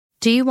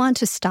Do you want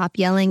to stop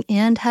yelling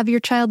and have your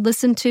child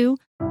listen too?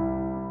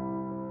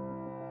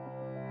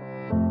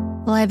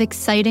 Well, I have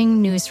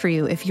exciting news for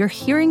you. If you're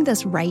hearing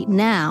this right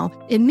now,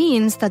 it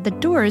means that the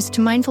doors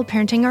to mindful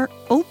parenting are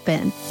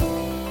open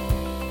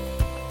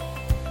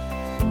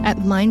at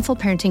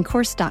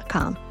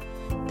mindfulparentingcourse.com.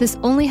 This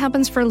only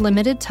happens for a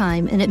limited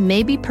time, and it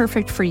may be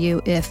perfect for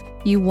you if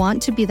you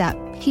want to be that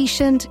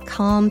patient,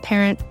 calm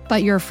parent,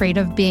 but you're afraid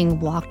of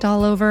being walked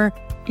all over.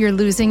 You're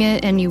losing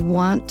it, and you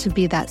want to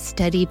be that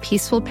steady,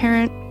 peaceful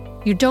parent.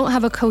 You don't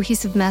have a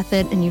cohesive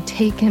method, and you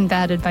take in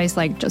bad advice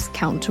like just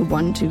count to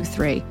 1, 2,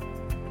 3.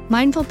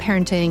 Mindful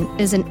parenting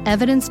is an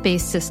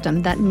evidence-based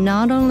system that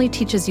not only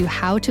teaches you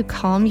how to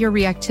calm your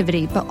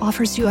reactivity, but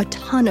offers you a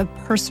ton of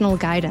personal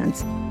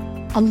guidance.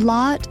 A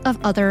lot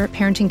of other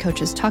parenting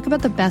coaches talk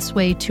about the best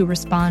way to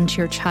respond to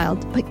your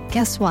child, but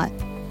guess what?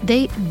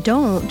 They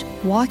don't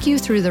walk you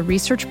through the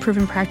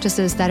research-proven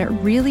practices that it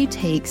really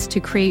takes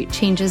to create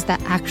changes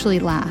that actually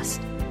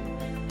last.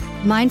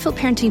 Mindful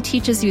parenting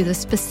teaches you the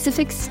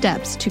specific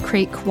steps to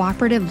create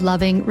cooperative,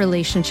 loving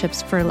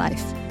relationships for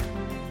life.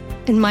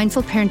 In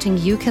mindful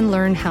parenting, you can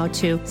learn how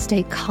to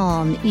stay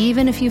calm,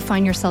 even if you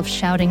find yourself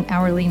shouting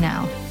hourly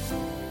now.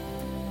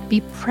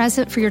 Be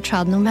present for your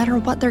child no matter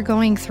what they're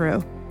going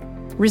through.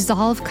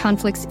 Resolve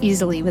conflicts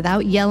easily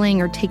without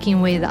yelling or taking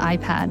away the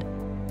iPad.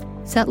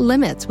 Set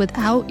limits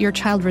without your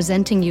child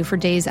resenting you for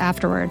days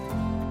afterward.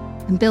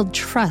 And build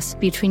trust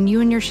between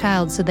you and your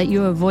child so that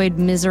you avoid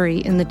misery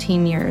in the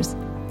teen years.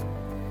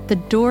 The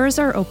doors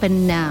are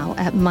open now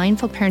at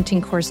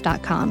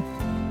mindfulparentingcourse.com.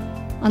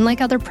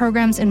 Unlike other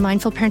programs in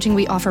Mindful Parenting,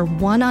 we offer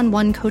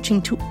one-on-one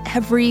coaching to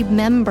every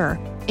member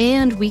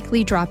and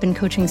weekly drop-in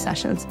coaching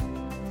sessions.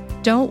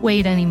 Don't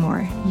wait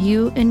anymore.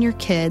 You and your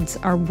kids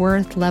are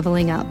worth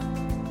leveling up.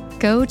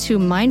 Go to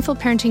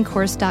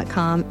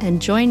mindfulparentingcourse.com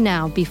and join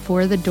now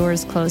before the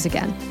doors close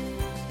again.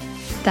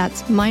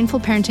 That's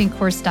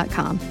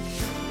mindfulparentingcourse.com.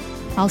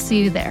 I'll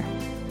see you there.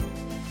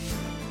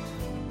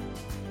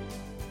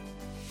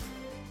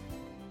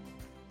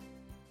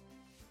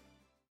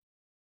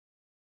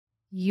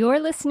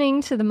 You're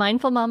listening to the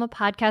Mindful Mama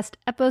Podcast,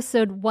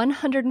 episode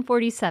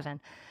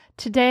 147.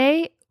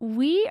 Today,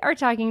 we are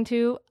talking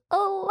to a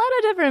lot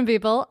of different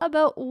people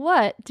about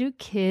what do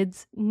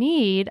kids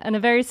need in a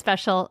very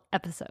special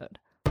episode.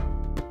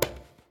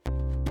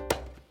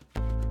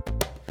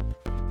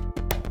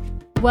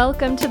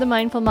 Welcome to the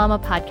Mindful Mama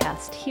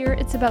Podcast. Here,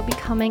 it's about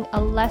becoming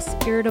a less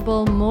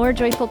irritable, more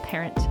joyful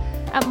parent.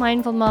 At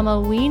Mindful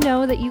Mama, we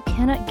know that you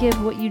cannot give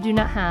what you do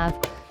not have.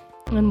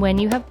 And when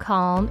you have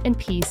calm and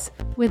peace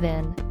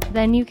within,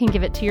 then you can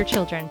give it to your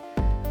children.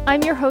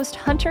 I'm your host,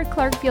 Hunter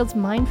Clarke-Fields,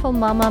 Mindful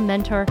Mama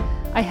mentor.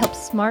 I help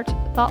smart,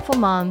 thoughtful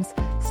moms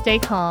stay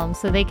calm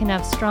so they can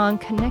have strong,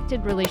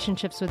 connected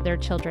relationships with their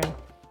children.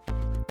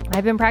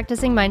 I've been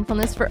practicing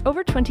mindfulness for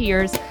over 20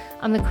 years.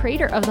 I'm the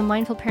creator of the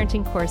Mindful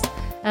Parenting course,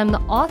 and I'm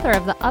the author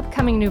of the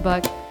upcoming new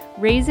book,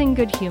 Raising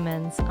Good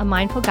Humans, a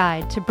mindful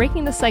guide to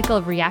breaking the cycle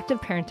of reactive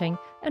parenting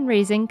and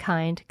raising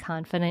kind,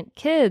 confident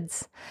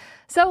kids.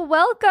 So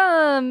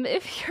welcome!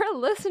 If you're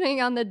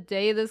listening on the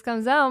day this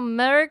comes out,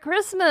 Merry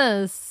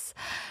Christmas!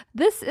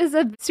 This is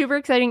a super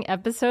exciting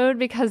episode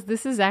because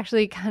this is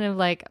actually kind of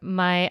like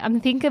I'm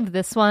thinking of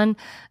this one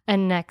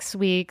and next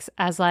week's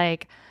as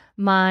like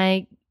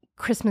my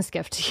Christmas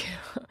gift to you,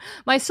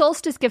 my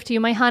solstice gift to you,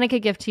 my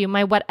Hanukkah gift to you,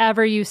 my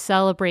whatever you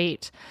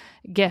celebrate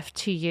gift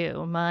to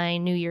you, my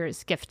New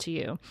Year's gift to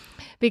you,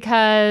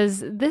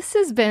 because this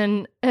has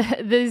been,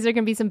 these are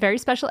going to be some very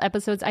special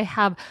episodes. I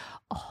have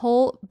a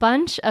whole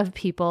bunch of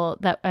people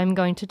that I'm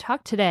going to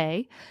talk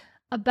today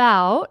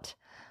about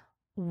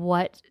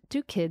what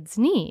do kids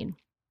need.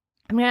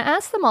 I'm going to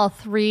ask them all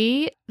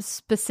 3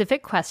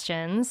 specific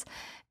questions,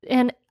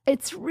 and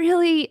it's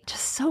really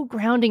just so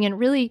grounding and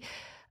really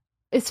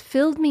it's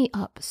filled me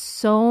up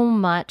so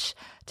much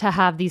to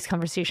have these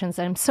conversations.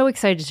 And I'm so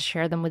excited to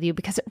share them with you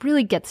because it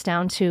really gets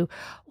down to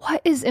what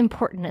is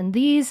important. And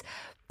these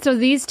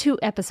 2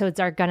 episodes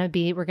are going to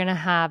be, we're going to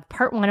have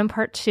part 1 and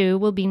part 2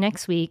 will be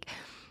next week.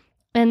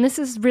 And this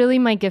is really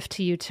my gift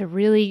to you to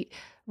really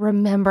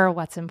remember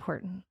what's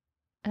important.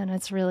 And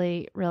it's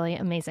really, really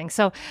amazing.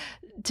 So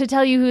to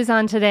tell you who's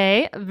on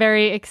today,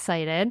 very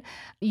excited.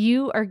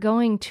 You are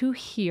going to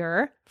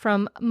hear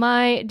from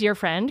my dear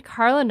friend,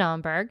 Carla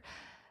Naumburg,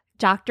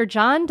 Dr.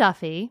 John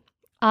Duffy,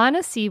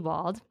 Anna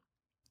Sewald,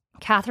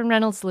 Catherine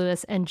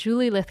Reynolds-Lewis, and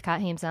Julie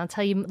Lythcott-Hames. And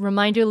I'll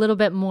remind you a little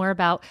bit more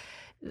about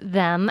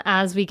them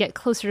as we get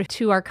closer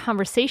to our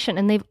conversation.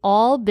 And they've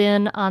all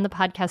been on the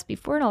podcast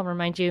before, and I'll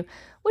remind you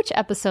which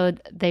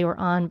episode they were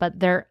on, but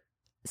they're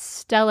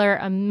stellar,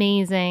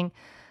 amazing,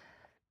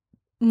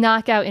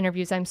 knockout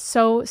interviews. I'm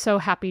so, so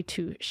happy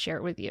to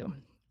share with you.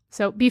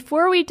 So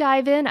before we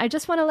dive in, I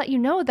just want to let you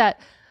know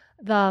that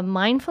the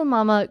Mindful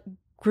Mama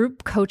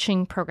group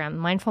coaching program,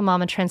 Mindful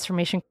Mama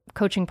Transformation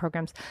Coaching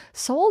Programs,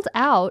 sold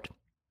out.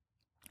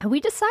 And I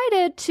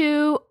decided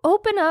to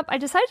open up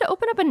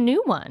a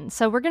new one.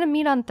 So we're going to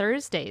meet on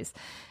Thursdays.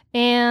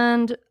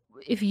 And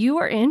if you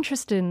are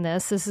interested in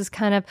this is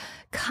kind of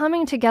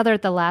coming together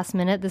at the last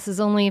minute. This is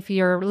only if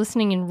you're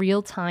listening in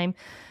real time,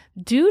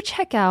 do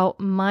check out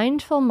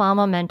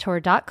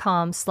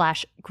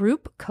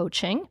mindfulmamamentor.com/group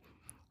coaching.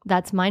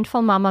 That's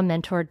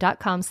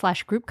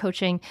mindfulmamamentor.com/group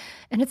coaching.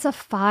 And it's a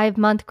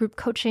 5-month group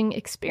coaching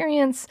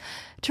experience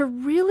to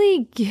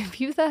really give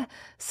you the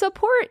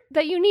support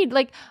that you need.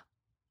 Like,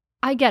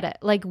 I get it.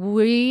 Like,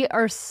 we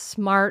are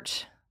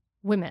smart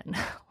women.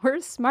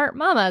 We're smart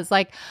mamas.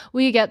 Like,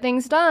 we get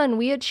things done.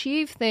 We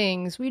achieve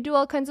things. We do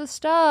all kinds of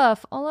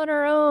stuff all on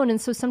our own.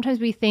 And so sometimes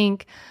we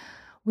think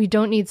we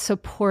don't need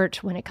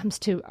support when it comes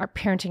to our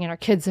parenting and our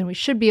kids, and we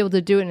should be able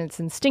to do it, and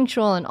it's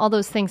instinctual and all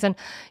those things. And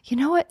you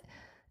know what?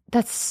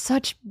 That's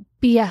such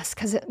BS,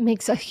 because it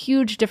makes a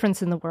huge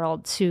difference in the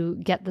world to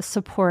get the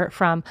support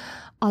from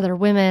other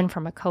women,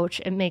 from a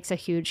coach. It makes a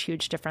huge,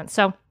 huge difference.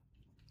 So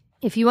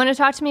if you want to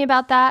talk to me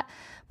about that,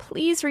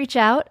 please reach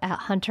out at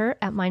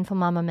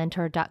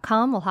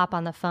hunter@mindfulmamamentor.com. We'll hop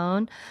on the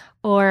phone.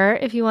 Or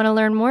if you want to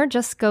learn more,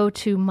 just go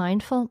to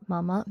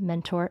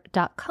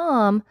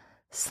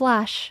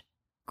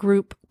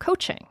mindfulmamamentor.com/group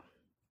coaching.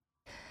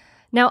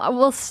 Now,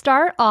 we'll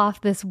start off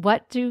this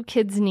What Do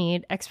Kids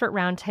Need expert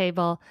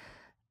roundtable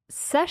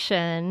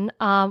session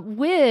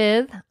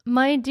with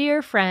my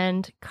dear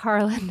friend,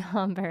 Carla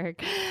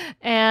Naumburg.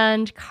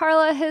 And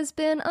Carla has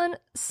been on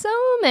so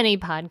many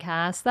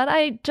podcasts that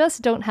I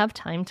just don't have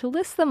time to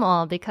list them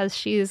all, because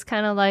she's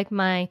kind of like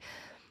my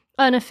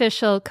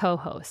unofficial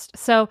co-host.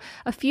 So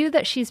a few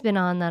that she's been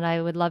on that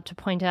I would love to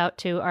point out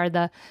to are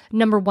the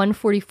number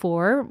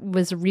 144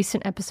 was a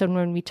recent episode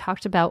when we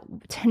talked about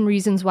 10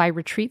 reasons why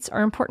retreats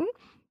are important.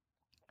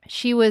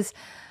 She was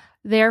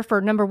there for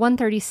number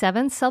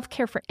 137,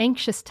 self-care for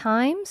anxious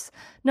times.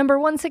 Number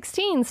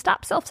 116,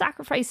 stop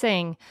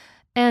self-sacrificing.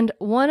 And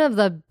one of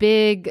the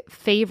big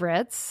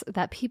favorites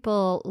that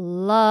people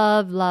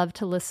love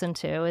to listen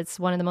to, it's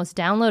one of the most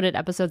downloaded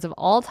episodes of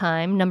all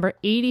time, number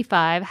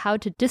 85, how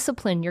to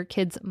discipline your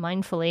kids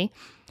mindfully.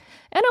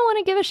 And I want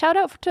to give a shout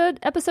out to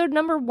episode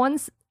number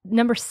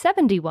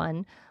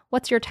 71,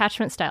 what's your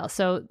attachment style?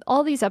 So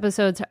all these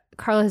episodes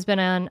Carla has been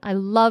on. I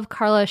love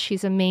Carla.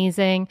 She's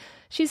amazing.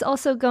 She's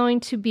also going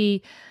to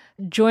be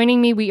joining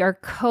me. We are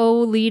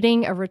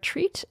co-leading a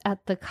retreat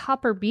at the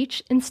Copper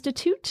Beech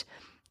Institute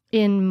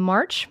in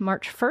March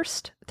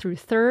 1st through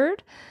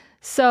 3rd.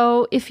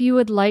 So if you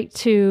would like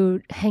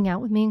to hang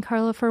out with me and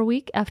Carla for a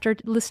week after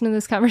listening to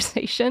this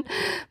conversation,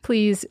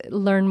 please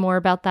learn more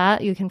about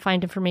that. You can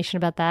find information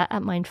about that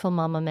at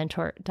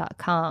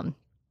mindfulmamamentor.com.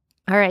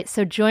 All right,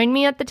 so join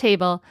me at the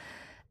table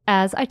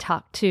as I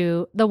talk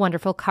to the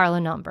wonderful Carla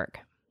Naumburg.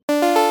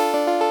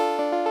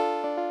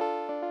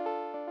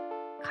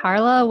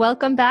 Carla,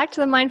 welcome back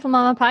to the Mindful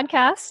Mama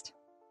podcast.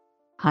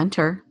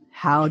 Hunter,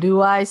 how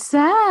do I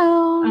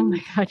sound? Oh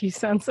my God, you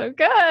sound so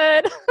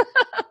good.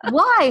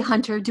 Why,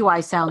 Hunter, do I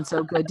sound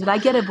so good? Did I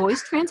get a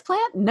voice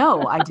transplant?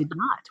 No, I did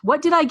not.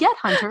 What did I get,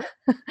 Hunter?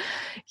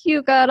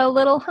 You got a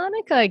little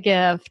Hanukkah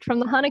gift from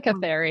the Hanukkah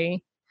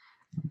fairy.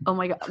 Oh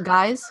my God.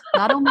 Guys,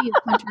 not only is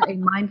Hunter a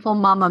Mindful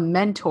Mama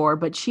mentor,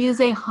 but she is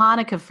a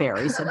Hanukkah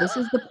fairy. So this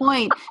is the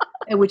point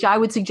at which I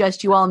would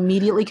suggest you all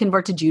immediately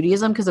convert to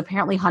Judaism, because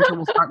apparently Hunter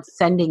will start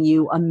sending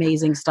you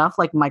amazing stuff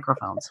like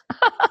microphones.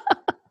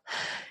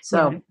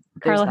 So yeah,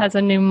 Carla has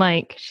a new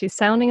mic. She's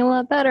sounding a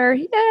lot better.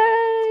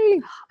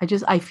 Yay!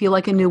 I feel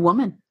like a new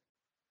woman.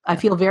 I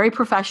feel very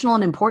professional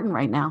and important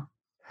right now.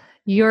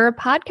 You're a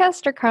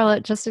podcaster,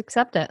 Carla. Just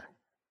accept it.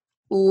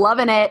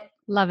 Loving it.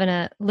 Living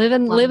it.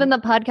 Living the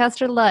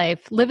podcaster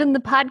life. Living the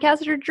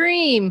podcaster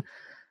dream.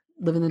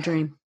 Living the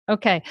dream.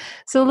 Okay.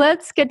 So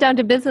let's get down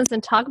to business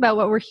and talk about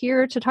what we're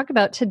here to talk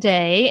about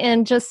today,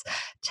 and just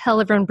tell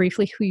everyone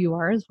briefly who you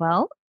are as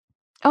well.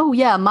 Oh,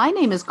 yeah. My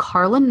name is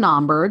Carla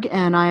Naumburg,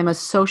 and I am a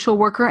social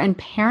worker and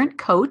parent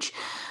coach.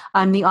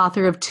 I'm the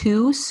author of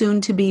 2,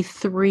 soon to be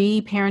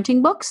 3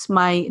 parenting books.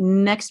 My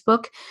next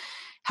book,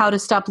 How to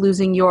Stop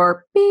Losing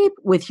Your Beep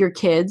with Your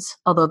Kids,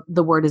 although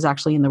the word is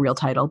actually in the real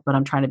title, but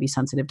I'm trying to be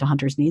sensitive to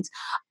Hunter's needs.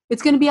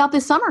 It's going to be out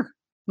this summer,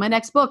 my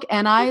next book.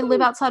 And I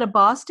live outside of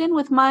Boston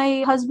with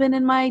my husband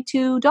and my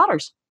 2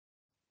 daughters.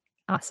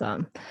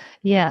 Awesome.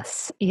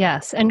 Yes.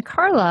 And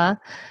Carla,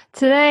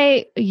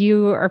 today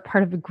you are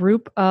part of a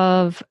group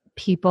of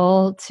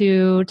people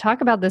to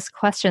talk about this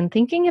question,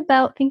 thinking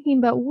about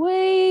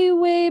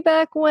way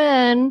back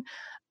when,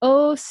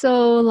 oh,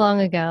 so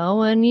long ago,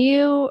 when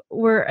you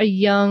were a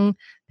young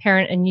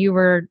parent and you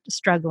were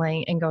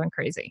struggling and going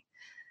crazy.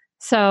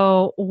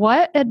 So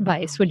what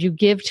advice would you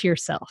give to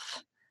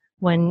yourself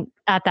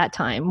at that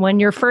time, when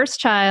your first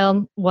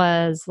child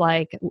was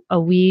like a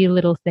wee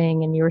little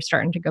thing and you were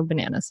starting to go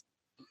bananas?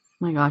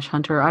 My gosh,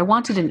 Hunter, I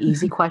wanted an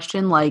easy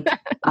question like,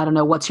 I don't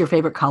know, what's your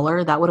favorite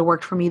color? That would have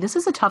worked for me. This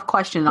is a tough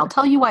question, and I'll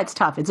tell you why it's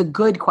tough. It's a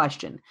good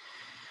question.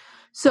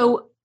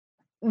 So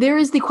there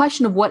is the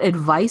question of what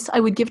advice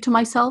I would give to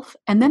myself,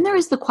 and then there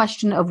is the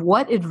question of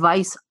what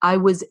advice I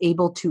was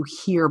able to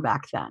hear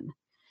back then.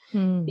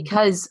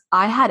 Because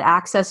I had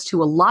access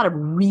to a lot of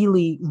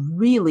really,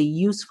 really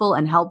useful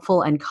and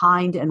helpful and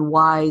kind and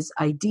wise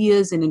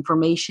ideas and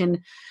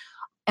information,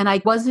 and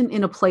I wasn't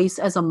in a place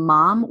as a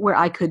mom where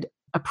I could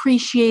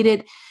appreciate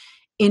it,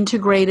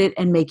 integrate it,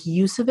 and make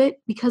use of it,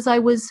 because I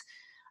was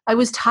I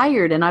was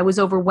tired and I was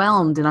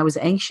overwhelmed and I was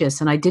anxious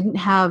and I didn't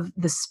have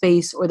the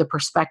space or the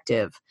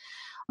perspective.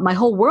 My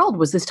whole world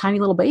was this tiny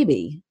little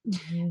baby.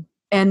 Mm-hmm.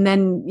 And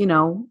then,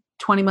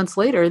 20 months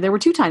later, there were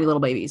two tiny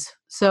little babies.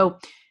 So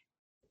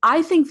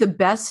I think the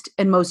best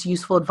and most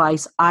useful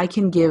advice I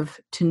can give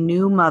to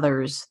new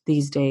mothers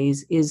these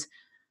days is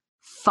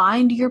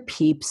find your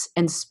peeps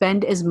and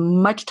spend as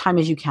much time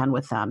as you can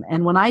with them.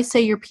 And when I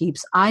say your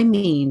peeps, I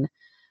mean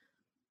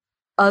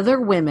other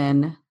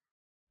women.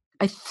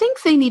 I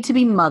think they need to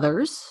be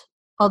mothers,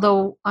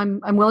 although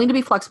I'm willing to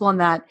be flexible on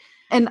that.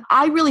 And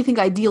I really think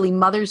ideally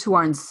mothers who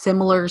are in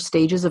similar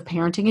stages of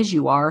parenting as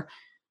you are,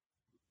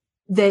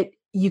 that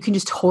you can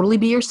just totally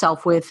be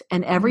yourself with.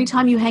 And every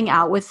time you hang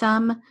out with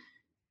them,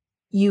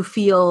 you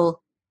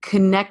feel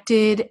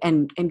connected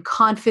and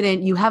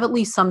confident. You have at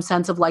least some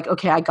sense of like,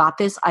 okay, I got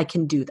this. I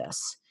can do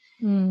this.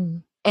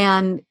 Mm.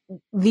 And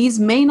these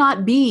may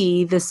not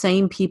be the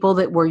same people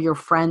that were your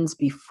friends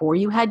before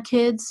you had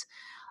kids.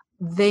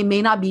 They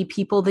may not be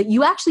people that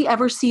you actually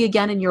ever see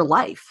again in your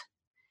life.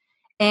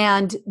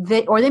 And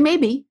they may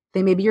be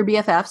your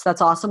BFFs.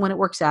 That's awesome when it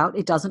works out.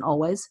 It doesn't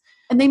always.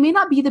 And they may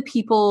not be the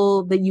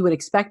people that you would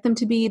expect them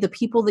to be, the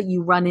people that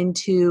you run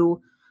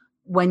into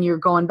when you're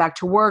going back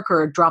to work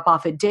or drop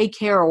off at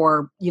daycare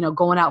or,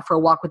 going out for a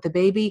walk with the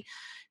baby.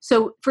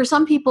 So for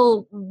some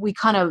people,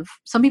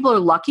 some people are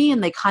lucky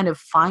and they kind of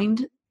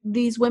find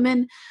these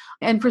women.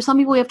 And for some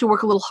people, we have to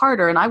work a little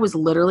harder. And I was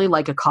literally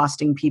like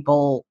accosting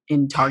people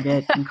in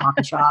Target and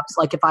coffee shops.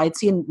 Like if I had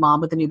seen mom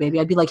with a new baby,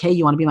 I'd be like, hey,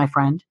 you want to be my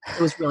friend?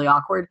 It was really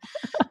awkward.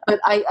 But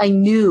I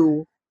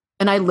knew,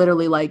 and I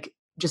literally like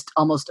just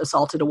almost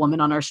assaulted a woman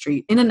on our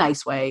street in a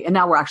nice way. And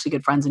now we're actually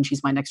good friends and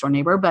she's my next door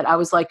neighbor. But I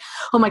was like,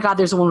 oh my God,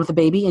 there's a woman with a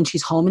baby and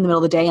she's home in the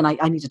middle of the day and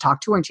I need to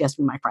talk to her and she has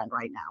to be my friend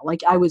right now. Like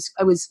I was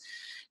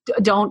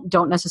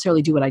don't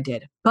necessarily do what I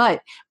did.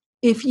 But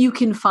if you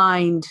can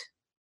find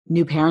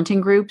new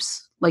parenting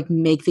groups, like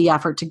make the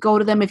effort to go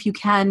to them if you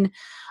can.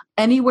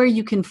 Anywhere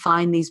you can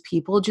find these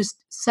people, just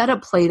set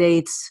up play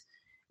dates,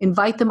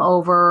 invite them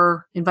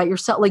over, invite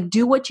yourself, like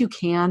do what you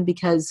can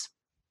because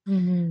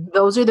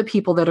those are the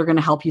people that are going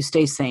to help you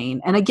stay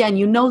sane. And again,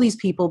 these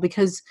people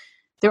because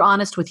they're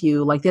honest with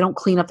you. Like they don't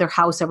clean up their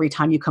house every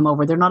time you come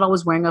over. They're not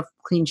always wearing a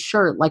clean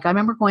shirt. Like I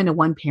remember going to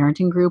one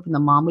parenting group and the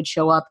mom would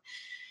show up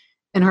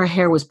and her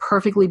hair was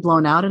perfectly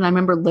blown out. And I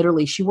remember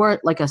literally she wore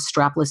like a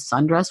strapless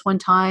sundress one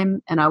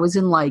time. And I was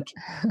in like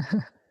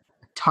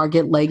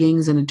Target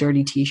leggings and a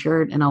dirty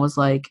t-shirt. And I was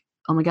like,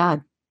 oh my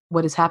God,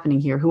 what is happening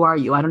here? Who are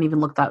you? I don't even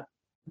look that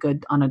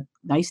good on a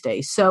nice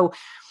day. So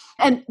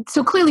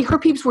clearly her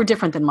peeps were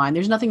different than mine.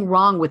 There's nothing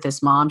wrong with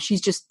this mom. She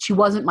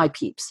wasn't my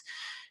peeps.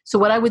 So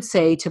what I would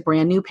say to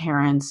brand new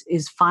parents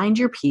is find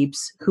your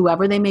peeps,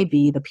 whoever they may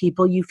be, the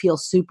people you feel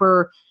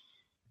super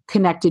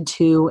connected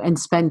to and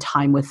spend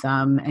time with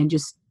them and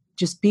just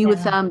be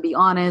with them, be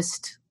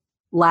honest,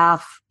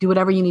 laugh, do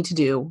whatever you need to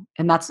do.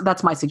 And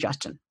that's my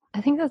suggestion.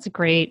 I think that's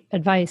great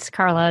advice,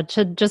 Carla,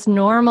 to just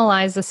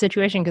normalize the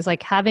situation. Because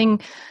like having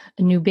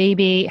a new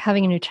baby,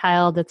 having a new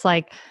child, it's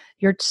like,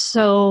 you're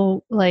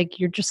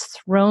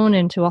just thrown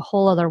into a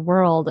whole other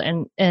world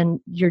and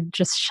you're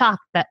just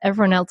shocked that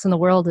everyone else in the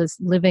world is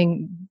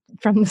living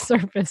from the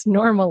surface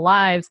normal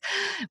lives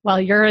while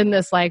you're in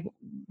this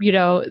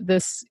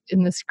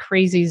this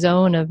crazy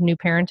zone of new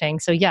parenting.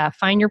 So yeah,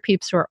 find your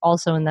peeps who are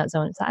also in that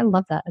zone. So I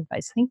love that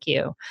advice. Thank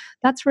you.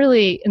 That's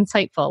really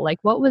insightful. Like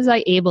what was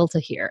I able to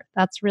hear?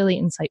 That's really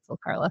insightful,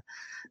 Carla.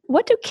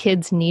 What do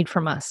kids need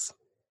from us?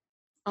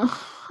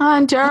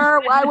 Hunter,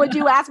 why would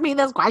you ask me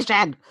this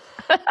question?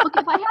 Look,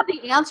 if I had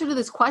the answer to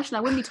this question, I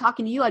wouldn't be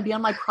talking to you. I'd be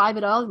on my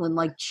private island,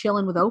 like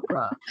chilling with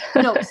Oprah.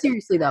 No,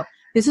 seriously though,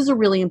 this is a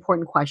really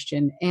important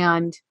question.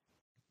 And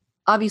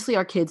obviously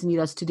our kids need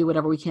us to do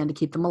whatever we can to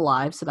keep them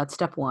alive. So that's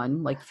step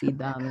one, like feed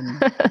them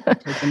and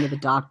take them to the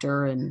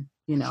doctor and,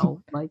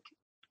 like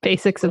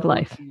basics of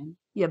life.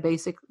 Yeah.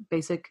 Basic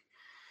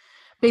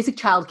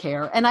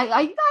childcare. And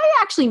I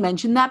actually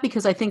mentioned that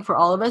because I think for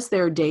all of us,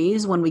 there are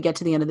days when we get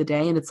to the end of the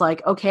day and it's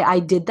like, okay, I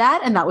did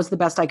that and that was the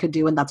best I could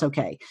do and that's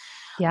okay.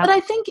 Yeah. But I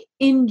think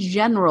in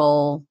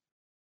general,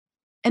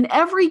 and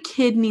every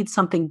kid needs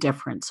something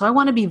different. So I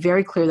want to be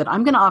very clear that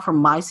I'm going to offer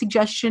my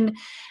suggestion.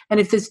 And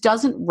if this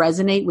doesn't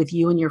resonate with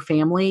you and your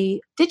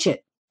family, ditch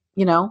it.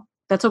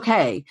 That's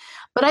okay.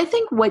 But I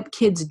think what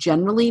kids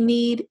generally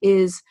need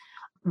is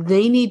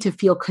they need to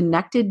feel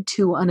connected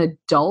to an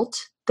adult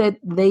that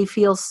they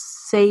feel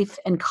safe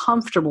and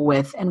comfortable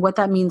with. And what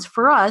that means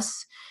for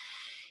us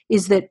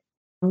is that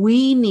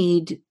we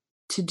need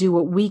to do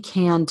what we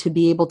can to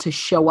be able to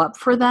show up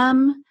for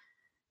them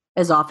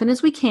as often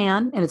as we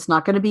can. And it's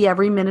not going to be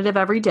every minute of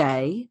every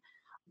day,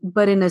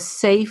 but in a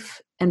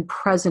safe and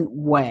present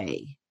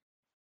way.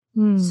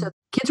 So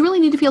kids really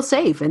need to feel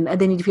safe and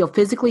they need to feel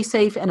physically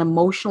safe and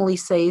emotionally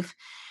safe.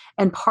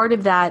 And part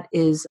of that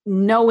is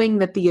knowing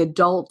that the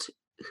adult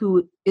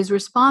who is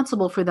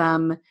responsible for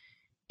them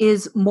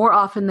is more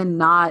often than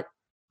not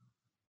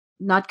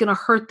going to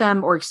hurt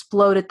them or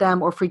explode at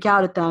them or freak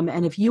out at them.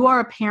 And if you are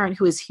a parent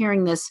who is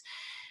hearing this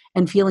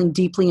and feeling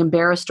deeply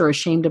embarrassed or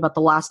ashamed about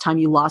the last time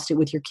you lost it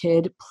with your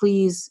kid,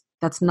 please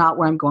That's not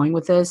where I'm going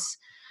with this,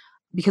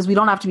 because we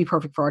don't have to be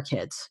perfect for our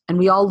kids, and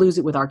we all lose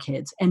it with our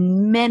kids.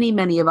 And many,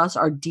 many of us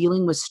are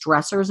dealing with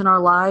stressors in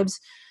our lives,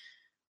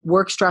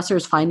 work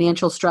stressors,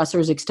 financial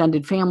stressors,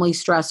 extended family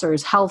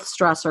stressors, health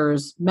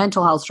stressors,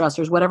 mental health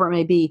stressors, whatever it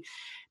may be,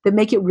 that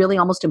make it really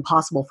almost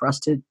impossible for us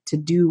to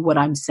do what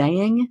I'm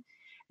saying.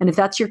 And if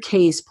that's your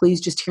case, please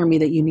just hear me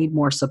that you need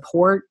more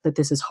support, that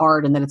this is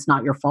hard and that it's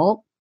not your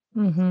fault.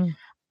 Mm-hmm.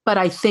 But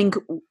I think,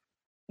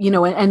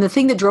 and the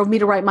thing that drove me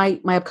to write my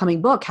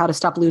upcoming book, How to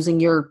Stop Losing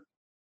Your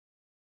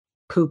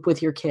Poop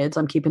with Your Kids,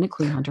 I'm keeping it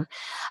clean, Hunter,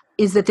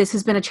 is that this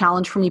has been a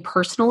challenge for me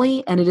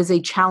personally. And it is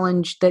a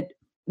challenge that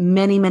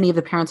many, many of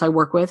the parents I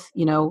work with,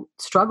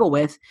 struggle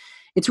with.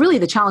 It's really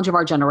the challenge of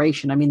our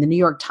generation. I mean, the New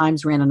York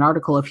Times ran an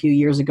article a few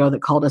years ago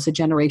that called us a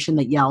generation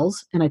that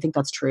yells. And I think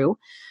that's true.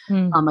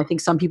 I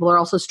think some people are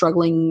also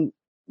struggling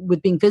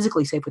with being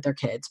physically safe with their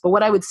kids. But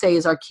what I would say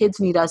is our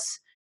kids need us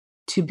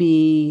to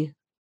be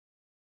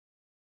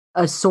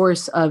a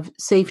source of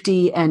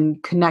safety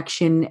and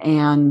connection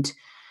and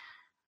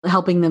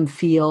helping them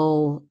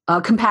feel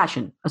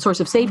compassion, a source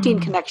of safety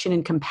and connection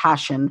and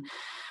compassion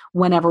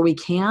whenever we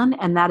can.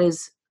 And that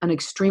is an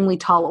extremely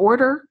tall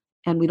order,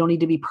 and we don't need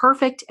to be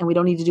perfect, and we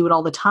don't need to do it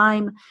all the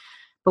time.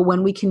 But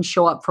when we can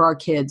show up for our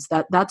kids,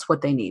 that's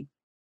what they need.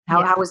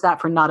 How is that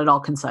for not at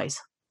all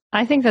concise?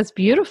 I think that's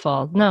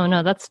beautiful.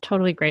 No, that's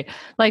totally great.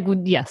 Like,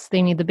 yes,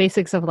 they need the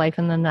basics of life,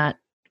 and then that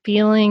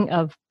feeling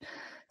of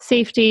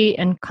safety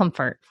and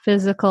comfort,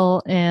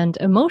 physical and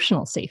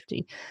emotional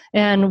safety.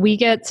 And we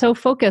get so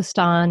focused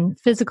on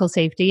physical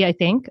safety, I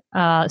think,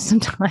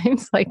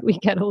 sometimes like we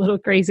get a little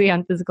crazy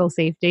on physical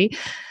safety,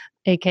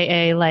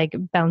 AKA like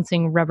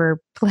bouncing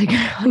rubber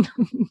playground.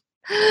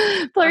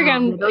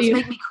 Those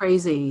make me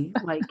crazy,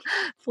 like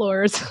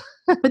floors.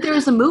 But there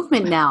is a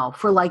movement now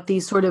for like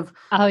these sort of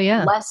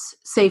less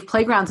safe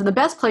playgrounds. And the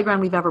best playground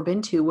we've ever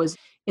been to was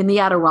in the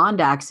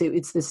Adirondacks.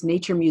 It's this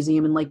nature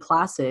museum in Lake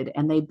Placid.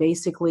 And they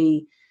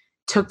basically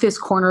took this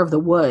corner of the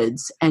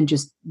woods and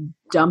just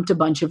dumped a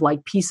bunch of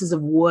like pieces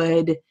of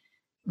wood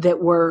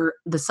that were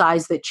the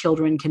size that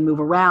children can move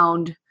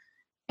around.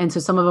 And so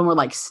some of them were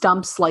like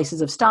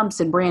slices of stumps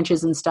and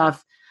branches and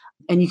stuff.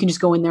 And you can just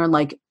go in there and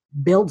like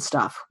build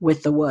stuff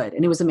with the wood.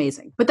 And it was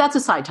amazing. But that's a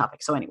side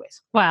topic. So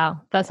anyways. Wow.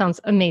 That sounds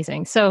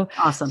amazing. So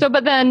awesome. So,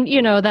 but then,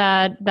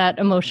 that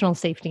emotional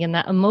safety and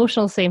that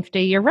emotional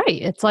safety, you're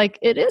right. It's like,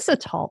 it is a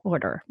tall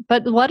order,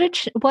 but what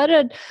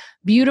a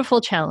beautiful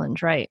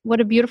challenge, right?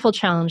 What a beautiful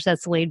challenge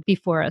that's laid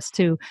before us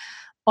to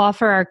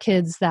offer our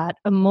kids that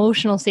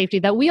emotional safety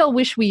that we all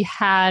wish we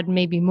had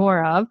maybe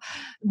more of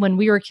when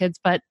we were kids.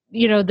 But,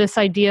 this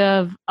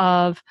idea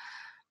of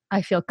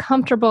I feel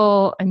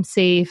comfortable, I'm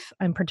safe,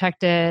 I'm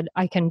protected,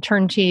 I can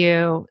turn to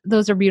you.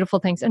 Those are beautiful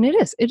things. And it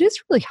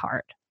is really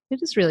hard.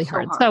 It is really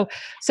hard.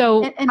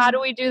 So how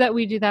do we do that?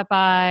 We do that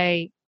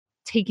by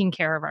taking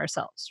care of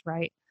ourselves,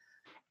 right?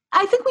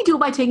 I think we do it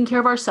by taking care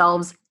of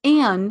ourselves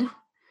and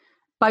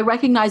by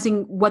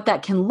recognizing what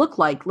that can look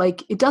like.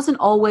 Like, it doesn't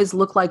always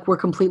look like we're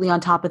completely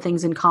on top of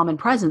things in calm and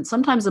present.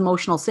 Sometimes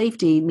emotional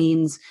safety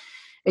means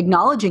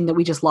acknowledging that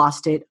we just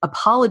lost it,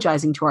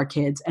 apologizing to our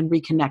kids and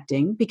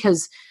reconnecting,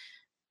 because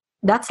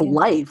that's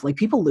life. Like,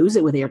 people lose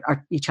it with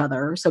each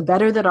other. So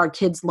better that our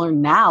kids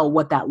learn now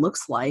what that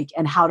looks like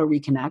and how to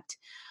reconnect.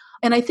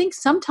 And I think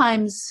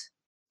sometimes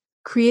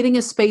creating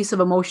a space of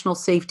emotional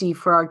safety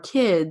for our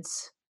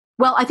kids.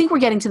 Well, I think we're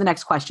getting to the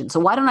next question. So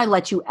why don't I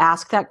let you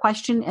ask that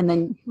question and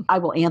then I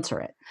will answer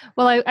it.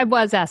 Well, I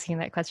was asking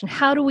that question.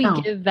 How do we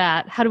give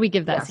that? How do we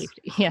give that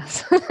safety?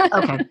 Yes.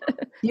 Okay.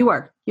 You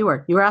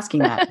were asking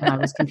that, and I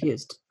was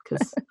confused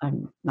because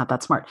I'm not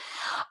that smart.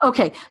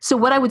 Okay. So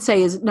what I would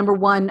say is, number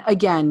one,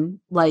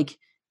 again, like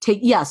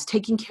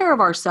taking care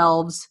of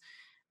ourselves,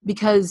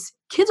 because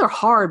kids are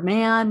hard,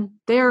 man.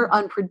 They're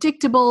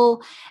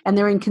unpredictable and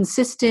they're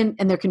inconsistent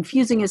and they're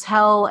confusing as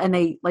hell. And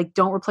they like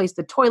don't replace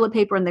the toilet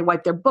paper and they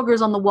wipe their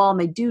boogers on the wall and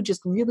they do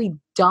just really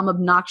dumb,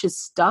 obnoxious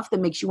stuff that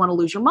makes you want to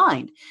lose your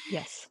mind.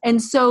 Yes.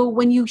 And so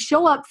when you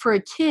show up for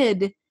a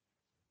kid,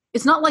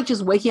 it's not like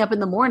just waking up in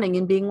the morning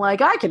and being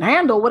like, I can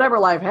handle whatever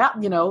life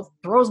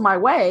throws my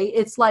way.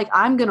 It's like,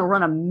 I'm going to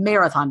run a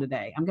marathon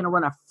today. I'm going to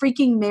run a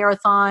freaking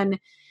marathon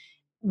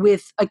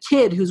with a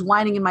kid who's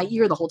whining in my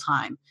ear the whole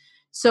time.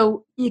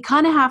 So you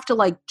kind of have to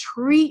like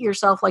treat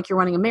yourself like you're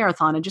running a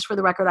marathon. And just for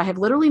the record, I have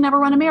literally never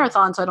run a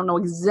marathon, so I don't know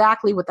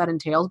exactly what that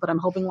entails, but I'm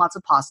hoping lots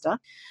of pasta.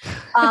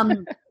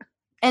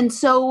 And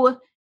so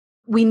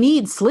we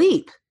need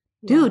sleep.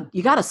 Dude,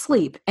 you got to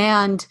sleep.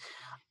 And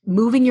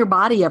moving your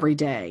body every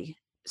day,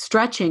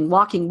 stretching,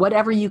 walking,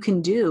 whatever you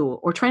can do,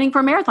 or training for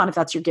a marathon if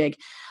that's your gig.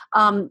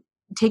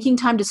 Taking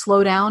time to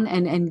slow down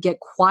and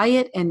get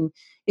quiet. And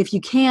if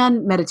you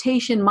can,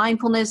 meditation,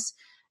 mindfulness,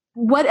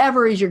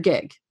 whatever is your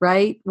gig,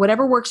 right?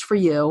 Whatever works for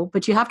you,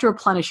 but you have to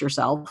replenish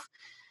yourself,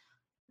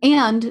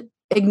 and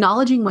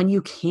acknowledging when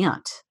you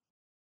can't.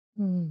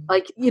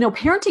 Like,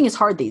 parenting is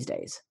hard these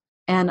days.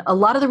 And a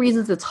lot of the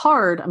reasons it's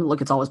hard, I mean,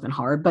 look, it's always been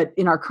hard, but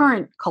in our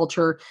current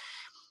culture,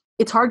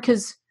 it's hard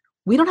because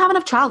we don't have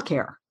enough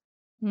childcare.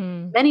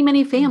 Mm. Many,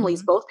 many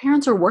families, Mhm. both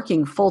parents are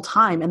working full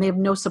time and they have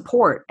no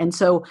support. And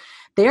so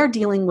they are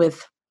dealing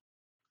with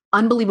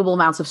unbelievable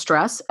amounts of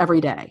stress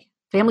every day.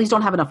 Families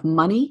don't have enough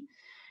money.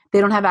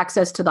 They don't have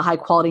access to the high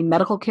quality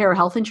medical care or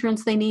health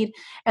insurance they need.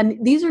 And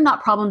these are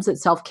not problems that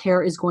self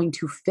care is going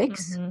to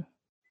fix. Mhm.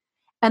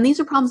 And these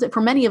are problems that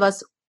for many of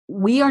us,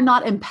 we are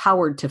not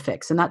empowered to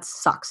fix. And that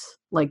sucks.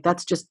 Like,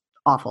 that's just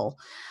awful.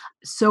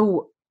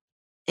 So,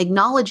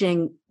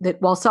 acknowledging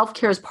that while self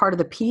care is part of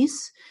the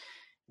piece,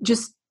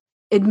 just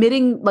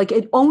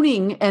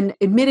owning and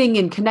admitting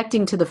and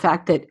connecting to the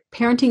fact that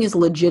parenting is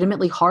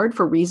legitimately hard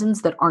for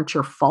reasons that aren't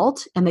your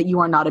fault and that you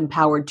are not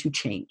empowered to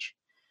change.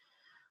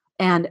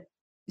 And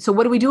so,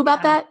 what do we do about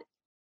Yeah. that?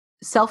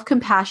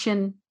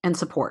 Self-compassion and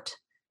support.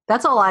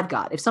 That's all I've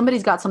got. If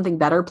somebody's got something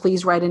better,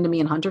 please write into me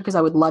and Hunter, because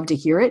I would love to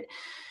hear it.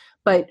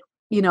 But,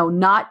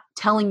 not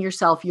telling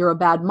yourself you're a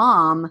bad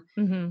mom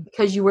Mhm.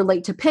 because you were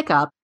late to pick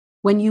up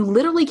when you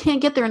literally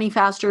can't get there any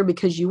faster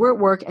because you were at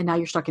work and now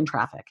you're stuck in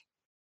traffic.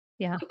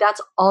 Yeah.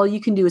 That's all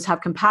you can do, is have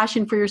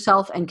compassion for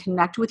yourself and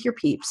connect with your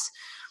peeps.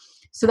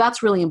 So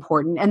that's really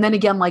important. And then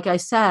again, like I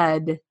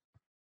said,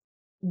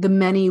 the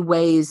many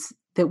ways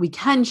that we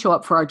can show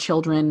up for our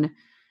children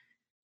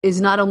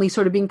is not only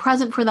sort of being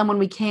present for them when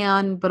we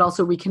can, but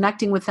also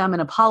reconnecting with them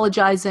and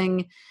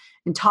apologizing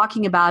and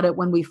talking about it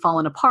when we've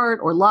fallen apart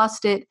or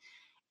lost it.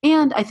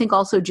 And I think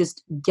also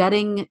just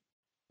getting,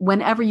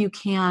 whenever you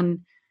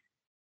can,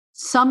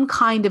 some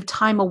kind of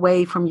time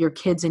away from your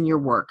kids and your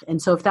work.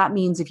 And so if that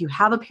means, if you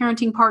have a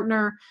parenting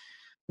partner,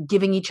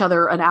 giving each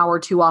other an hour or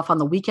two off on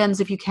the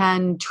weekends if you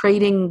can,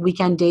 trading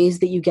weekend days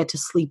that you get to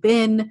sleep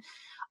in.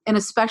 And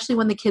especially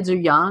when the kids are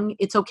young,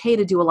 it's okay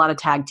to do a lot of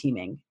tag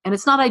teaming. And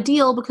it's not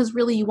ideal because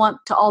really you want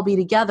to all be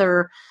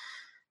together,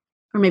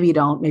 or maybe you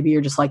don't. Maybe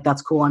you're just like,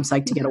 that's cool, I'm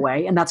psyched to get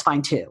away. And that's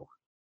fine too.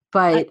 I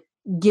But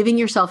giving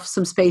yourself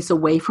some space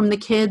away from the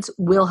kids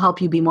will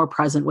help you be more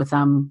present with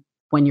them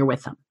when you're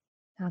with them.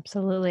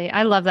 Absolutely.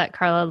 I love that,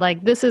 Carla.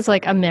 Like, this is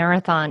like a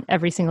marathon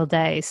every single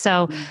day.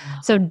 So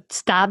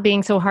stop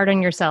being so hard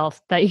on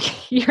yourself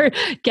that you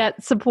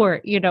get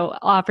support,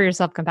 offer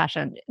yourself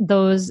compassion.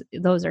 Those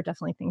are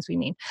definitely things we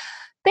need.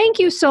 Thank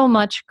you so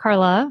much,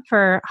 Carla,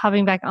 for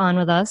hopping back on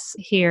with us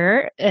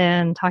here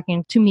and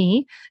talking to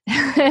me.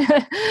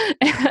 And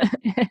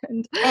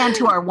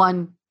to our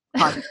one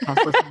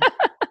podcast listener,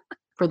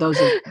 for those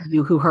of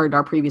you who heard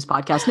our previous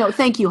podcast. No,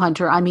 thank you,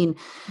 Hunter. I mean,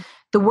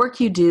 the work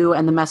you do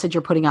and the message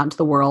you're putting out into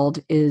the world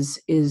is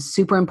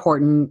super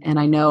important. And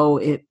I know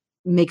it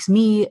makes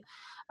me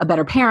a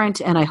better parent.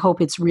 And I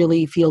hope it's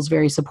really feels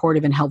very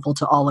supportive and helpful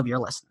to all of your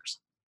listeners.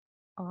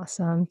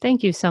 Awesome.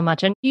 Thank you so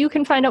much. And you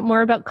can find out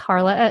more about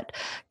Carla at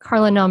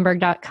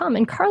carlanomberg.com.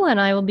 And Carla and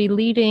I will be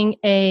leading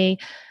a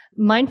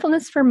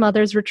Mindfulness for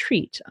Mothers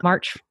retreat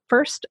March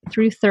 1st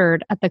through 3rd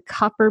at the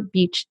Copper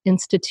Beech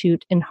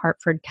Institute in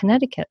Hartford,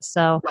 Connecticut.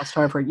 So West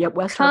Hartford. Yep,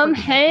 West come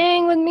Hartford.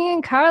 hang with me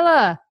and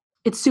Carla.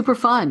 It's super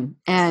fun.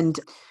 And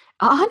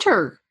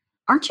Hunter,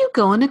 aren't you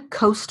going to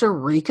Costa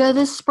Rica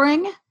this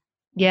spring?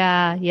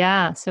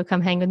 Yeah. So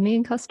come hang with me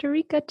in Costa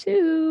Rica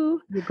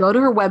too. You go to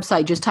her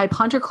website, just type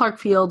Hunter Clark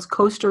Fields,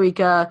 Costa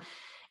Rica,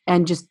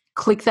 and just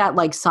click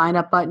that sign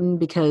up button,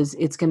 because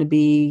it's going to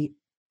be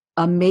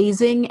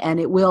amazing and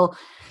it will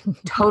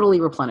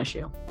totally replenish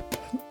you.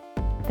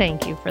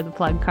 Thank you for the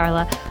plug,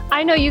 Carla.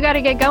 I know you got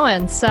to get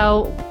going.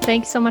 So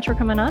thanks so much for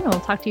coming on. We'll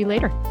talk to you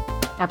later.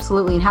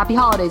 Absolutely. And happy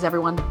holidays,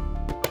 everyone.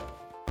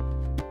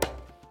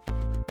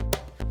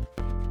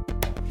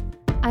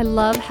 I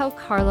love how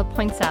Carla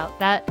points out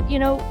that,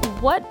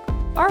 what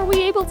are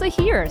we able to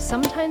hear?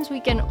 Sometimes we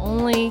can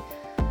only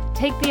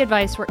take the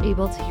advice we're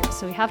able to hear.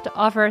 So we have to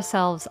offer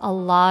ourselves a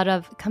lot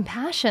of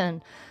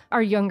compassion,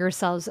 our younger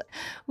selves.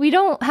 We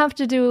don't have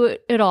to do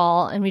it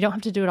all, and we don't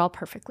have to do it all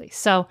perfectly.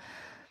 So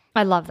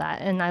I love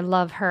that. And I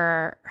love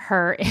her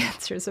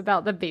answers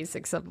about the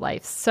basics of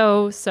life.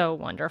 So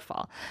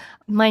wonderful.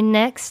 My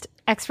next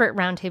expert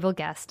roundtable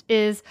guest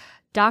is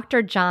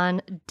Dr.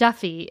 John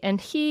Duffy,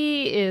 and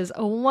he is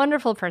a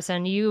wonderful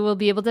person. You will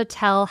be able to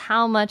tell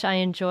how much I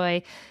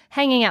enjoy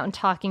hanging out and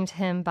talking to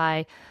him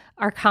by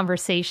our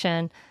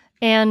conversation.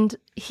 And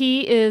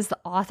he is the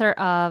author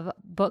of a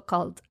book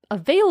called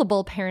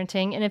Available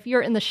Parenting. And if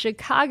you're in the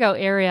Chicago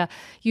area,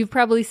 you've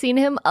probably seen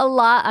him a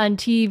lot on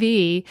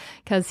TV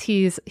because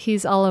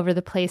he's all over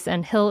the place,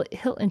 and he'll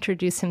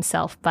introduce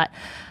himself. But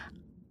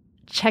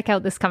check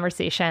out this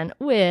conversation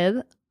with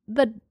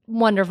the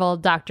wonderful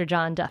Dr.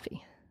 John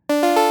Duffy.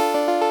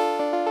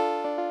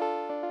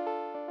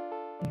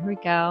 Here we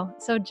go.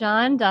 So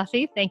John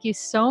Duffy, thank you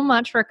so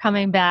much for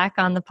coming back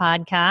on the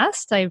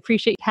podcast. I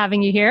appreciate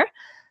having you here.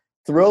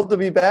 Thrilled to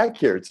be back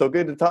here. It's so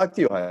good to talk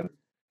to you, Ann.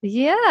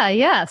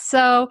 Yeah.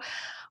 So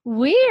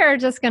we are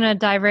just going to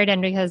dive right in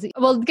because,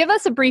 well, give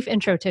us a brief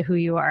intro to who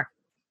you are.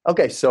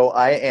 Okay, so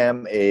I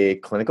am a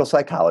clinical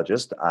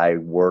psychologist. I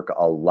work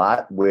a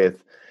lot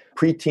with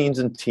preteens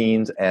and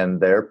teens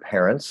and their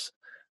parents.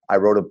 I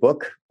wrote a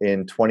book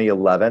in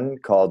 2011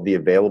 called The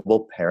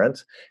Available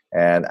Parent,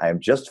 and I'm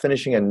just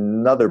finishing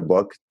another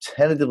book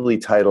tentatively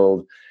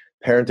titled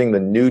Parenting the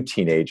New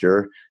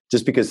Teenager,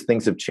 just because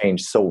things have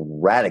changed so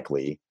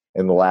radically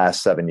in the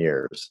last 7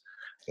 years.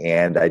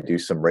 And I do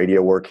some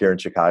radio work here in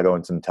Chicago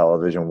and some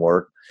television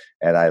work.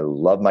 And I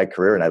love my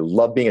career and I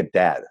love being a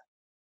dad.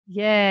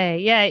 Yay.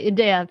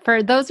 Yeah.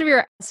 For those of you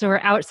who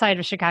are outside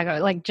of Chicago,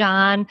 like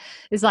John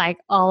is like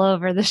all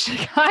over the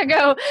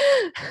Chicago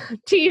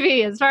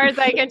TV, as far as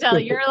I can tell.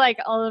 You're like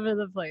all over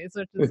the place,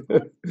 which is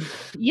cool.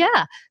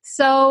 Yeah.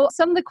 So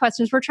some of the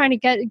questions we're trying to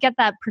get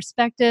that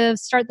perspective,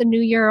 start the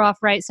new year off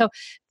right. So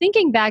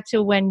thinking back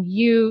to when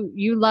you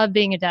love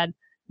being a dad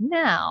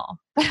now,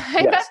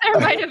 I bet there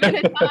might have been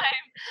a time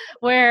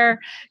where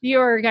you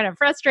were kind of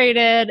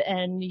frustrated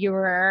and you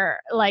were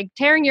like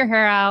tearing your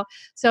hair out.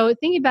 So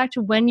thinking back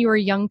to when you were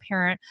a young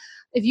parent,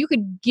 if you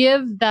could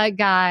give that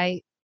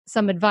guy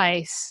some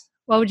advice,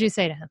 what would you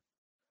say to him?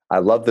 I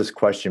love this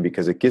question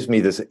because it gives me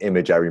this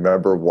image. I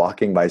remember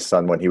walking my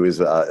son when he was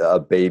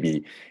a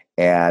baby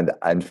and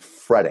I'm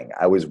fretting.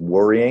 I was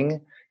worrying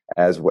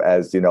as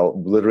you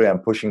know, literally I'm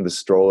pushing the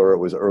stroller. It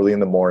was early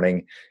in the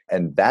morning.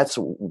 And that's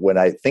when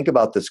I think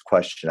about this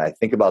question, I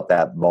think about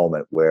that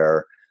moment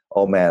where,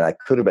 oh man, I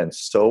could have been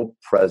so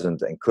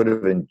present and could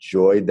have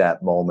enjoyed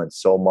that moment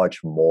so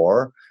much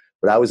more.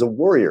 But I was a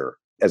worrier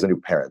as a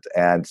new parent.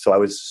 And so I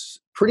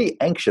was pretty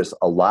anxious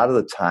a lot of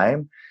the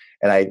time.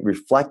 And I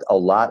reflect a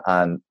lot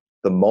on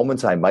the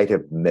moments I might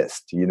have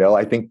missed. You know,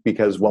 I think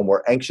because when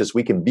we're anxious,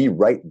 we can be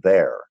right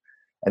there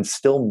and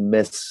still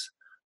miss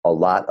a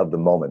lot of the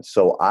moments.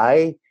 So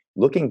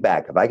looking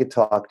back, if I could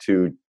talk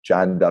to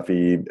John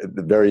Duffy,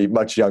 the very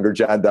much younger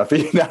John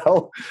Duffy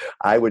now,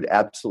 I would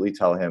absolutely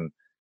tell him,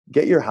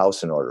 get your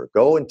house in order.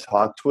 Go and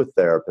talk to a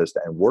therapist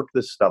and work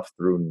this stuff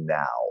through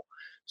now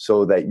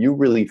so that you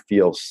really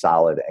feel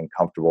solid and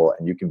comfortable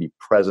and you can be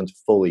present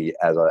fully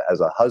as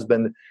a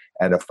husband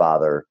and a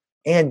father.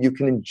 And you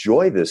can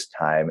enjoy this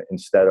time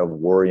instead of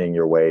worrying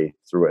your way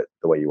through it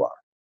the way you are.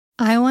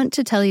 I want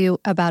to tell you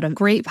about a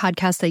great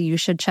podcast that you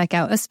should check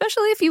out,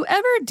 especially if you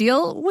ever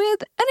deal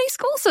with any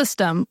school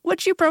system,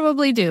 which you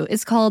probably do.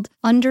 It's called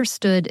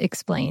Understood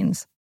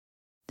Explains.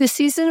 This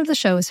season of the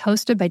show is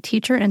hosted by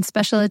teacher and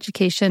special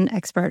education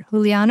expert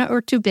Juliana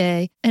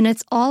Urtubey, and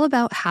it's all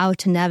about how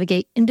to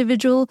navigate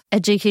individual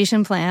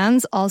education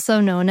plans,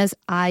 also known as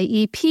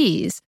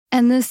IEPs.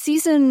 And this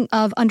season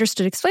of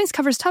Understood Explains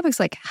covers topics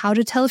like how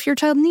to tell if your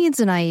child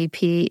needs an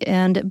IEP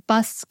and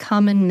busts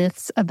common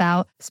myths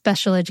about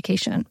special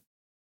education.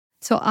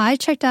 So I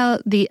checked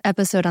out the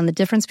episode on the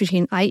difference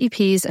between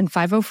IEPs and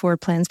 504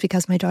 plans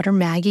because my daughter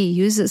Maggie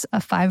uses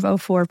a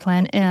 504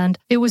 plan, and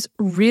it was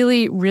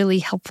really, really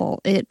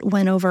helpful. It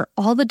went over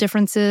all the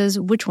differences,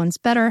 which one's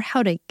better,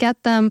 how to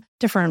get them,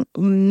 different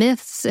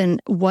myths and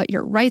what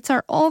your rights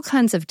are, all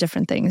kinds of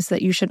different things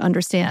that you should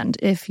understand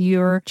if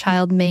your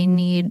child may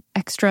need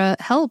extra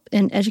help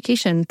in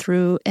education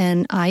through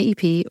an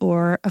IEP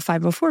or a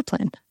 504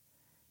 plan.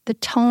 The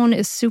tone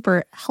is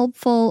super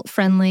helpful,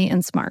 friendly,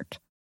 and smart.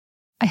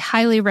 I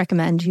highly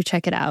recommend you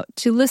check it out.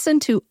 To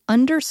listen to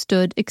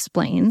Understood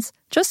Explains,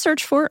 just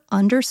search for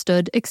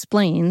Understood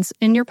Explains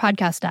in your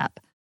podcast app.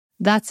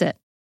 That's it.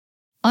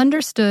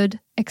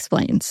 Understood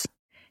Explains.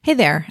 Hey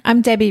there,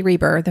 I'm Debbie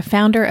Reber, the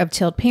founder of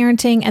Tilt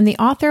Parenting and the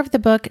author of the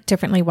book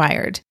Differently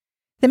Wired.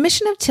 The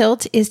mission of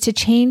Tilt is to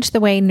change the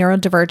way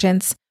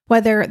neurodivergence,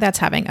 whether that's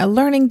having a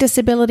learning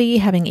disability,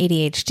 having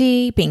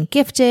ADHD, being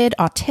gifted,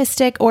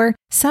 autistic, or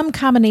some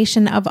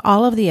combination of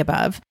all of the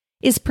above,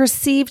 is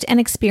perceived and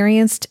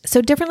experienced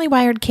so differently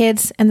wired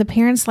kids and the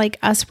parents like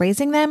us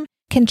raising them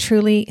can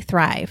truly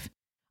thrive.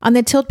 On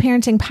the Tilt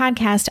Parenting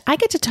podcast, I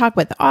get to talk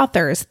with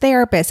authors,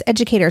 therapists,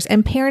 educators,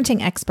 and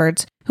parenting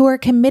experts who are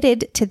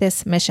committed to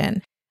this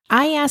mission.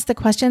 I ask the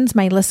questions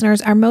my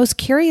listeners are most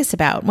curious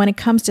about when it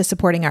comes to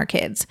supporting our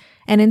kids.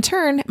 And in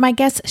turn, my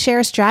guests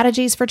share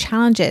strategies for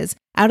challenges,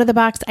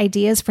 out-of-the-box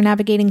ideas for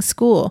navigating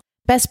school,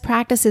 best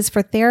practices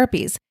for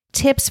therapies,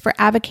 tips for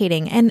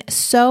advocating, and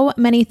so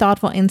many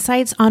thoughtful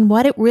insights on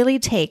what it really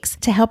takes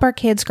to help our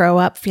kids grow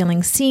up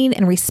feeling seen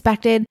and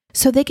respected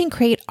so they can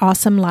create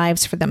awesome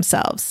lives for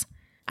themselves.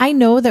 I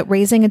know that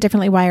raising a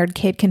differently wired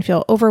kid can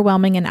feel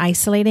overwhelming and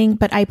isolating,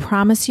 but I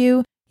promise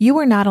you, you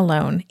are not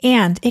alone,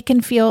 and it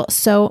can feel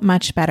so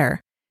much better.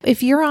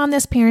 If you're on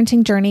this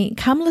parenting journey,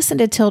 come listen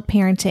to Tilt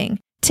Parenting.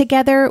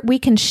 Together, we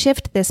can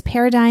shift this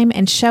paradigm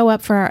and show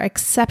up for our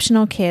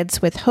exceptional kids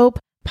with hope,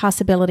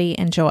 possibility,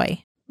 and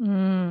joy.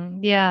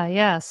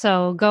 Yeah.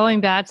 So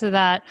going back to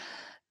that,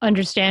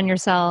 understand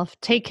yourself,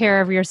 take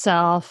care of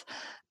yourself.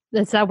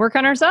 It's that work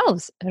on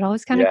ourselves. It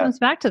always kind of comes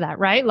back to that,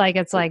 right? Like,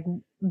 it's like,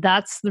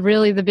 that's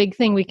really the big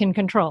thing we can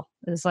control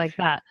is like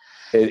that.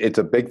 It's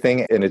a big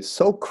thing, and it's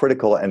so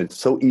critical, and it's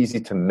so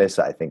easy to miss,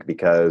 I think,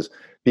 because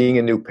being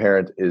a new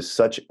parent is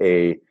such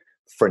a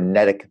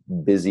frenetic,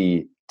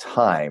 busy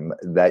time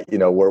that, you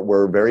know,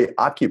 we're very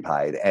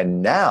occupied.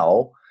 And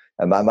now,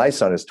 and my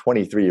son is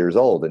 23 years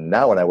old, and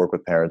now when I work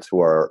with parents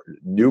who are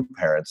new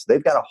parents,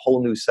 they've got a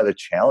whole new set of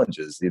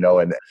challenges, you know,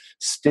 and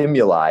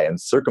stimuli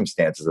and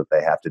circumstances that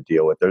they have to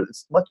deal with.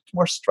 It's much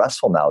more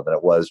stressful now than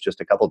it was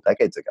just a couple of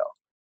decades ago.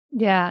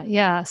 Yeah,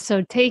 yeah.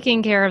 So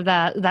taking care of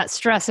that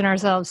stress in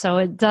ourselves so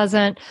it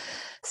doesn't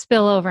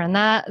spill over, and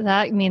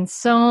that means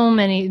so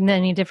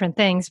many different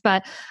things.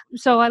 But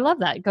so I love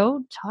that.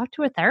 Go talk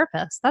to a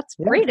therapist. That's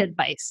Yeah. great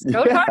advice.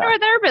 Go talk to Yeah. a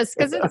therapist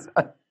because it's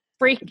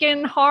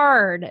freaking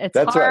hard. It's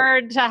That's right.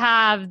 hard to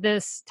have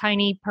this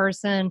tiny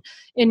person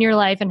in your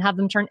life and have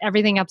them turn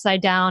everything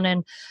upside down,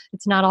 and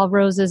it's not all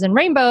roses and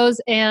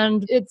rainbows,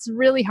 and it's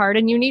really hard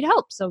and you need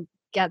help. So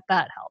get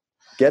that help.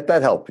 Get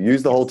that help.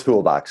 Use the whole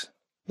toolbox.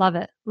 Love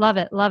it. Love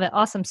it. Love it.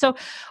 Awesome. So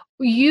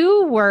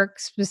you work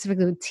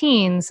specifically with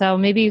teens. So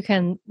maybe you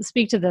can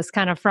speak to this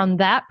kind of from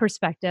that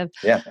perspective.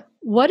 Yeah.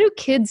 What do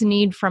kids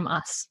need from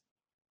us?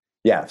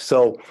 Yeah.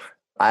 So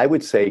I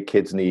would say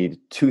kids need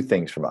two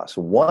things from us.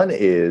 One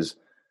is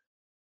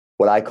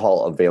what I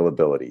call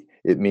availability.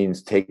 It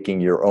means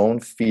taking your own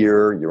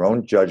fear, your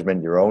own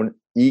judgment, your own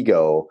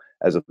ego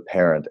as a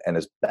parent, and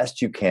as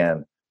best you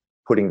can,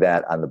 putting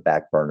that on the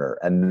back burner.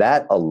 And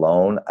that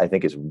alone, I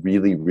think, is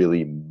really,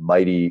 really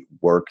mighty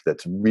work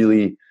that's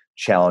really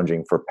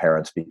challenging for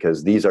parents,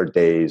 because these are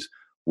days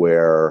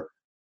where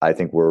I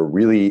think we're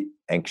really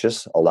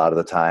anxious a lot of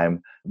the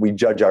time. We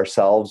judge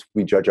ourselves,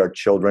 we judge our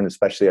children,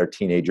 especially our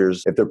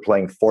teenagers, if they're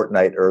playing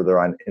Fortnite or they're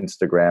on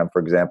Instagram, for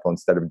example,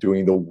 instead of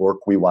doing the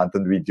work we want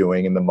them to be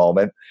doing in the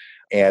moment.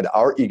 And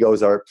our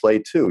egos are at play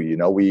too. You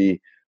know, we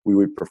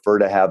would prefer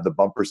to have the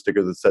bumper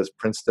sticker that says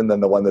Princeton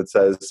than the one that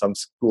says some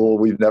school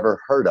we've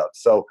never heard of.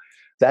 So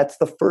that's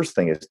the first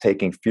thing, is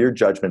taking fear,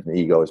 judgment, and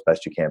ego as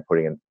best you can,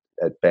 putting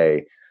it at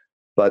bay.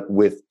 But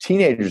with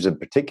teenagers in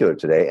particular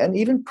today, and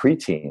even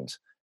preteens,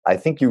 I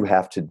think you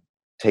have to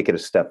take it a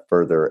step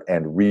further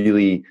and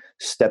really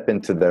step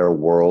into their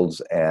worlds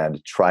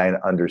and try and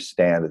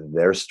understand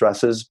their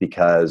stresses,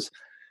 because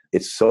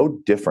it's so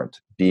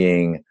different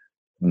being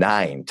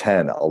 9,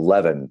 10,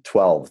 11,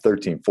 12,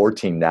 13,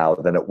 14 now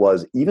than it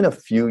was even a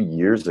few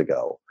years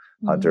ago,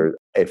 Hunter.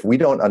 If we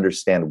don't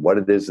understand what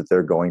it is that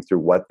they're going through,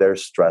 what their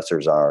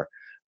stressors are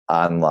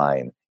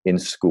online, in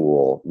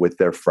school, with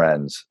their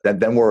friends,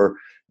 then we're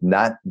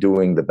not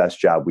doing the best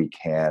job we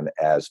can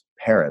as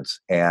parents.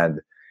 And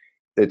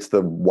it's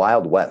the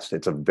Wild West.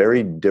 It's a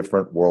very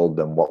different world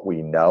than what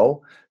we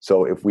know.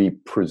 So if we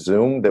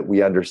presume that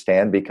we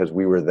understand because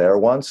we were there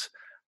once,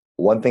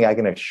 one thing I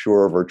can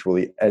assure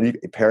virtually any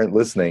parent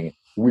listening,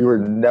 we were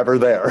never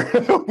there.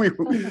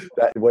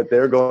 What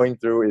they're going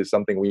through is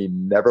something we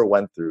never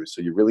went through.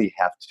 So you really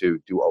have to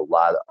do a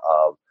lot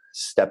of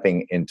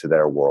stepping into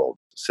their world,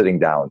 sitting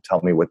down,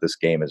 tell me what this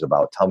game is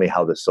about. Tell me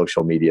how this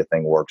social media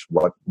thing works.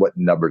 What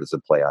number does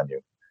it play on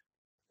you?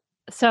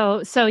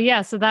 So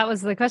that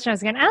was the question I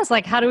was going to ask.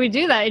 Like, how do we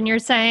do that? And you're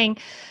saying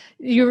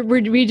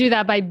we do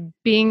that by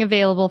being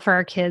available for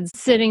our kids,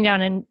 sitting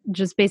down and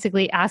just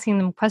basically asking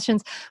them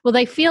questions. Will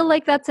they feel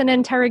like that's an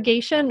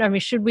interrogation? I mean,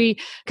 should we?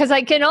 Because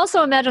I can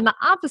also imagine the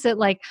opposite.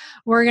 Like,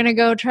 we're going to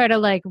go try to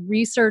like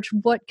research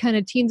what kind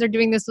of teens are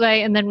doing this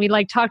way, and then we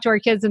like talk to our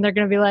kids, and they're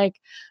going to be like,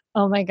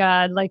 "Oh my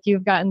God, like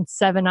you've gotten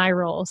 7 eye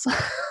rolls."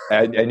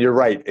 And you're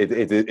right. It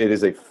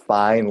is a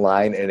fine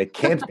line, and it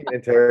can't be an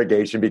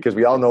interrogation, because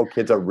we all know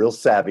kids are real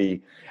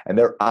savvy and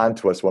they're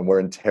onto us when we're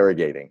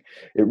interrogating.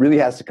 It really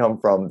has to come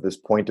from this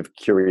point of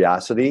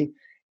curiosity.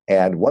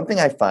 And one thing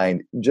I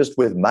find, just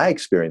with my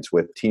experience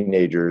with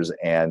teenagers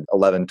and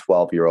 11,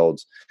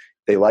 12-year-olds,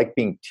 they like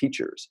being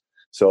teachers.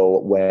 So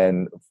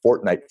when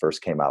Fortnite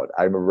first came out,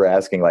 I remember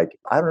asking, like,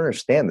 I don't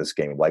understand this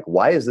game. Like,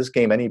 why is this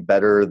game any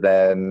better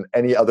than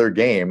any other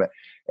game?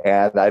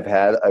 And I've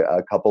had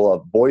a couple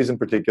of boys in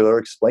particular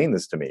explain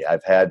this to me.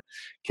 I've had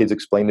kids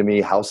explain to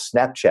me how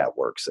Snapchat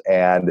works.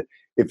 And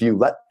if you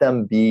let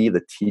them be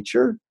the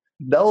teacher,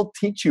 they'll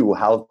teach you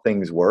how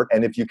things work.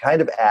 And if you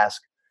kind of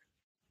ask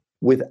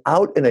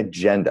without an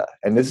agenda,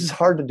 and this is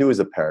hard to do as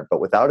a parent, but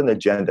without an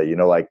agenda, you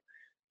know, like,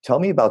 tell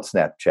me about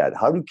Snapchat.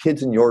 How do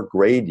kids in your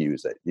grade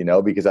use it? You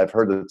know, because I've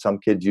heard that some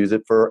kids use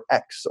it for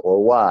X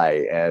or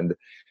Y, and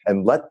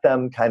let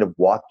them kind of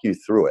walk you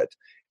through it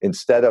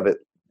instead of it.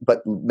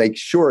 But make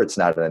sure it's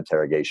not an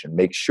interrogation.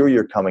 Make sure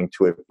you're coming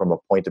to it from a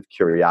point of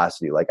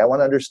curiosity. Like, I want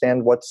to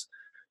understand what's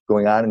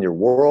going on in your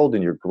world,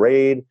 in your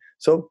grade.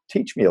 So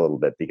teach me a little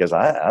bit, because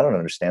I don't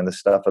understand this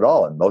stuff at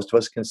all. And most of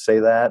us can say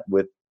that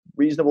with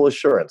reasonable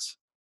assurance.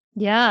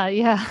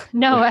 Yeah.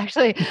 No,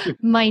 actually,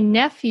 my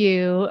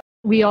nephew,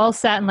 we all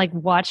sat and like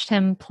watched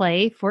him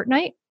play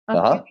Fortnite.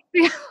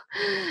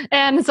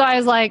 And so I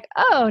was like,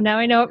 oh, now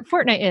I know what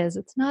Fortnite is.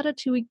 It's not a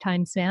 2-week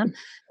time span.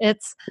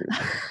 It's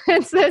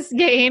this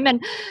game.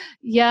 And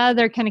yeah,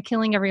 they're kind of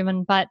killing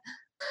everyone, but,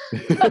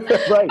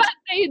 Right. but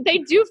they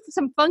do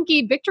some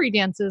funky victory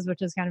dances,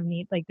 which is kind of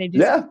neat. Like they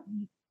do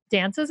some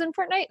dances in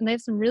Fortnite, and they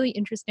have some really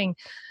interesting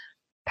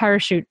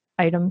parachute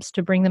items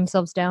to bring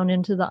themselves down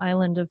into the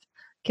island of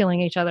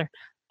killing each other.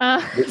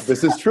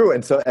 This is true,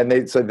 and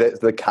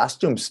the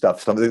costume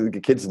stuff. Some of the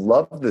kids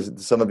love this.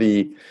 Some of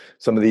the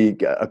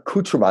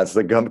accoutrements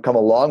that come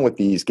along with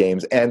these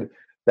games, and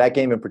that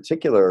game in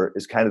particular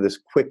is kind of this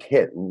quick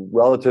hit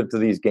relative to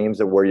these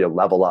games where you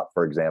level up,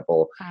 for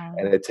example,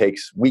 and it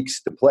takes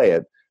weeks to play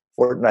it.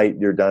 Fortnite,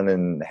 you're done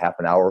in half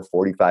an hour,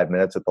 45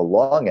 minutes at the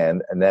long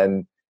end, and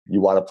then you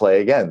want to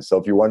play again. So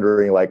if you're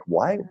wondering like,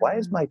 why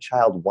is my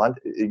child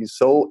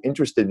so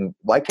interested in,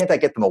 why can't I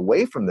get them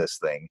away from this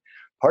thing?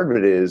 Part of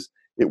it is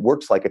it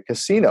works like a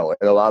casino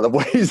in a lot of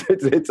ways.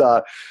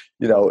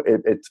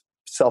 It's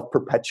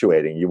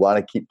self-perpetuating. You want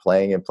to keep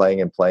playing and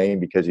playing and playing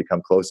because you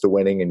come close to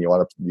winning and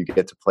you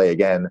get to play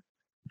again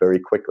very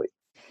quickly.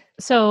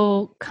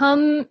 So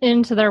come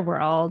into their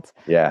world.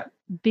 Yeah.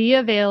 Be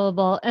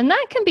available. And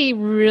that can be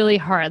really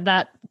hard,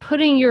 that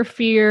putting your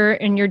fear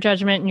and your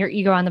judgment and your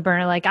ego on the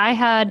burner. Like I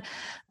had a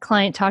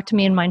client talk to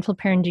me in Mindful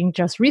Parenting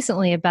just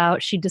recently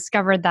about, she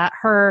discovered that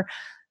her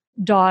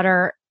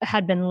daughter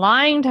had been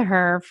lying to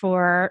her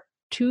for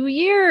 2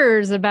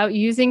 years about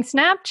using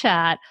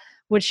Snapchat,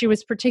 which she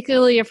was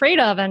particularly afraid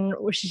of. And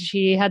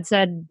she had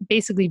said,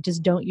 basically,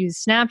 just don't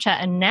use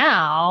Snapchat. And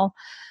now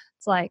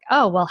it's like,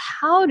 oh, well,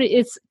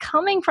 it's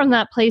coming from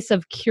that place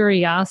of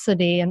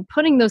curiosity and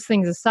putting those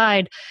things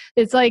aside.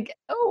 It's like,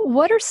 oh,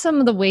 what are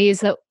some of the ways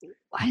that,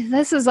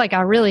 this is like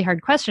a really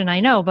hard question, I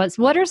know, but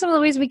what are some of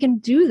the ways we can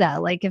do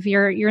that? Like if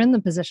you're in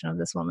the position of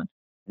this woman.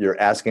 You're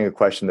asking a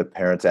question that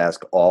parents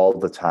ask all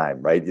the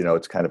time, right?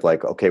 It's kind of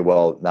like, okay,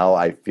 well, now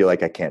I feel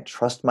like I can't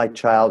trust my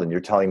child, and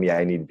you're telling me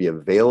I need to be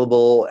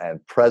available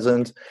and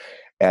present.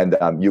 And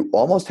you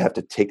almost have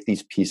to take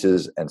these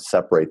pieces and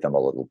separate them a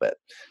little bit.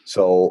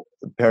 So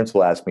parents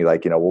will ask me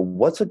like, well,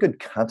 what's a good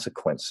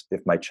consequence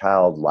if my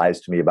child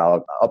lies to me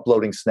about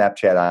uploading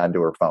Snapchat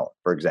onto her phone,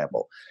 for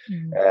example?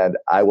 Mm-hmm. And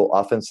I will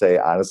often say,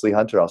 honestly,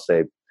 Hunter, I'll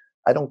say,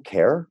 I don't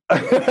care.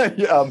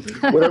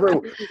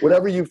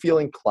 Whatever you feel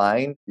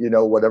inclined,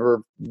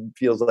 whatever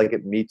feels like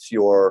it meets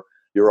your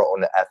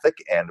own ethic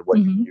and what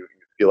you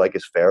feel like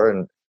is fair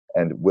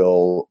and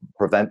will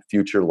prevent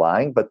future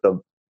lying. But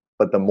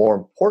the more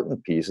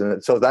important piece,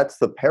 and so that's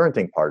the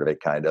parenting part of it,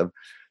 kind of.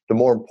 The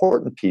more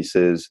important piece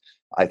is,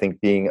 I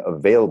think, being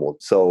available.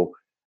 So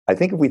I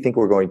think if we think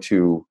we're going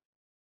to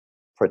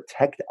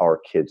protect our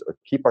kids or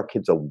keep our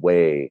kids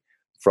away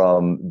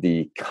from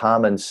the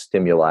common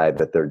stimuli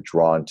that they're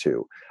drawn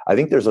to, I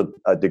think there's a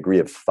degree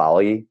of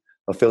folly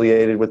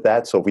affiliated with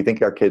that. So if we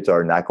think our kids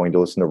are not going to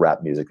listen to rap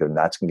music, they're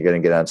not going to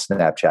get on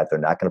Snapchat, they're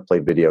not going to play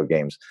video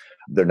games,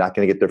 they're not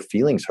going to get their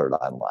feelings hurt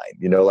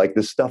online. Like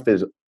this stuff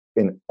is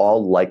in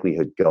all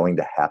likelihood going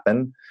to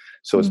happen.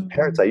 So as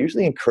parents, I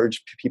usually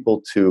encourage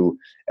people to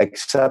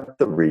accept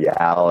the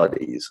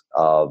realities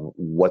of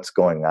what's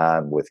going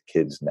on with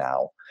kids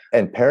now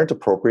and parent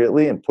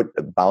appropriately and put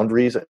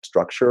boundaries and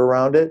structure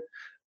around it.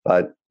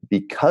 But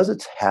because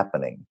it's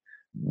happening,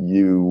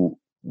 you,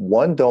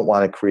 don't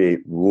want to create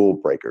rule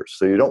breakers.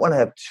 So you don't want to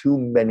have too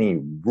many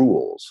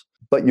rules,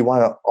 but you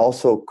want to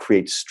also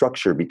create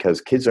structure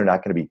because kids are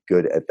not going to be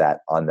good at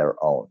that on their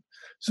own.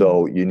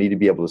 So you need to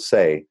be able to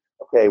say,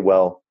 okay,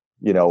 well,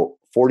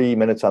 40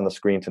 minutes on the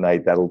screen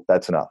tonight,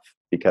 that's enough,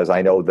 because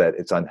I know that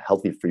it's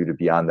unhealthy for you to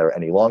be on there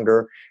any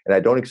longer. And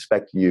I don't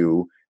expect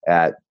you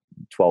at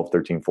 12,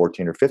 13,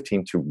 14, or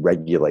 15 to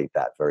regulate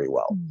that very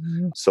well.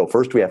 Mm-hmm. So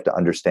first we have to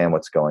understand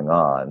what's going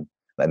on.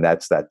 And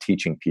that's that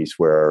teaching piece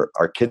where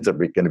our kids are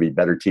going to be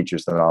better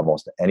teachers than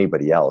almost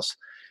anybody else.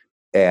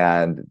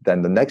 And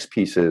then the next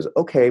piece is,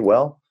 okay,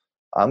 well,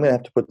 I'm going to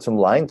have to put some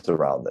lines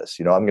around this.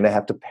 I'm going to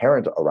have to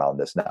parent around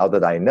this. Now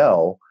that I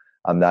know,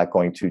 I'm not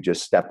going to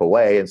just step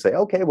away and say,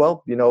 okay,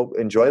 well,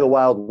 enjoy the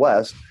Wild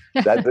West.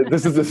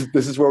 This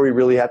is where we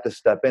really have to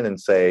step in and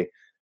say,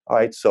 all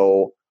right,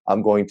 so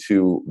I'm going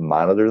to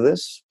monitor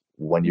this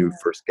when you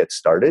first get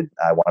started.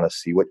 I want to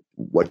see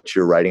what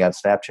you're writing on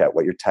Snapchat,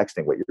 what you're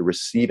texting, what you're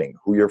receiving,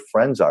 who your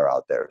friends are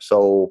out there.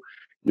 So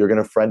you're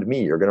going to friend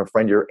me. You're going to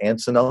friend your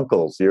aunts and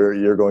uncles.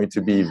 You're going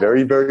to be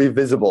very, very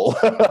visible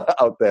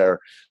out there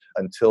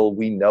until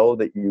we know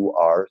that you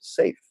are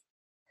safe,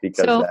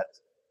 because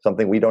that's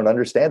something we don't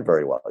understand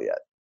very well yet.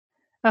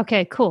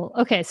 Okay, cool.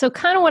 Okay, so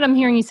kind of what I'm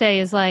hearing you say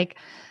is like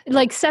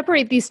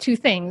separate these two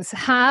things.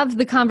 Have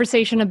the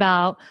conversation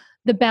about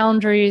the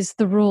boundaries,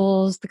 the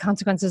rules, the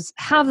consequences.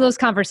 Have those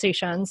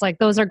conversations. Like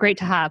those are great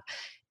to have.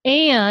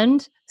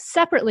 And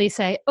separately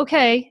say,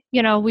 okay,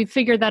 we've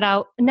figured that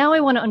out. Now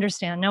I want to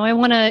understand. Now I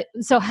want to,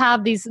 so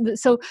have these,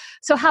 so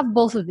have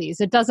both of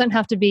these. It doesn't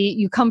have to be,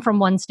 you come from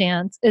one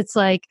stance. It's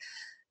like,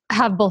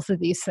 have both of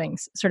these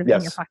things sort of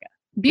in your pocket.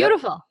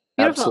 Beautiful.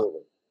 Yep. Beautiful.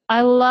 Absolutely.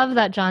 I love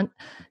that, John.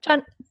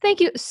 John, thank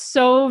you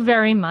so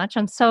very much.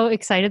 I'm so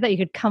excited that you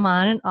could come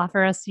on and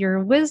offer us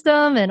your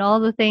wisdom and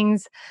all the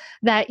things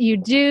that you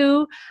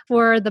do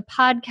for the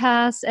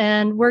podcast.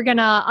 And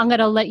I'm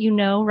gonna let you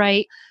know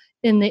right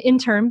in the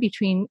interim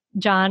between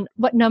John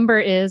what number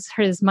is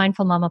his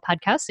Mindful Mama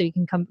podcast, so you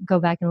can go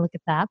back and look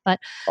at that. But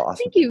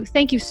awesome.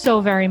 Thank you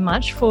so very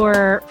much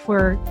for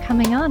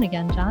coming on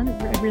again, John.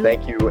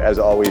 Thank you as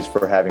always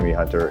for having me,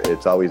 Hunter.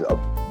 It's always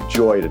a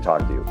joy to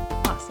talk to you.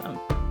 Awesome.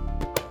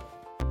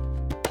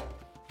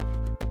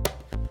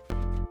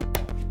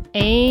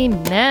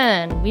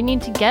 Amen. We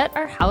need to get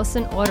our house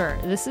in order.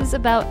 This is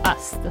about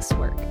us, this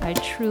work. I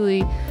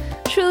truly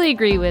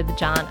agree with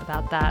John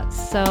about that.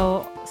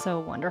 So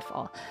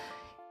wonderful.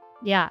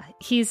 Yeah,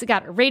 he's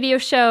got a radio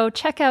show.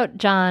 Check out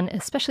John,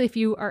 especially if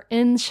you are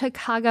in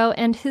Chicago,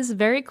 and his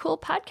very cool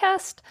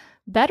podcast,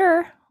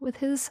 Better with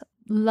his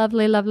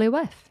lovely, lovely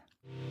wife.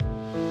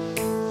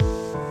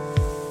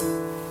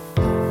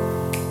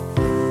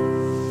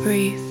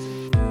 Breathe.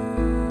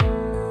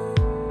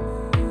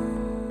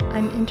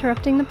 I'm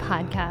interrupting the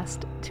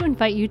podcast to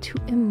invite you to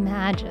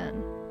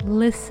imagine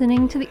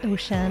listening to the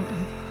ocean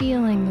and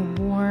feeling the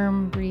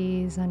warm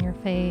breeze on your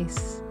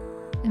face.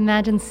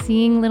 Imagine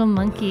seeing little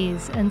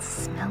monkeys and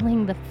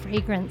smelling the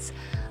fragrance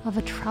of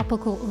a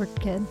tropical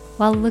orchid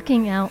while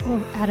looking out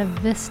at a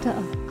vista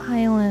of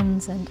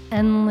islands and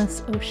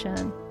endless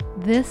ocean.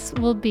 This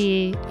will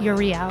be your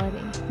reality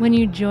when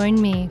you join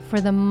me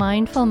for the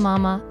Mindful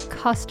Mama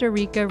Costa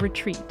Rica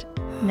retreat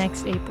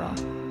next April.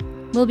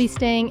 We'll be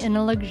staying in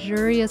a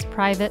luxurious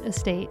private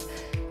estate,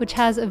 which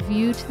has a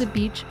view to the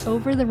beach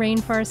over the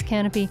rainforest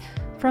canopy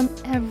from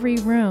every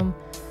room,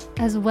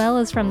 as well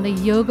as from the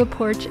yoga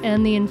porch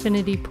and the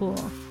infinity pool.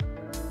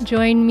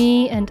 Join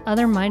me and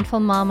other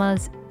mindful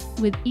mamas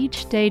with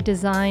each day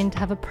designed to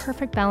have a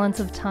perfect balance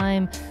of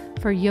time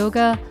for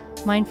yoga,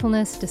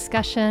 mindfulness,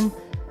 discussion,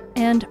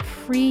 and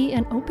free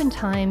and open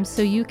time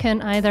so you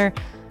can either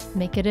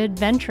make it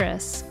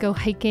adventurous, go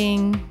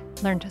hiking,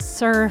 learn to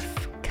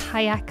surf,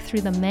 kayak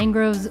through the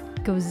mangroves,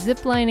 go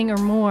ziplining or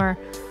more,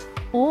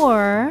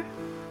 or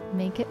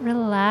make it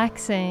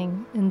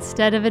relaxing.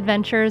 Instead of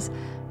adventures,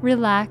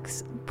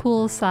 relax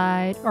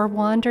poolside or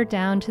wander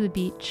down to the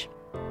beach.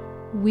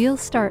 We'll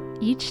start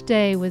each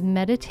day with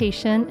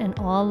meditation and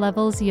all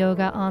levels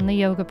yoga on the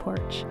yoga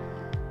porch.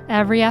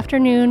 Every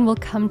afternoon, we'll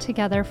come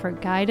together for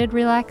guided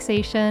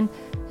relaxation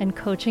and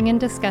coaching and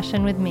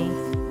discussion with me.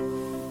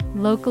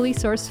 Locally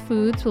sourced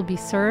foods will be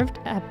served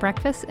at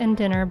breakfast and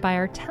dinner by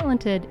our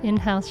talented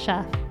in-house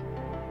chef.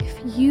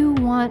 If you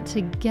want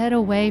to get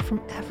away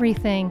from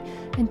everything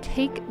and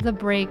take the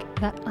break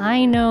that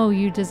I know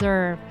you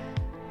deserve,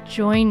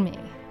 join me.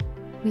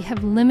 We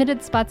have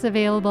limited spots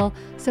available,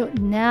 so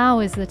now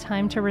is the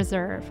time to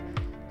reserve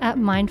at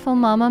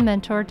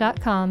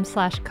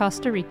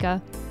mindfulmamamentor.com/Costa Rica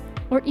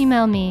or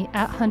email me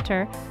at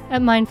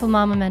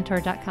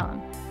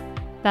hunter@mindfulmamamentor.com.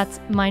 That's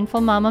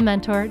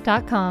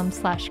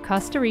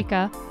mindfulmamamentor.com/Costa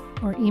Rica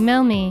or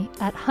email me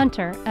at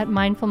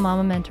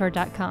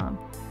hunter@mindfulmamamentor.com.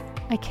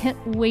 I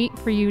can't wait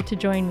for you to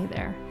join me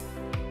there.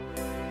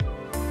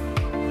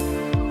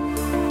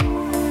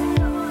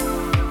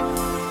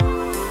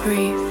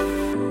 Breathe.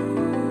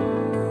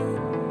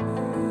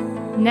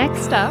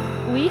 Next up,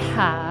 we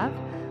have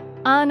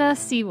Anna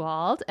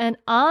Sewald. And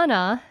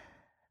Anna,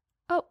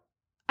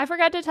 I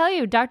forgot to tell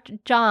you, Dr.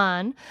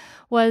 John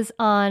was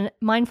on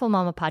Mindful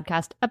Mama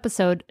podcast,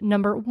 episode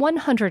number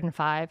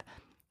 105,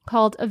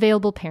 called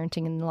Available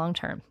Parenting in the Long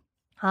Term.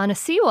 Anna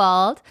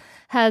Sewald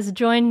has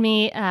joined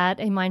me at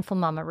a Mindful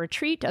Mama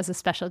retreat as a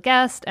special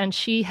guest, and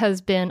she has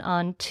been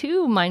on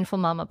 2 Mindful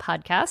Mama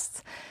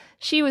podcasts.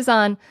 She was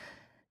on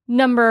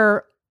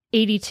number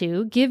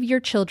 82, Give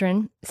Your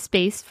Children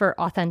Space for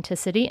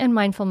Authenticity, and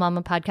Mindful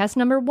Mama podcast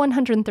number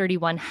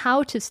 131,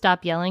 How to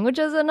Stop Yelling, which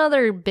is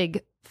another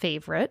big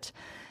favorite.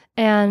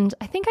 And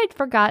I think I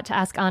forgot to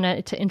ask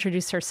Anna to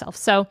introduce herself.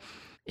 So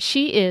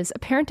she is a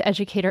parent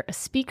educator, a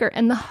speaker,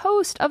 and the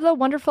host of the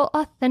wonderful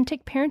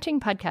Authentic Parenting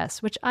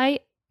podcast, which I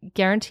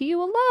guarantee you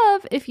will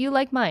love if you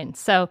like mine.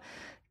 So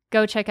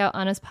go check out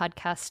Anna's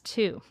podcast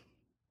too.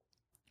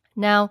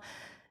 Now,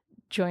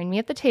 join me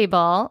at the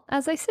table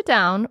as I sit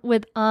down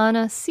with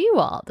Anna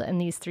Sewald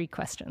and these 3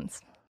 questions.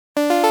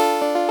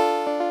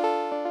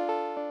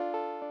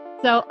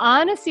 So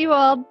Anna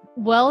Sewald,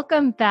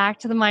 welcome back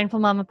to the Mindful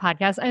Mama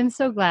podcast. I'm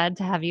so glad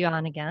to have you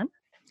on again.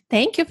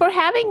 Thank you for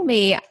having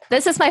me.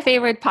 This is my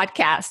favorite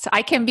podcast.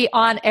 I can be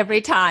on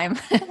every time.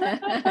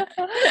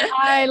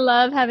 I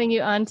love having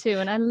you on too,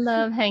 and I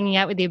love hanging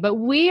out with you. But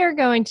we are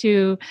going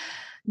to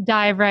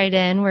dive right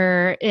in.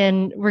 We're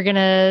going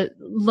to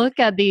look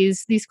at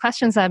these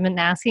questions I've been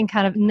asking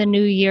kind of in the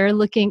new year,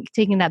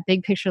 taking that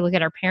big picture look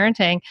at our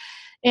parenting.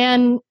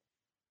 And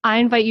I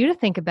invite you to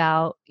think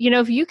about,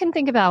 if you can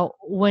think about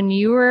when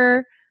you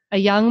were a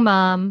young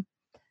mom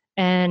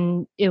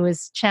and it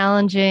was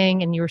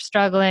challenging and you were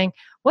struggling,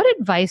 what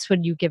advice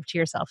would you give to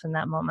yourself in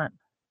that moment?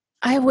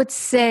 I would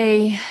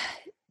say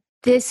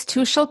this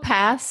too shall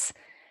pass.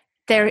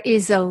 There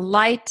is a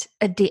light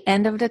at the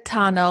end of the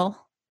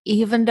tunnel,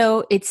 even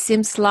though it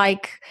seems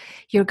like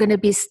you're going to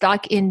be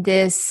stuck in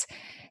this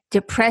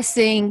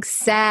depressing,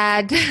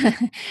 sad,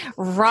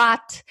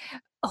 rot,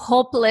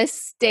 hopeless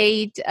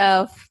state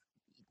of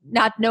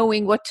not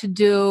knowing what to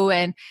do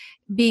and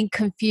being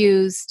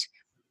confused,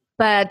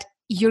 but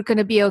you're going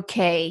to be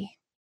okay.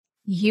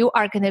 You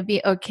are going to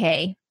be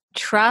okay.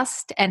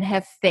 Trust and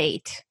have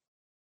faith.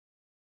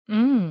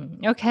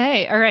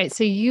 Okay. All right.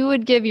 So you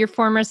would give your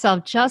former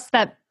self just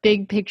that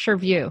big picture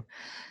view,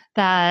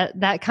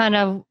 that kind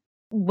of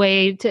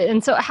way to,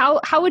 and so how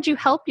would you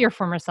help your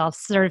former self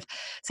sort of?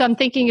 So I'm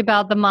thinking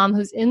about the mom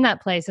who's in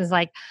that place is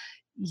like,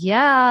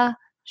 yeah,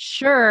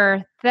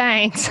 sure.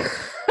 Thanks.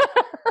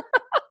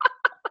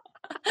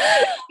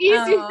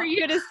 Easy for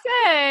you to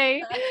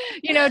say,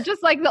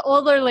 just like the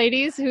older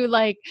ladies who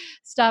like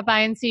stop by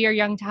and see your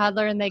young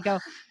toddler and they go,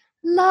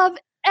 love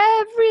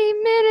every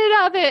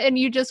minute of it, and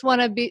you just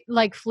want to be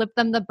like flip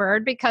them the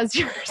bird because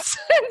you're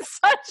in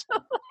such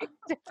a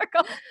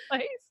difficult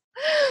place.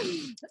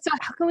 So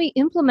how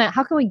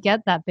can we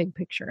get that big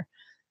picture?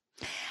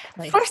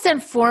 First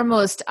and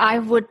foremost, I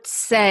would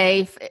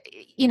say,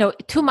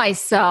 to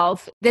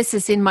myself, this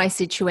is in my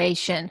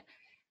situation,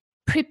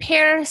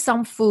 prepare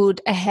some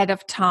food ahead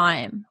of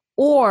time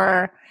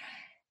or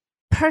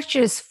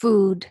purchase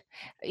food.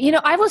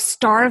 I was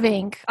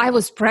starving. I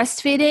was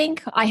breastfeeding.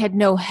 I had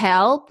no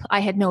help. I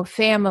had no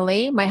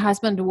family. My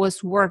husband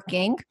was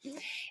working.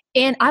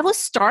 And I was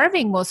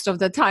starving most of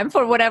the time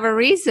for whatever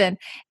reason.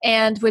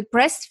 And with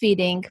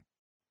breastfeeding,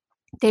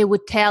 they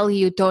would tell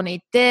you, don't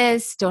eat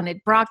this, don't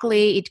eat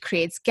broccoli, it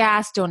creates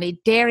gas, don't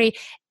eat dairy.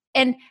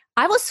 And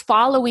I was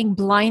following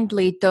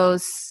blindly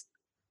those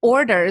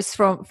orders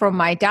from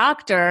my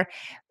doctor,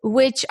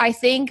 which I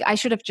think I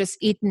should have just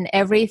eaten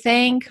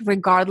everything,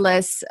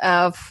 regardless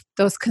of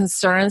those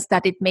concerns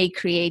that it may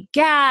create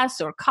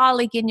gas or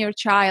colic in your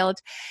child.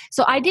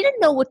 So I didn't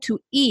know what to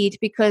eat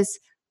because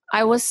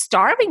I was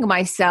starving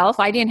myself.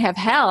 I didn't have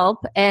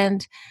help.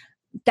 And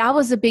that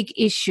was a big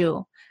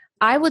issue.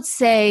 I would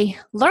say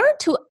learn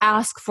to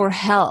ask for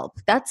help.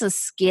 That's a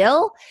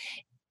skill.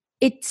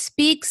 It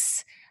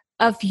speaks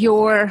of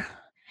your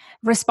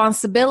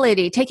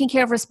responsibility, taking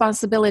care of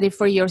responsibility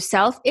for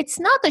yourself.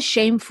 It's not a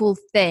shameful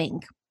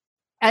thing.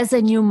 As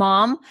a new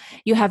mom,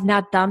 you have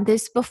not done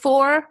this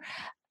before.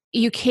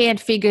 You can't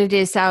figure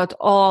this out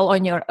all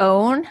on your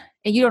own.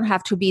 And you don't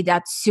have to be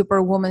that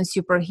superwoman,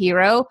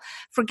 superhero.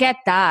 Forget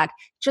that.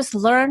 Just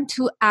learn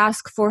to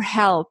ask for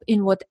help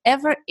in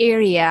whatever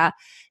area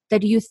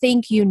that you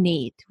think you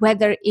need,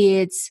 whether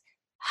it's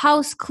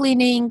house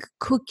cleaning,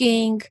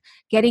 cooking,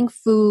 getting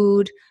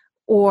food,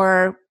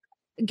 or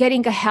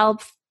getting a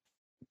help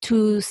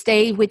to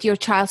stay with your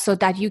child so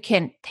that you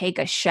can take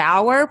a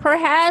shower,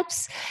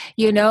 perhaps.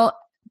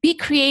 Be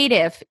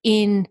creative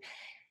in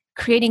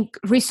creating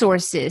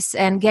resources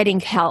and getting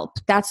help.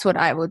 That's what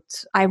I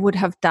would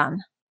have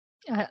done.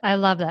 I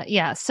love that.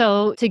 Yeah.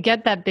 So to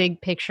get that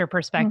big picture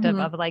perspective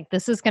of like,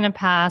 this is going to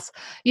pass,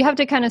 you have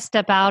to kind of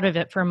step out of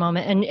it for a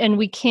moment. And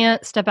we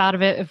can't step out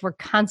of it if we're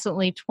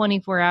constantly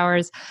 24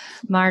 hours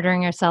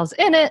martyring ourselves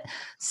in it.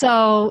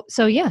 So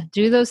yeah,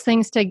 do those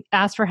things to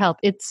ask for help.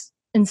 It's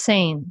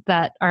insane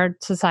that our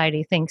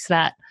society thinks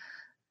that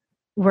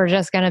we're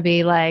just going to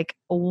be like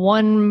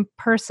one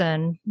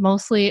person,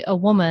 mostly a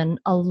woman,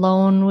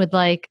 alone with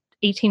like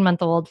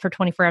 18-month-old for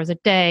 24 hours a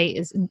day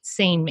is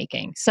insane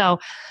making. So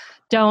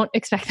don't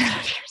expect that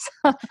of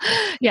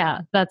yourself. Yeah,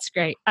 that's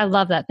great. I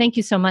love that. Thank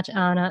you so much,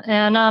 Anna.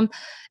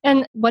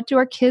 And what do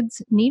our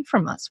kids need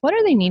from us? What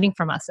are they needing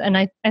from us? And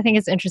I think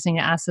it's interesting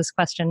to ask this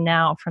question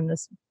now from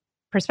this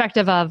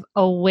perspective of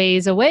a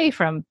ways away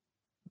from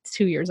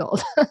 2 years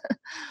old.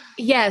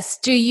 Yes.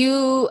 Do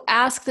you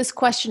ask this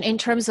question in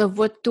terms of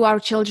what do our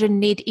children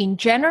need in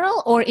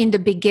general or in the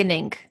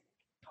beginning?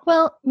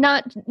 Well,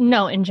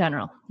 in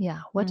general.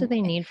 Yeah. What do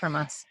they need from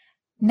us?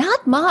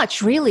 Not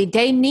much, really.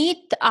 They need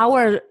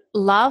our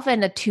love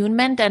and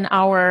attunement and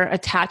our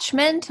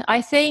attachment,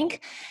 I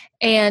think.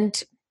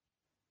 And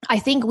I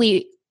think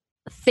we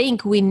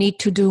need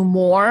to do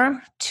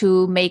more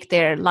to make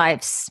their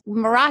lives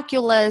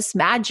miraculous,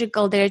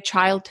 magical, their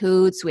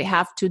childhoods. We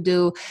have to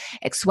do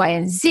X, Y,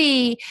 and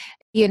Z.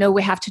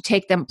 We have to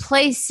take them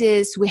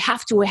places. We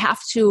have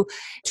to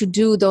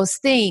do those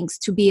things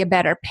to be a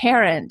better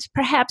parent.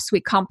 Perhaps we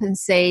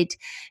compensate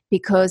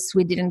because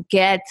we didn't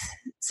get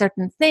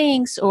certain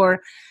things,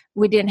 or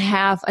we didn't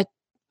have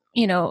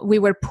we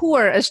were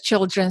poor as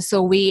children,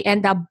 so we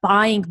end up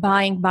buying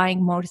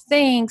more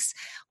things.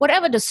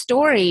 Whatever the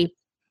story,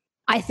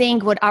 I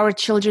think what our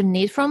children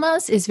need from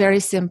us is very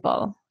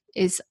simple,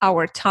 is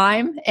our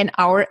time and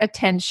our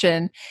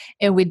attention,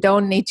 and we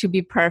don't need to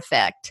be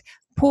perfect.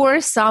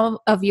 Pour some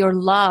of your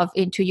love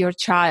into your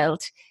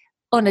child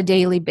on a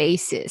daily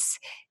basis.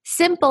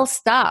 Simple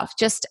stuff.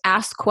 Just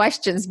ask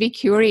questions, be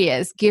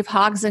curious, give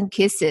hugs and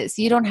kisses.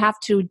 You don't have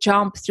to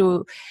jump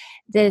through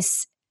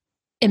this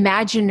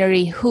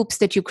imaginary hoops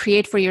that you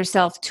create for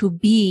yourself to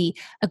be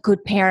a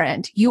good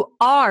parent. You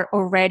are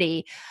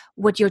already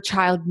what your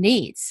child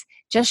needs.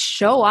 Just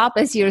show up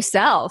as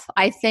yourself.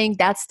 I think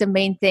that's the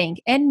main thing.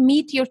 And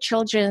meet your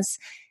children's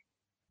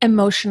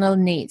emotional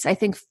needs. I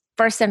think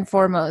first and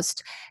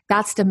foremost,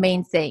 that's the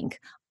main thing.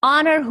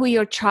 Honor who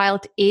your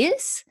child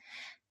is.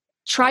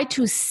 Try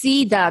to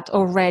see that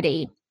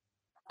already.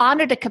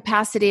 Honor the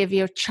capacity of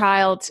your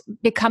child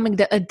becoming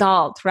the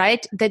adult,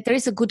 right? That there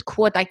is a good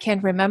quote, I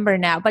can't remember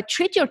now, but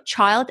treat your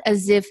child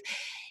as if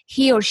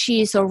he or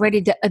she is already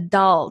the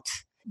adult.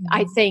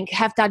 I think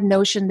have that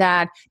notion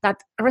that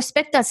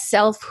respect that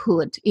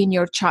selfhood in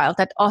your child,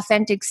 that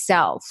authentic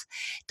self.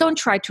 Don't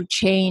try to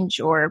change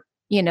or,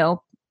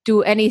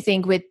 do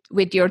anything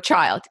with your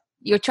child.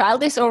 Your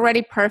child is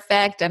already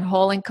perfect and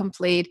whole and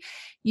complete.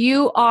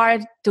 You are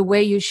the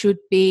way you should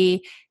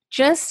be.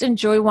 Just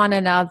enjoy one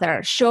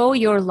another. Show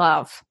your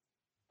love.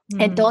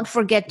 And don't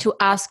forget to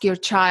ask your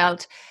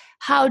child,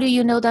 how do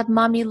you know that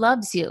mommy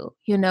loves you?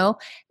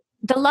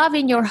 the love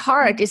in your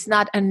heart is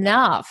not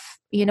enough.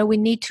 We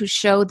need to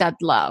show that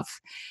love.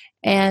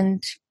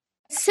 And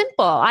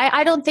simple.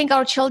 I don't think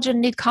our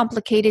children need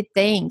complicated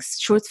things,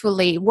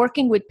 truthfully.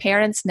 Working with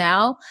parents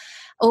now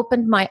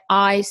opened my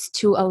eyes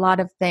to a lot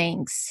of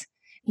things.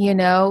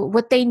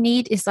 What they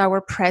need is our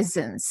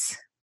presence.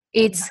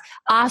 It's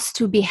us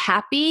to be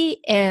happy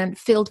and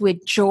filled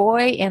with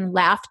joy and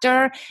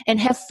laughter and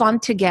have fun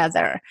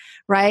together,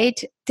 right?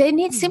 They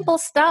need simple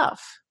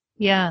stuff.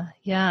 Yeah.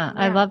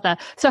 I love that.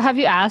 So have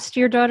you asked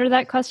your daughter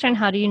that question?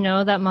 How do you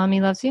know that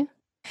mommy loves you?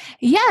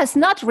 Yes,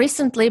 not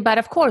recently, but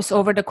of course,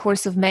 over the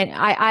course of many,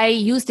 I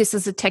use this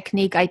as a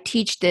technique. I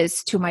teach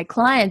this to my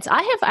clients.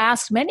 I have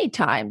asked many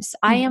times.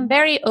 I am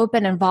very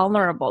open and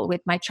vulnerable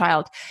with my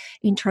child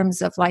in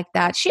terms of like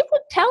that. She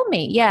would tell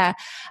me,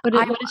 What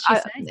did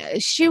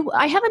she say?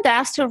 I haven't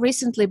asked her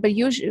recently, but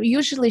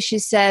usually she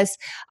says,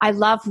 I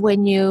love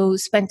when you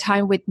spend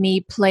time with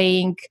me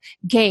playing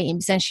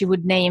games, and she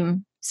would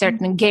name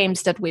certain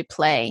games that we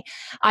play.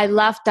 I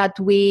love that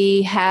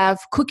we have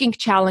cooking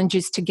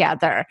challenges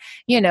together.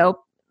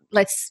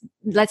 Let's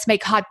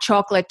make hot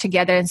chocolate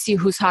together and see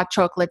whose hot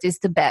chocolate is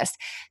the best.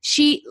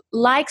 She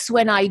likes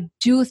when I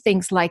do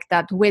things like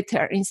that with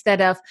her,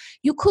 instead of,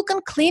 you cook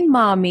and clean,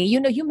 mommy,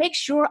 you make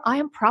sure I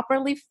am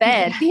properly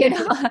fed,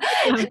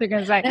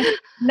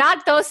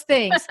 Not those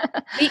things.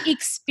 The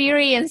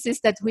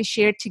experiences that we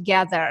share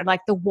together,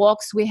 like the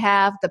walks we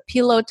have, the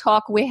pillow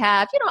talk we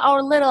have,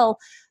 our little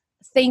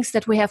things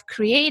that we have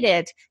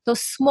created,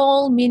 those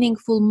small,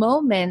 meaningful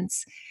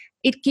moments,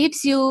 it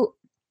gives you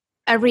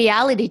a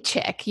reality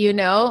check,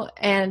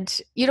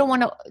 and you don't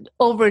want to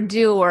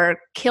overdo or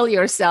kill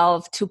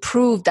yourself to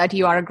prove that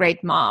you are a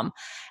great mom.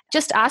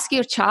 Just ask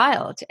your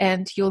child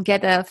and you'll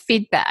get a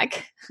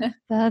feedback.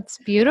 That's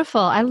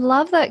beautiful. I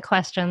love that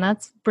question.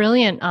 That's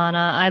brilliant,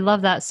 Anna. I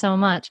love that so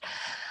much.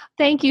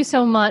 Thank you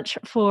so much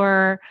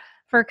for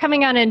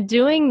coming on and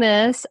doing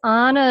this.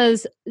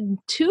 Anna's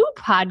 2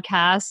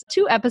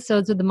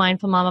 episodes of the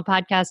Mindful Mama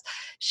podcast.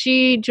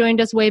 She joined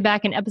us way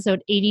back in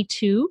episode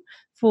 82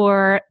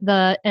 for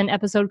an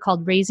episode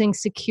called Raising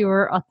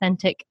Secure,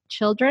 Authentic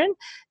Children.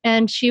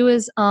 And she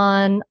was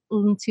on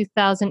in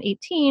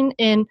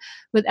 2018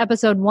 with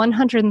episode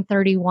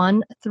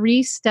 131,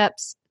 3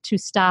 Steps to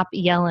Stop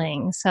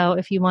Yelling. So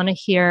if you want to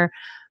hear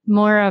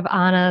more of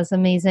Anna's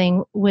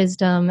amazing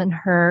wisdom and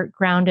her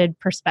grounded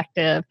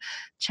perspective,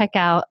 check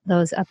out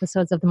those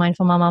episodes of the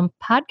Mindful Mama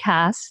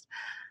podcast.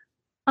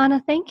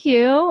 Anna, thank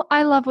you.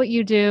 I love what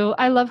you do.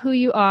 I love who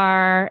you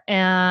are.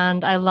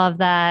 And I love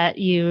that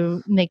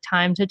you make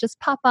time to just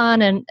pop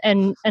on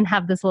and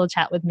have this little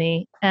chat with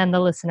me and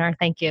the listener.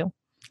 Thank you.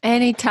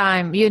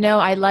 Anytime.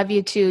 I love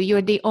you too.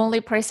 You're the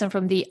only person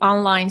from the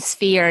online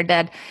sphere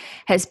that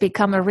has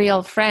become a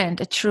real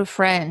friend, a true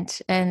friend.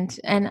 And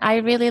I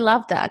really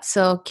love that.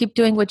 So keep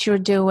doing what you're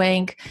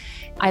doing.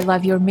 I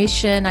love your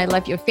mission. I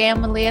love your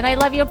family. And I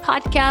love your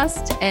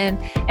podcast. And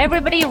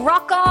everybody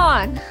rock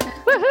on.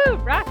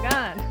 Woohoo! Rock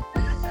on.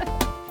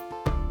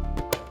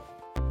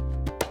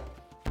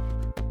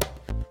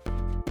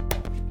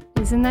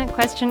 Isn't that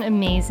question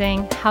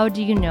amazing? How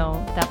do you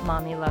know that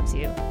mommy loves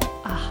you?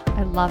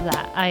 I love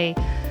that. I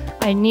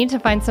need to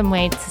find some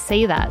way to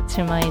say that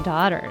to my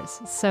daughters.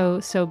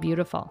 So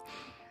beautiful.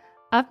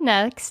 Up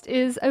next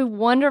is a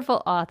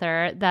wonderful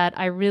author that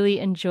I really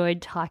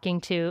enjoyed talking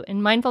to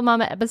in Mindful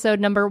Mama episode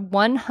number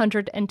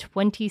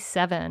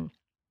 127,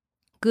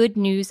 Good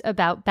News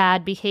About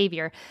Bad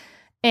Behavior.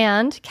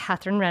 And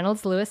Catherine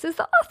Reynolds Lewis is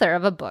the author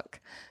of a book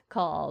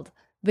called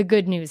The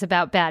Good News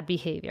About Bad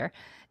Behavior.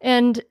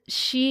 And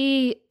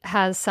she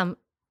has some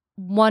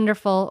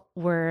wonderful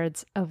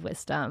words of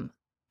wisdom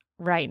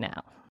right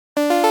now.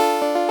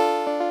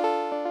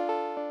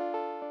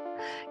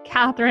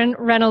 Catherine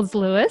Reynolds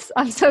Lewis,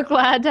 I'm so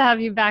glad to have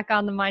you back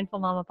on the Mindful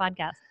Mama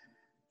podcast.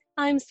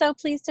 I'm so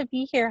pleased to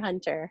be here,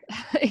 Hunter.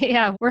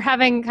 Yeah, we're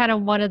having kind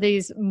of one of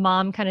these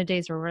mom kind of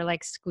days where we're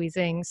like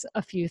squeezing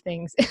a few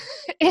things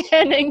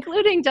in,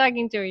 including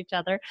talking to each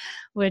other,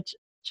 which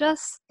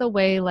just the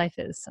way life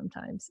is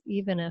sometimes,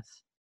 even if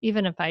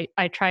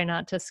I try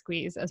not to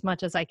squeeze as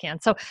much as I can.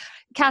 So,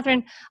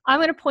 Catherine, I'm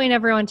going to point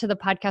everyone to the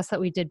podcast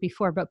that we did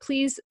before, but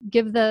please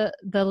give the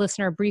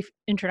listener a brief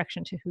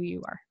introduction to who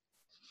you are.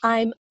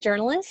 I'm a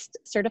journalist,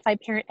 certified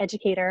parent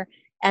educator,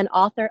 and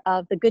author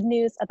of The Good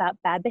News About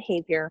Bad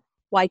Behavior,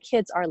 Why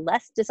Kids Are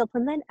Less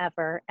Disciplined Than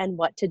Ever and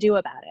What to Do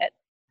About It,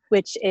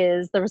 which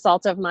is the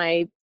result of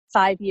my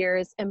 5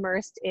 years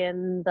immersed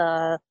in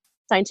the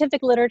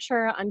scientific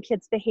literature on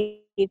kids'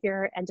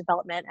 behavior and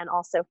development, and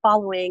also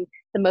following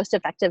the most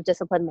effective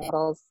discipline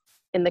models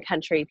in the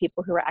country,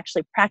 people who are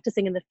actually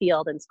practicing in the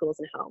field in schools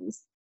and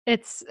homes.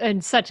 It's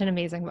such an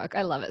amazing book.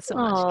 I love it so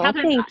much. Oh,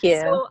 Catherine, thank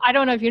you. So I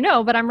don't know if you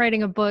know, but I'm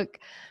writing a book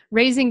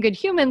Raising Good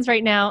Humans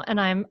right now.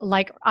 And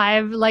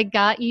I've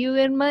got you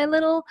in my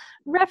little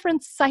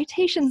reference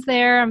citations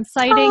there. I'm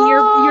citing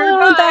your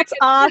book. That's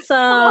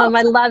awesome.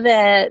 I love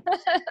it.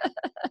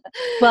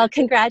 Well,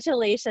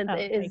 congratulations. Oh,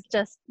 it is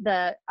just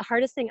the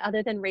hardest thing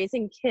other than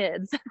raising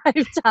kids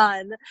I've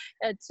done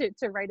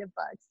to write a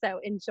book. So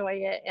enjoy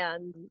it.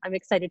 And I'm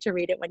excited to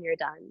read it when you're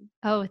done.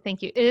 Oh,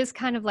 thank you. It is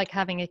kind of like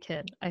having a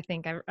kid. I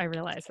think I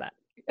realize that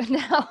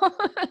now.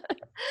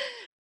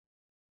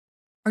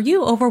 Are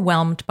you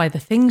overwhelmed by the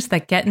things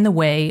that get in the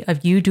way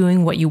of you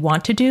doing what you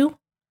want to do?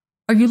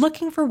 Are you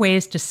looking for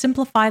ways to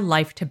simplify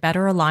life to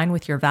better align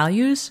with your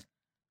values?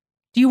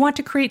 Do you want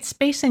to create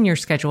space in your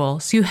schedule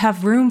so you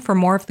have room for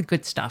more of the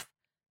good stuff?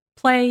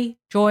 Play,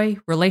 joy,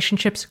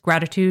 relationships,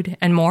 gratitude,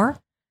 and more?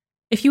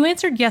 If you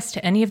answered yes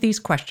to any of these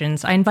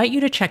questions, I invite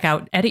you to check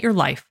out Edit Your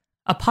Life,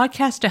 a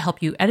podcast to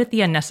help you edit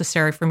the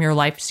unnecessary from your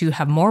life so you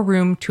have more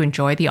room to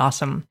enjoy the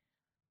awesome.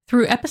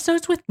 Through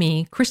episodes with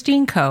me,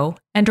 Christine Coe,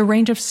 and a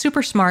range of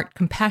super smart,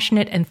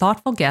 compassionate, and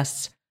thoughtful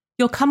guests,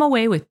 you'll come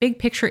away with big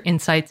picture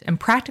insights and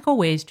practical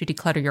ways to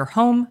declutter your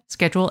home,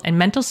 schedule, and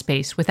mental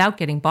space without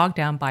getting bogged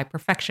down by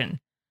perfection.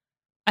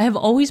 I have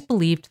always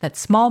believed that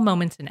small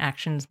moments and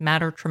actions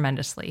matter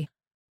tremendously.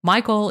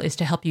 My goal is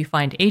to help you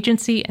find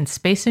agency and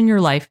space in your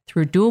life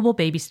through doable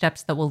baby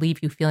steps that will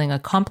leave you feeling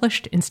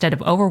accomplished instead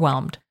of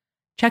overwhelmed.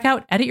 Check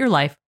out Edit Your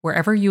Life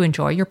wherever you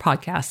enjoy your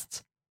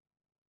podcasts.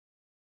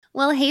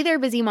 Well, hey there,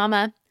 busy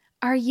mama.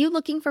 Are you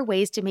looking for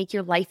ways to make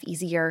your life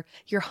easier,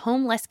 your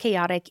home less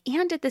chaotic,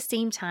 and at the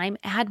same time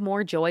add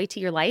more joy to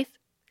your life?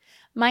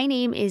 My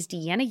name is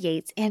Deanna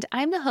Yates, and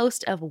I'm the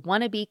host of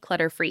Wanna Be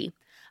Clutter-Free,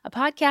 a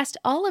podcast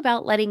all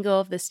about letting go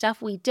of the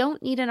stuff we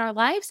don't need in our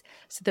lives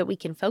so that we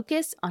can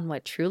focus on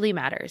what truly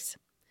matters.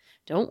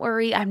 Don't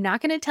worry, I'm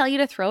not going to tell you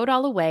to throw it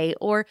all away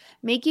or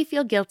make you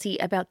feel guilty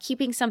about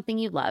keeping something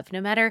you love,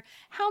 no matter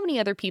how many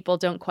other people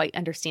don't quite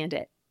understand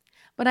it.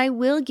 But I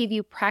will give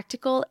you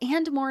practical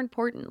and, more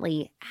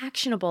importantly,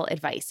 actionable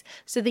advice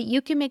so that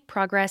you can make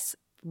progress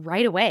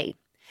right away.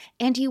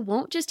 And you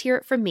won't just hear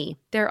it from me.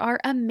 There are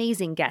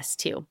amazing guests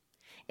too.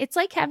 It's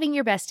like having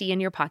your bestie in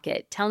your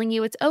pocket telling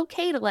you it's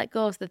okay to let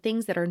go of the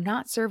things that are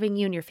not serving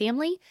you and your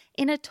family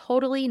in a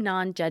totally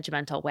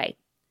non-judgmental way.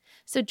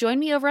 So join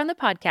me over on the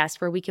podcast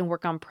where we can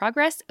work on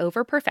progress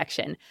over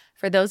perfection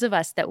for those of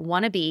us that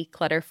want to be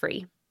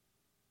clutter-free.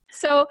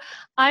 So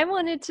I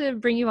wanted to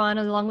bring you on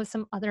along with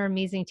some other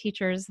amazing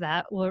teachers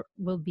that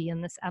will be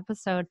in this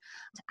episode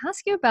to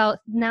ask you about,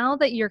 now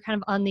that you're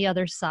kind of on the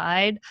other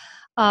side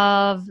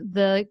of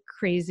the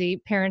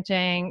crazy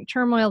parenting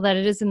turmoil that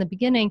it is in the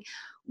beginning,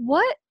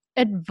 what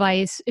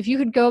advice, if you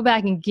could go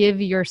back and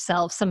give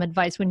yourself some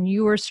advice when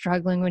you were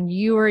struggling, when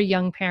you were a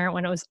young parent,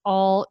 when it was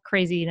all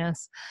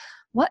craziness,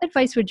 what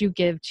advice would you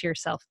give to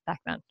yourself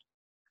back then?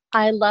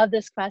 I love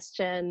this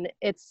question.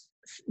 It's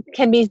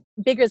can be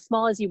big or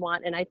small as you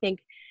want. And I think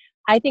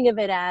of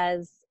it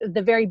as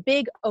the very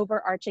big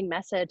overarching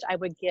message I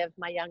would give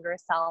my younger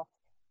self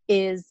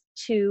is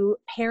to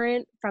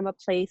parent from a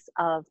place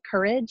of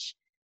courage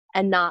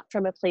and not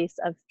from a place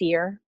of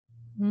fear.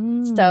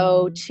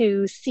 So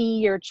to see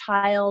your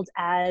child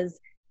as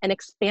an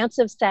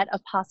expansive set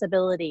of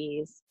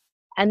possibilities.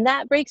 And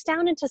that breaks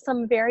down into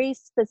some very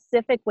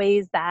specific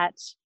ways that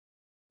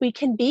we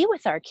can be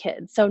with our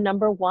kids. So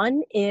number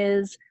one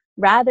is,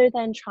 rather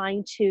than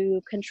trying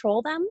to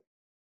control them,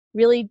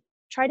 really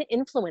try to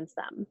influence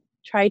them.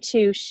 Try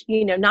to,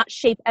 not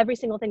shape every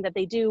single thing that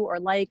they do or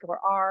like or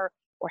are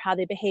or how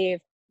they behave,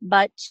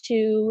 but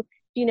to,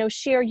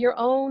 share your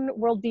own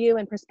worldview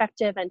and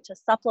perspective and to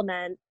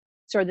supplement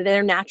sort of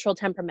their natural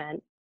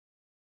temperament.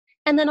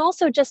 And then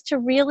also just to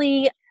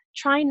really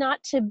try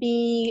not to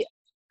be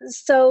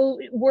so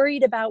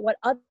worried about what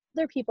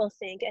other people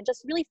think and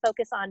just really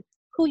focus on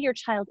who your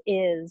child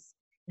is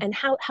and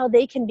how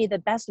they can be the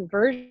best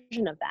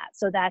version of that,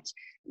 so that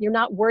you're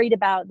not worried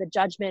about the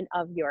judgment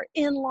of your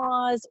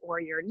in-laws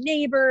or your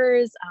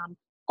neighbors.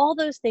 All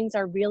those things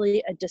are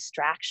really a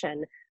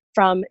distraction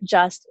from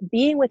just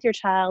being with your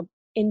child,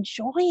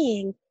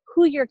 enjoying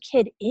who your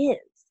kid is.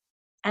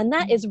 And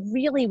that is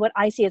really what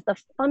I see as the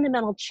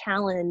fundamental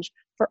challenge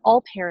for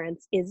all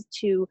parents, is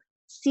to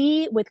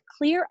see with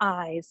clear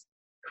eyes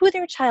who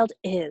their child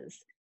is,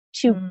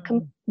 to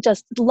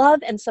just love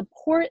and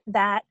support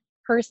that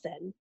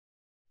person,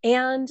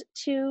 and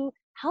to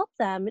help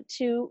them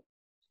to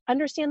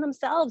understand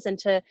themselves and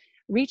to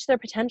reach their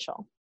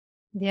potential.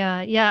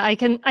 Yeah, I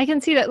can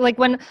see that. Like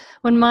when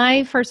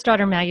my first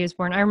daughter Maggie was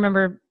born, I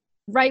remember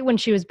right when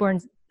she was born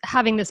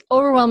having this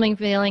overwhelming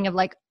feeling of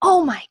like,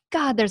 oh my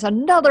God, there's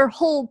another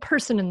whole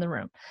person in the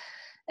room.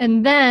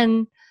 And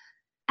then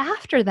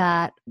after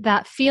that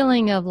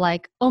feeling of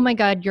like, oh my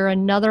God, you're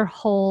another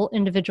whole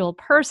individual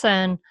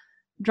person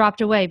dropped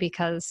away,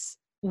 because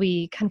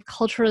we kind of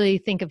culturally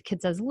think of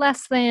kids as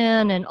less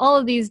than and all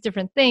of these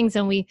different things.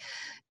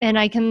 And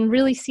I can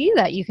really see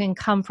that you can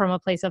come from a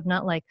place of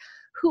not like,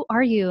 who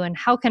are you and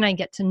how can I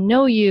get to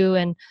know you?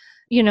 And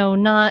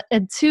not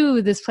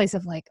to this place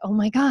of like, oh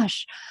my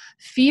gosh,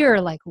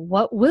 fear, like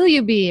what will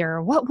you be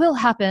or what will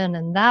happen?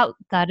 And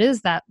that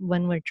is that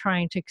when we're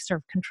trying to sort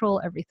of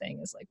control everything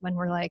is like when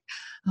we're like,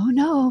 oh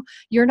no,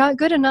 you're not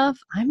good enough.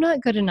 I'm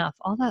not good enough.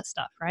 All that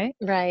stuff, right?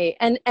 Right.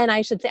 And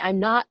I should say I'm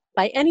not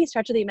by any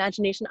stretch of the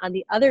imagination on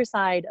the other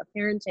side of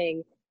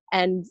parenting.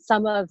 And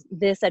some of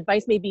this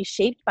advice may be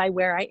shaped by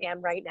where I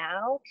am right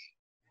now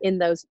in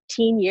those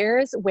teen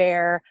years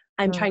where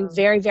I'm trying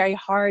very, very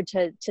hard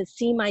to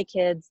see my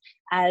kids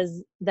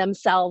as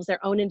themselves,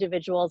 their own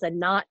individuals, and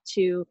not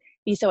to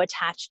be so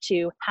attached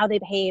to how they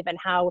behave and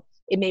how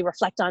it may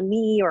reflect on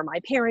me or my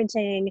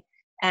parenting.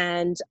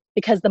 And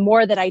because the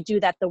more that I do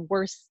that, the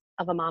worse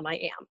of a mom I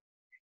am.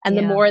 And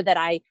the more that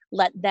I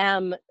let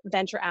them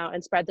venture out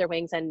and spread their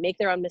wings and make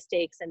their own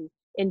mistakes and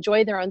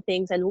enjoy their own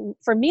things. And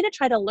for me to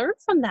try to learn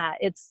from that,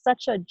 it's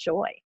such a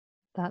joy.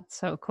 That's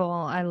so cool.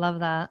 I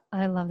love that.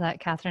 I love that,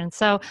 Catherine.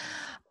 So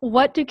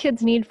what do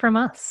kids need from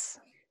us?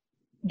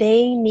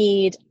 They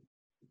need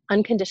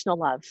unconditional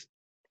love.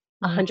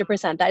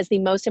 100%. That is the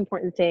most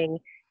important thing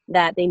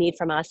that they need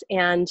from us.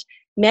 And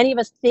many of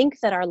us think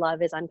that our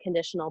love is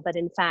unconditional, but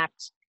in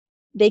fact,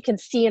 they can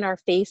see in our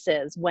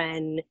faces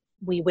when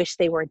we wish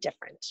they were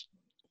different.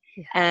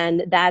 Yeah.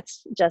 And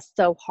that's just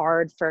so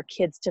hard for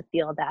kids to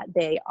feel that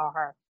they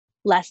are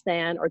less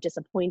than or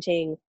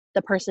disappointing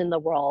the person in the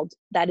world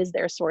that is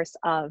their source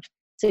of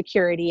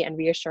security and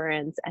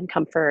reassurance and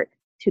comfort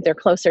who they're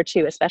closer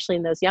to, especially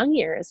in those young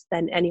years,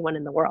 than anyone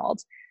in the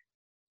world.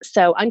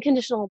 So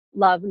unconditional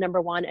love,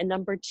 number one. And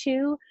number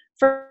two,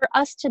 for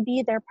us to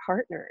be their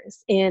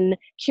partners in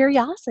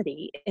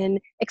curiosity, in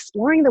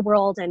exploring the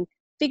world and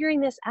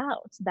figuring this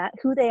out, that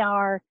who they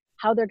are,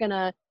 how they're going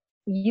to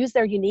use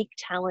their unique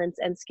talents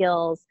and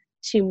skills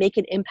to make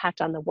an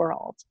impact on the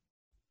world.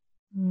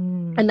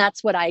 And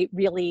that's what I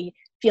really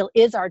feel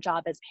is our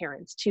job as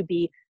parents, to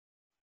be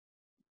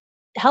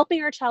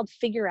helping our child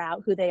figure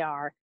out who they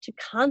are, to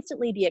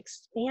constantly be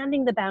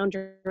expanding the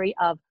boundary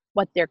of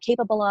what they're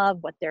capable of,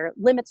 what their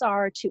limits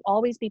are, to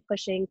always be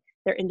pushing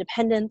their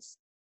independence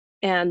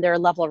and their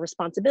level of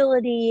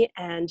responsibility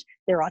and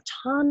their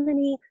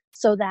autonomy,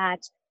 so that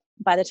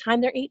by the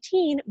time they're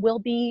 18, we'll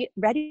be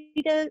ready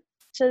to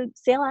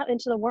sail out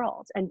into the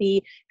world and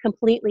be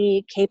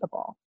completely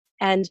capable.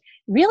 And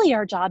really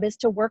our job is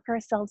to work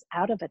ourselves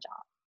out of a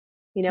job.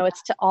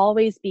 It's to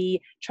always be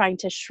trying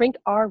to shrink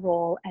our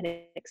role and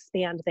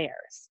expand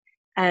theirs.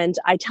 And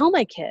I tell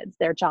my kids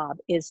their job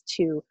is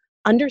to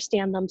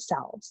understand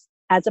themselves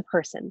as a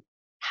person,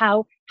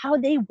 how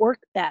they work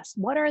best,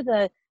 what are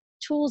the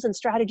tools and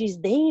strategies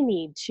they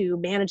need to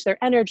manage their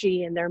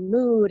energy and their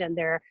mood and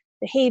their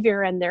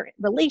behavior and their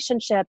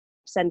relationships,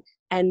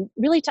 and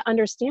really to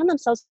understand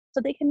themselves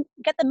so they can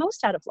get the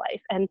most out of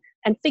life and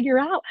figure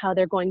out how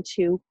they're going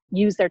to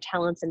use their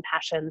talents and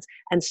passions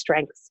and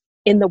strengths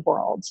in the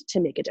world to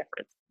make a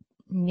difference.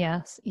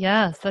 Yes,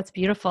 that's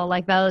beautiful.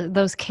 Like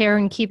those care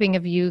and keeping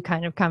of you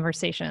kind of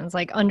conversations,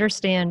 like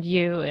understand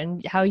you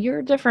and how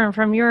you're different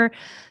from your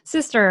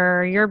sister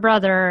or your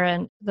brother.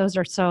 And those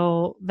are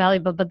so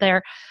valuable, but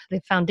the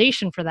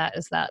foundation for that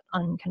is that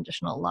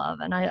unconditional love.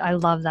 And I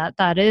love that.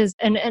 That is,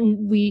 and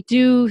we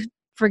do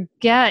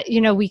forget,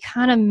 we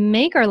kind of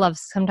make our love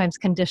sometimes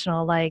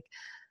conditional. Like,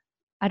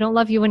 I don't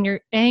love you when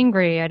you're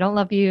angry. I don't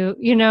love you,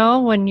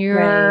 when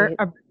you're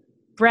a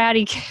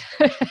bratty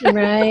kid.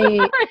 Right.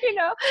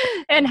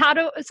 And how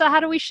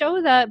do we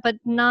show that, but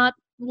not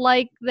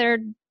like they're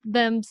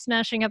them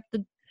smashing up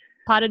the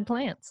potted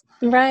plants?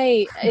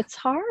 Right. It's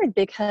hard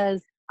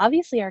because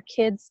obviously our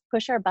kids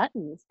push our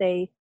buttons.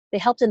 They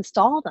helped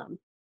install them.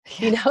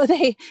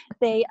 Yes.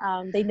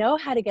 They know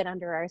how to get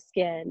under our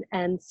skin.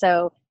 And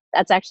so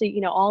that's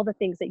actually, all the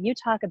things that you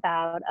talk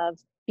about of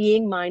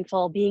being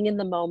mindful, being in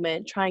the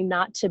moment, trying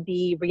not to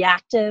be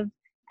reactive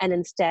and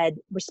instead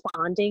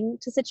responding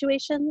to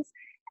situations,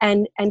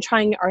 and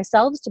trying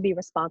ourselves to be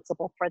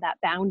responsible for that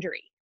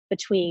boundary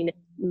between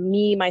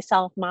me,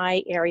 myself,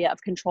 my area of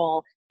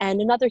control,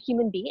 and another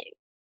human being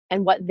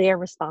and what they're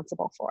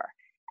responsible for.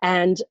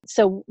 And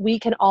so we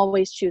can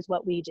always choose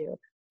what we do.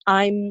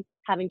 I'm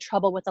having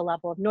trouble with the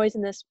level of noise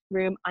in this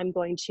room. I'm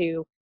going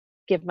to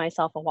give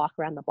myself a walk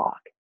around the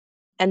block.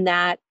 And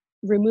that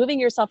removing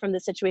yourself from the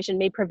situation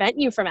may prevent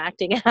you from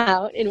acting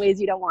out in ways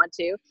you don't want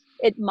to.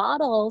 It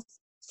models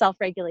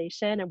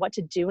self-regulation and what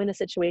to do in a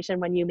situation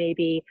when you may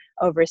be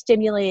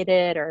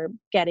overstimulated or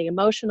getting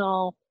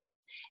emotional.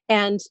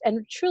 And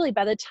truly,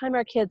 by the time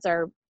our kids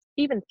are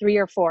even 3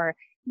 or 4,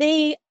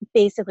 they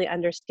basically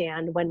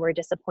understand when we're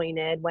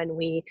disappointed, when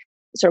we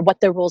sort of what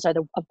the rules of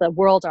the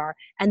world are.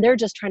 And they're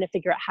just trying to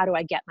figure out, how do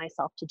I get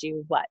myself to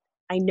do what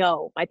I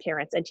know my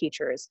parents and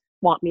teachers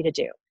want me to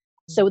do?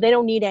 So they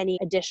don't need any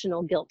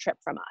additional guilt trip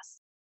from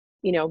us.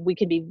 We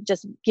could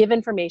just give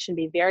information,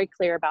 be very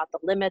clear about the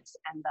limits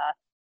and the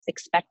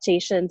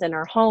expectations in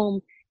our home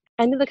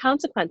and the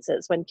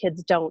consequences when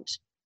kids don't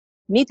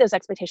meet those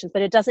expectations.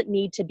 But it doesn't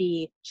need to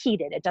be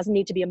heated. It doesn't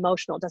need to be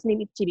emotional. It doesn't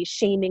need to be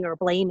shaming or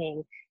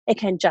blaming. It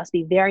can just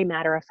be very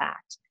matter of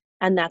fact.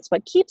 And that's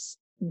what keeps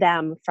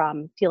them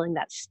from feeling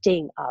that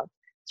sting of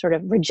sort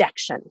of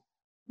rejection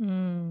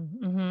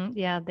Mm-hmm.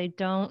 Yeah, they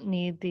don't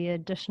need the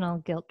additional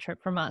guilt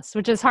trip from us,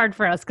 which is hard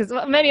for us because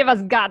many of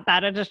us got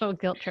that additional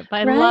guilt trip.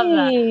 But I love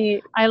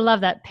that. I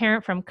love that.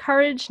 Parent from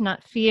courage,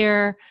 not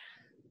fear.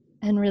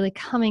 And really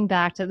coming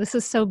back to this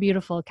is so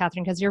beautiful,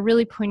 Catherine, because you're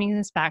really pointing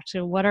this back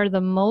to what are the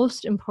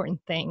most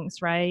important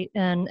things, right?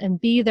 And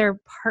be their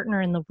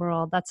partner in the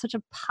world. That's such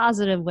a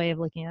positive way of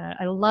looking at it.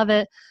 I love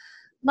it.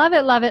 Love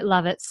it, love it,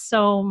 love it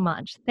so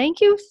much.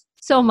 Thank you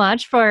so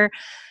much for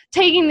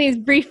taking these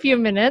brief few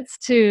minutes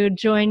to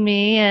join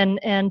me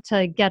and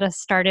to get us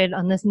started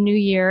on this new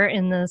year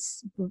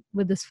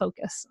with this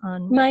focus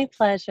on my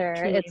pleasure.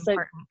 It's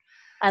important.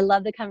 I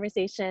love the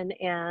conversation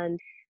and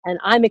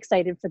I'm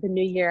excited for the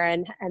new year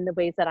and the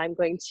ways that I'm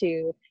going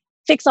to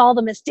fix all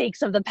the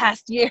mistakes of the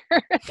past year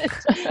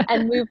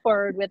and move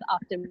forward with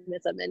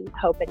optimism and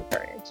hope and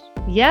courage.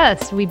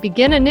 Yes, we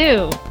begin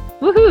anew.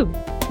 Woohoo!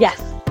 Yes.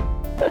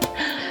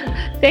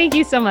 Thank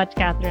you so much,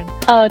 Catherine.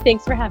 Oh,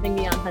 thanks for having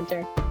me on,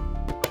 Hunter.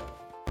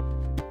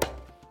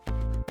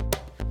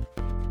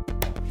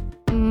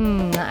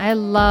 I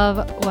love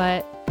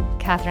what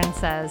Catherine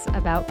says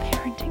about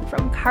parenting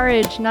from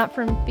courage, not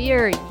from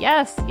fear.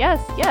 Yes, yes,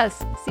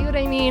 yes. See what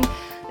I mean?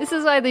 This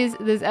is why these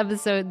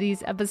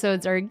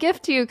episodes are a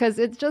gift to you, because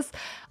it's just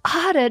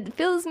odd. It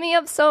fills me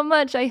up so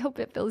much. I hope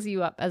it fills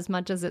you up as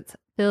much as it's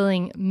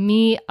filling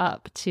me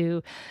up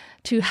to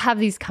have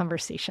these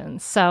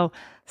conversations. So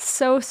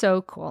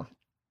cool.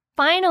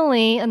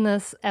 Finally, in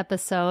this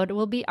episode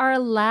will be our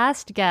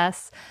last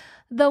guest,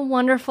 the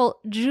wonderful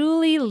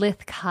Julie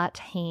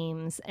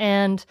Lythcott-Haims.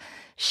 And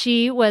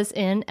she was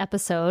in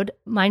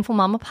Mindful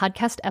Mama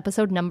podcast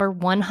episode number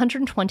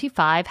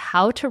 125,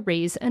 How to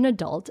Raise an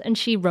Adult. And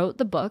she wrote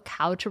the book,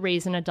 How to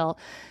Raise an Adult.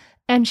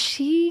 And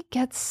she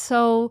gets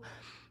so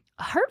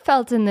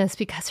heartfelt in this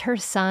because her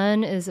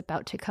son is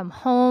about to come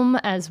home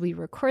as we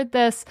record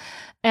this.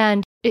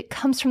 And it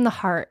comes from the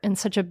heart in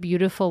such a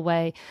beautiful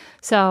way.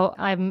 So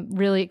I'm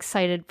really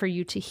excited for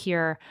you to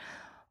hear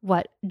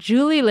what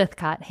Julie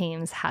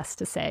Lythcott-Haims has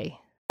to say.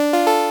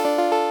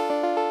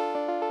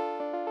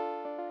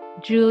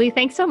 Julie,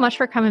 thanks so much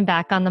for coming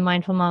back on the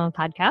Mindful Mama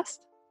podcast.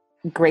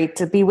 Great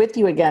to be with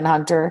you again,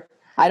 Hunter.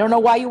 I don't know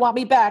why you want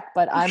me back,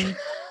 but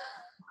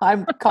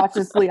I'm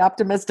cautiously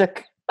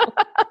optimistic.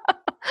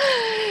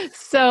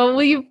 So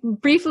will you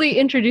briefly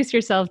introduce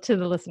yourself to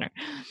the listener?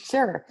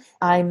 Sure.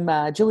 I'm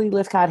Julie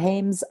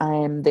Lythcott-Haims.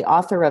 I'm the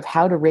author of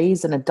How to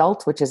Raise an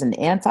Adult, which is an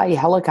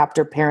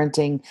anti-helicopter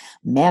parenting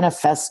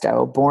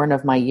manifesto born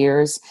of my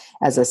years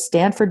as a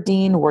Stanford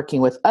dean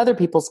working with other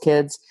people's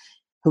kids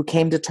who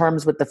came to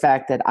terms with the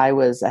fact that I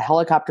was a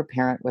helicopter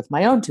parent with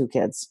my own two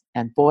kids.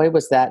 And boy,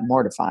 was that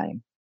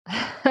mortifying.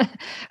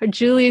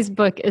 Julie's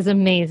book is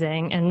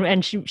amazing.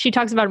 And she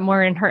talks about it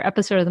more in her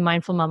episode of the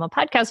Mindful Mama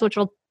podcast, which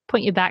we'll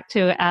point you back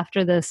to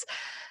after this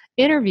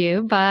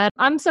interview. But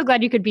I'm so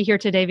glad you could be here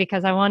today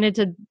because I wanted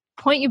to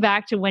point you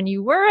back to when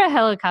you were a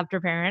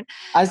helicopter parent.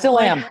 I still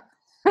am.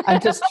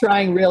 I'm just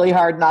trying really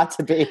hard not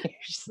to be.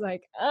 Just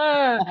like,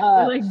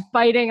 like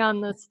biting on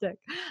the stick.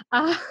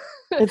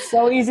 It's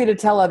so easy to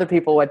tell other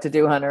people what to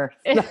do, Hunter.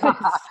 It's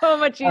so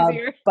much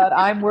easier. But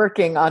I'm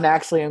working on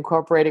actually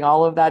incorporating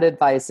all of that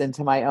advice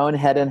into my own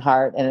head and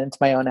heart and into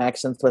my own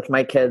actions with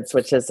my kids,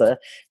 which is a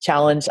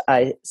challenge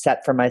I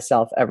set for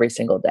myself every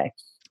single day.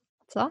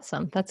 That's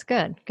awesome. That's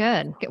good.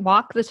 Good.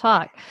 Walk the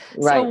talk.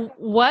 Right. So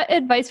what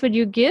advice would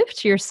you give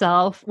to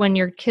yourself when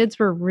your kids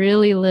were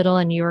really little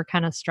and you were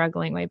kind of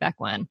struggling way back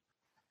when?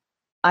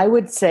 I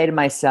would say to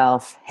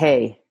myself,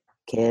 hey,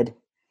 kid,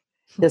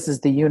 this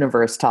is the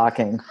universe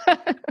talking.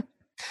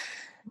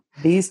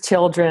 These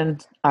children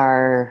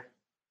are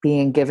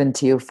being given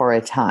to you for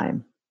a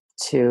time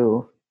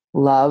to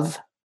love,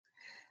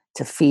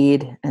 to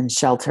feed, and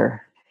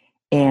shelter.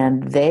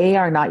 And they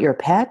are not your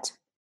pet.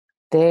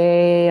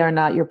 They are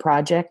not your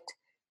project.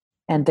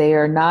 And they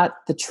are not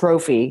the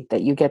trophy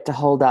that you get to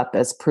hold up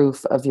as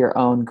proof of your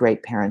own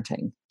great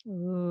parenting.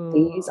 Ooh.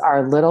 These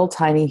are little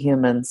tiny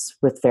humans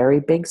with very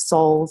big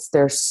souls.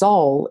 Their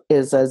soul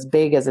is as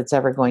big as it's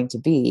ever going to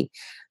be.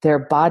 Their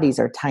bodies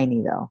are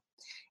tiny though.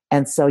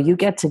 And so you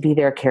get to be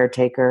their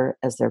caretaker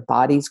as their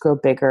bodies grow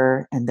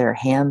bigger and their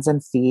hands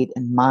and feet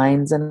and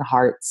minds and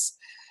hearts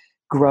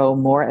grow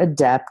more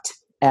adept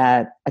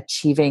at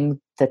achieving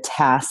the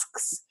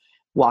tasks,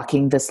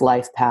 walking this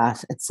life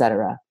path,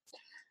 etc.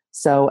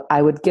 So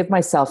I would give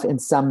myself in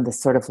some this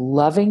sort of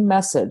loving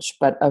message,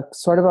 but a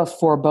sort of a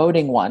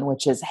foreboding one,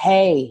 which is,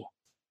 hey,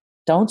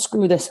 don't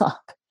screw this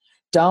up.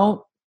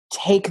 Don't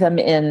take them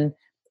in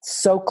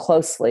so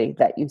closely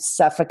that you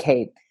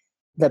suffocate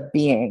the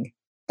being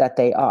that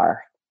they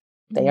are.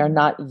 They are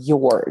not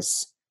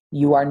yours.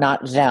 You are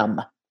not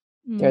them.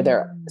 They're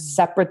their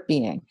separate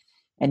being.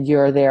 And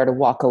you're there to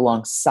walk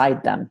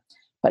alongside them,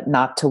 but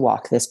not to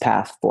walk this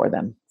path for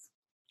them.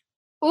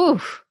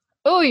 Oof.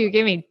 Oh, you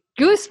gave me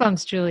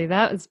goosebumps, Julie.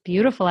 That was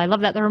beautiful. I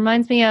love that. That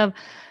reminds me of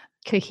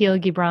Kahlil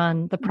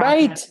Gibran, the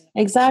prophet. Right.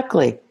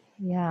 Exactly.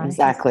 Yeah.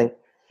 Exactly.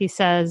 He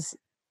says,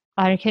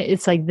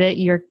 It's like that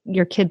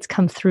your kids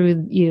come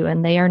through you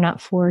and they are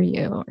not for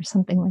you, or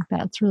something like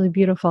that. It's really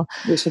beautiful.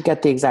 We should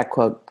get the exact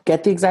quote.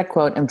 Get the exact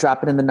quote and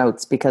drop it in the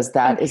notes, because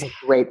that is a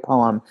great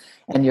poem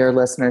and your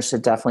listeners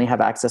should definitely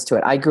have access to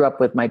it. I grew up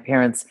with my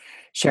parents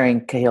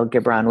sharing Kahlil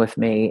Gibran with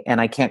me, and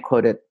I can't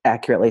quote it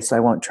accurately, so I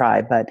won't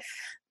try, but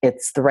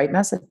it's the right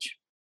message.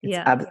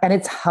 And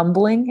it's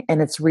humbling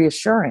and it's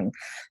reassuring,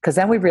 because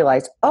then we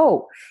realize,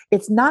 oh,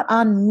 it's not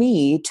on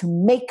me to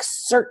make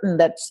certain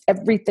that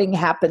everything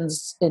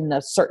happens in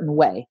a certain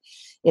way.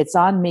 It's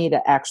on me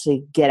to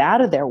actually get out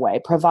of their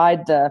way,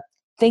 provide the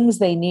things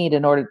they need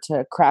in order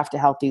to craft a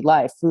healthy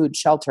life: food,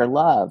 shelter,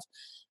 love,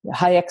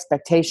 high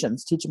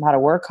expectations, teach them how to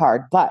work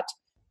hard. But,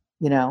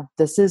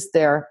 this is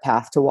their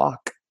path to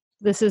walk.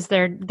 This is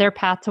their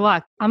path to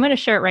walk. I'm going to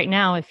share it right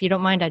now. If you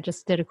don't mind, I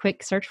just did a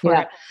quick search for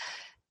it.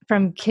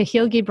 From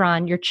Kahlil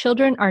Gibran: your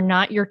children are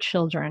not your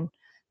children.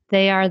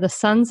 They are the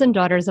sons and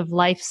daughters of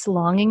life's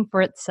longing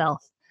for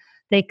itself.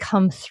 They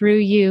come through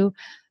you,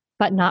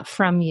 but not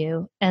from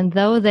you. And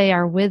though they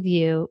are with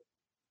you,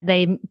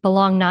 they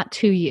belong not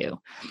to you.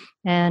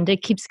 And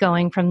it keeps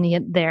going from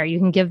there. You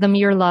can give them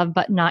your love,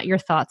 but not your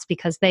thoughts,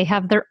 because they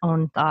have their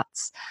own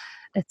thoughts,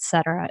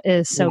 etc. It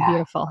is so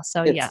beautiful.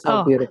 So it's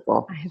so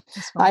beautiful.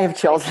 I have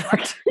chills.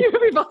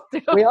 We both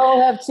do. We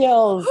all have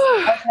chills.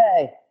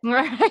 Okay. All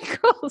right,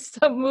 cool.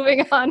 So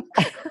moving on.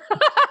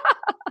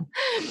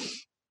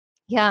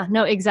 Yeah,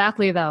 no,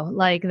 exactly though.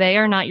 Like, they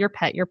are not your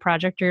pet, your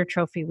project, or your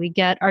trophy. We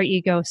get our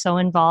ego so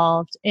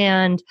involved,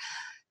 and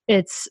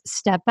it's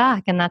step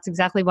back. And that's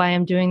exactly why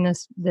I'm doing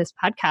this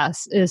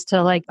podcast, is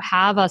to like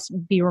have us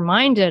be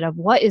reminded of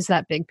what is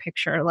that big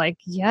picture. Like,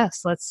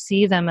 yes, let's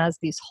see them as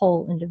these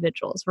whole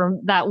individuals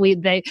that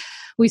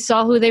we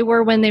saw who they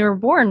were when they were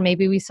born.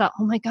 Maybe we saw,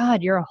 oh my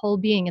God, you're a whole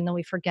being. And then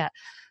we forget.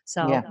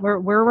 So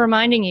we're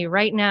reminding you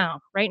right now,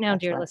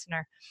 dear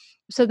listener.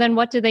 So then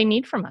what do they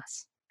need from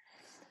us?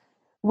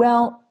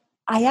 Well,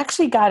 I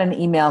actually got an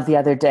email the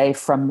other day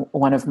from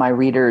one of my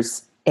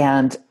readers,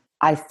 and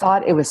I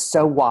thought it was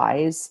so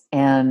wise,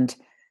 and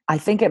I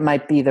think it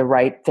might be the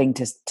right thing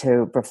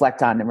to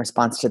reflect on in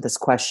response to this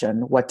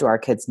question: what do our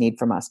kids need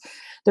from us?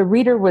 The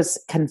reader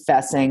was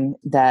confessing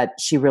that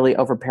she really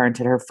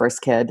overparented her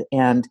first kid,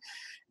 and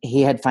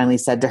he had finally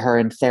said to her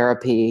in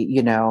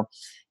therapy,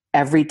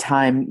 every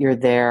time you're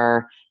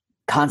there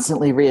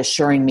constantly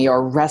reassuring me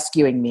or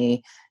rescuing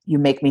me, you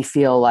make me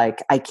feel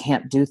like I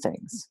can't do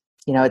things.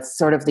 It's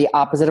sort of the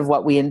opposite of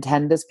what we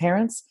intend as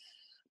parents.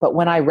 But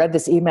when I read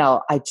this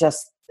email, I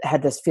just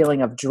had this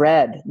feeling of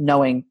dread,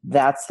 knowing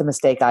that's the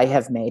mistake I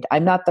have made.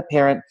 I'm not the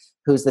parent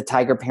who's the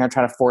tiger parent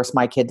trying to force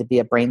my kid to be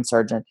a brain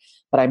surgeon,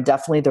 but I'm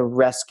definitely the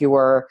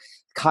rescuer,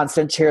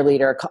 constant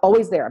cheerleader,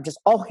 always there. I'm just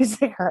always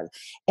there.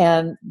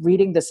 And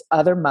reading this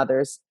other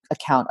mother's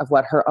account of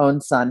what her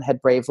own son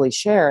had bravely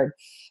shared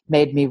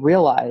made me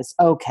realize,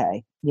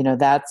 okay,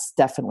 that's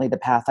definitely the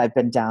path I've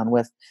been down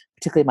with,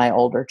 particularly my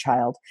older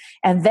child.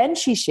 And then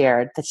she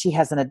shared that she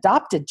has an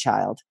adopted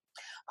child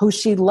who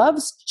she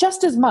loves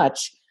just as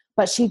much,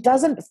 but she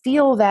doesn't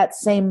feel that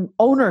same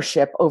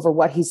ownership over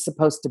what he's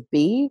supposed to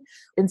be.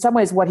 In some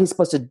ways, what he's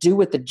supposed to do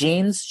with the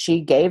genes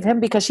she gave him,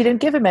 because she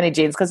didn't give him any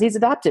genes because he's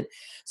adopted.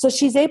 So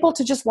she's able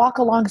to just walk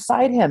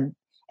alongside him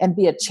and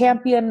be a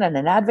champion and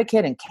an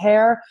advocate and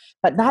care,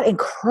 but not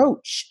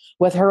encroach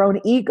with her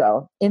own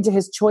ego into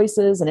his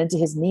choices and into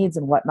his needs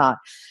and whatnot.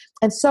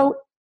 And so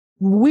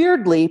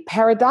weirdly,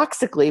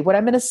 paradoxically, what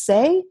I'm going to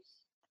say,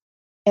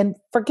 and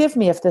forgive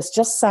me if this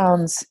just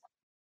sounds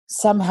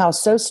somehow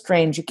so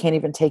strange you can't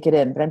even take it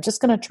in, but I'm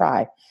just going to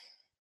try.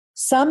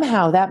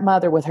 Somehow that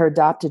mother with her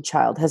adopted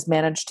child has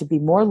managed to be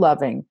more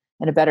loving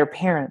and a better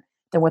parent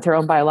than with her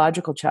own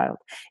biological child.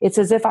 It's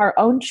as if our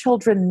own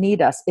children need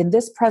us in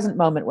this present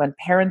moment, when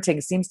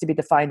parenting seems to be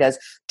defined as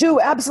do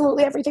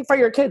absolutely everything for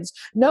your kids,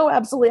 know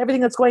absolutely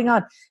everything that's going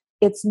on.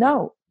 It's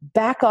no,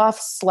 back off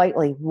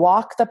slightly,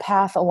 walk the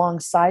path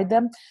alongside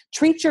them,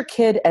 treat your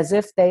kid as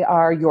if they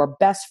are your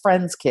best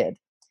friend's kid.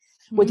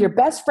 Mm-hmm. With your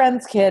best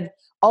friend's kid,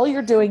 all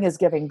you're doing is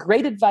giving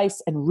great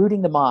advice and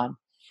rooting them on.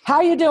 How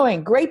are you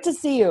doing? Great to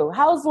see you.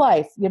 How's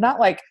life? You're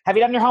not like, have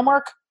you done your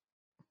homework?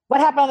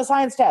 What happened on the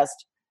science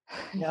test?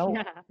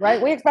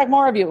 Right? We expect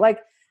more of you. Like,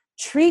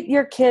 treat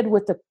your kid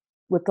with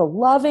the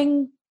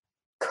loving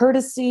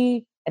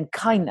courtesy and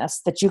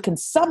kindness that you can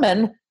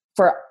summon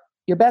for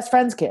your best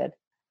friend's kid.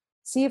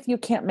 See if you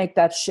can't make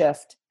that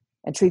shift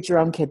and treat your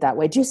own kid that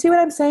way. Do you see what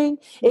I'm saying?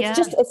 It's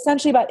just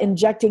essentially about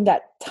injecting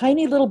that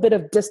tiny little bit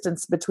of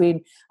distance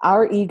between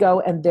our ego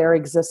and their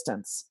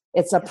existence.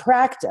 It's a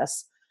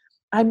practice.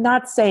 I'm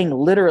not saying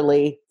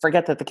literally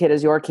forget that the kid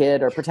is your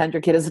kid or pretend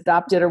your kid is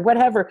adopted or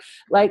whatever.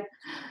 But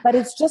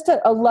it's just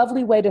a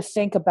lovely way to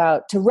think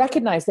about, to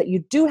recognize that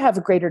you do have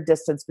a greater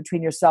distance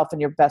between yourself and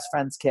your best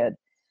friend's kid.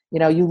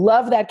 You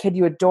love that kid,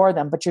 you adore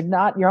them, but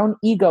your own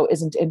ego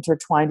isn't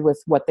intertwined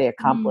with what they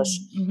accomplish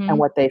and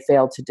what they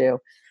fail to do.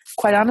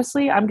 Quite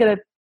honestly, I'm going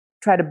to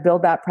try to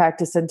build that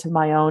practice into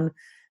my own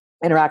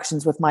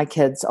interactions with my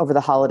kids over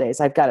the holidays.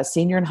 I've got a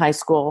senior in high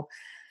school.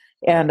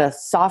 and a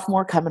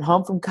sophomore coming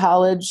home from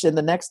college in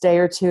the next day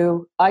or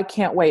two. I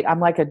can't wait. I'm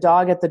like a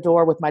dog at the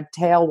door with my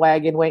tail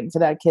wagging, waiting for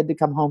that kid to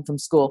come home from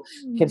school.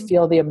 I can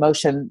feel the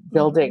emotion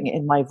building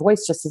in my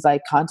voice just as I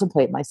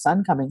contemplate my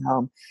son coming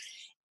home.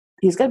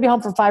 He's going to be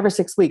home for 5 or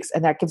 6 weeks,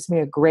 and that gives me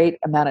a great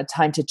amount of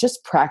time to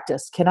just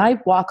practice. Can I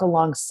walk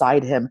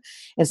alongside him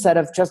instead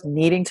of just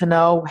needing to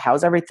know,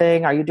 how's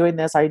everything? Are you doing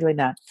this? Are you doing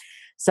that?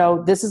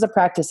 So this is a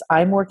practice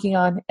I'm working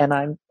on, and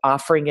I'm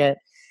offering it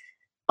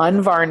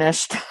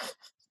unvarnished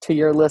to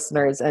your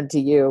listeners and to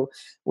you,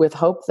 with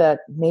hope that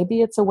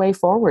maybe it's a way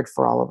forward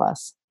for all of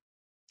us.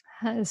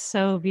 That is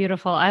so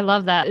beautiful. I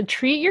love that.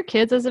 Treat your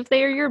kids as if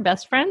they are your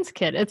best friend's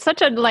kid. It's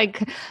such a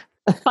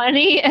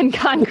funny and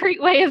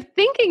concrete way of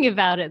thinking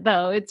about it,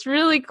 though. It's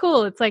really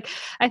cool. It's like,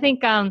 I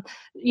think,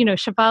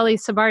 Shefali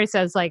Tsabary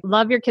says,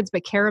 love your kids,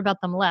 but care about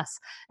them less.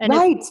 And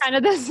it's kind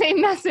of the same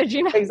message,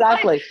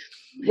 Exactly.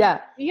 Yeah.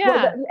 Yeah.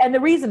 Well, and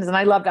the reason is, and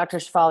I love Dr.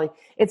 Shefali,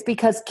 it's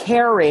because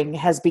caring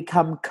has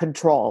become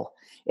control.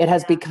 It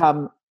has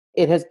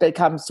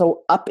become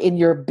so up in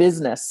your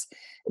business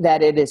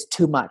that it is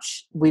too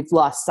much. We've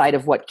lost sight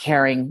of what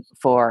caring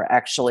for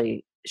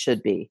actually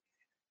should be.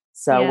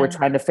 So we're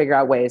trying to figure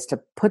out ways to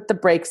put the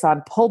brakes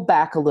on, pull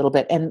back a little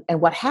bit. And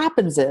what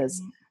happens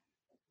is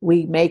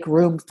we make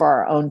room for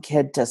our own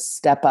kid to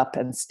step up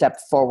and step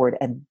forward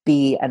and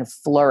be and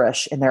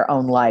flourish in their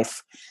own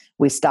life.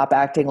 We stop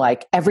acting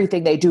like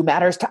everything they do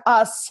matters to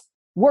us,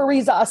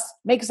 worries us,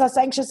 makes us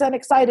anxious and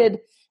excited.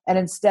 And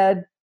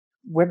instead,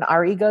 when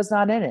our ego's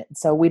not in it.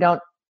 So we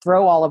don't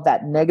throw all of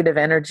that negative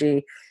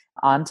energy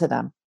onto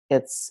them.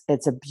 It's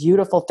a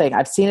beautiful thing.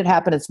 I've seen it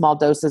happen in small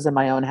doses in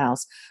my own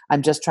house.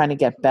 I'm just trying to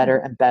get better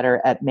and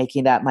better at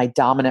making that my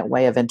dominant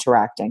way of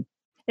interacting.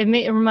 It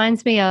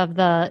reminds me of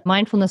the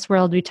mindfulness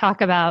world. We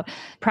talk about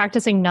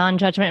practicing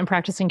non-judgment and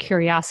practicing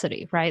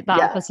curiosity, right? The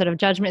opposite of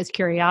judgment is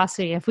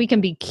curiosity. If we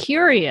can be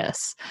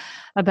curious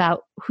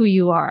about who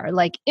you are,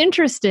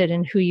 interested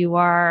in who you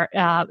are,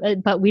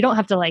 but we don't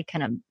have to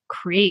kind of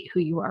create who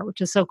you are,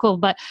 which is so cool.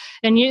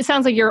 It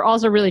sounds like you're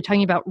also really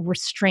talking about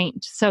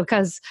restraint. So,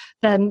 because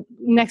the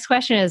next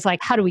question is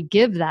how do we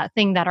give that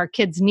thing that our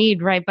kids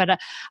need, right? But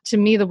to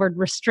me, the word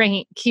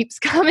restraint keeps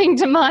coming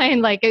to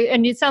mind.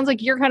 And it sounds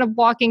like you're kind of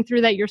walking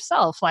through that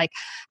yourself.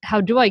 How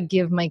do I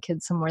give my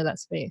kids some more of that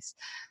space?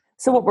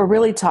 So what we're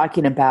really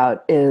talking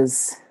about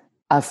is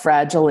a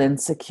fragile,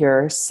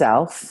 insecure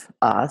self,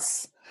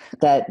 us,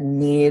 that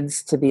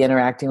needs to be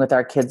interacting with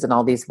our kids in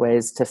all these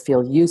ways to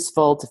feel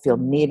useful, to feel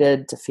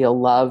needed, to feel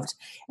loved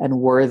and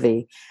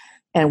worthy.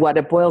 And what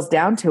it boils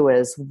down to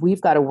is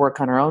we've got to work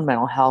on our own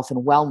mental health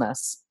and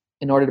wellness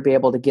in order to be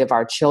able to give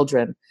our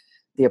children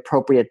the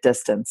appropriate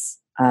distance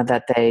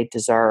that they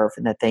deserve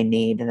and that they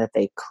need and that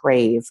they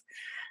crave.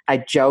 I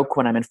joke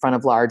when I'm in front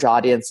of large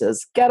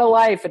audiences, get a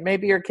life and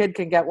maybe your kid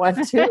can get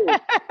one too.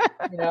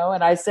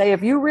 And I say,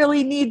 if you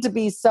really need to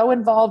be so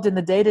involved in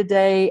the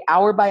day-to-day,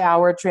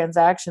 hour-by-hour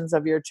transactions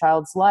of your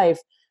child's life,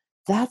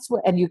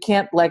 and you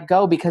can't let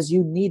go because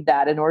you need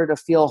that in order to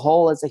feel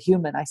whole as a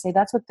human. I say,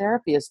 that's what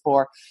therapy is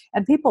for.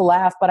 And people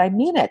laugh, but I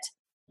mean it.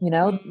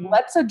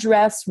 Let's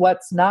address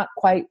what's not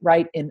quite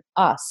right in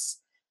us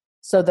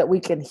so that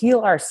we can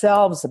heal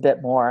ourselves a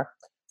bit more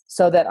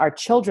so that our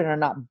children are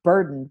not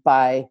burdened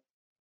by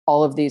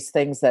all of these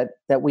things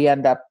that we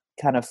end up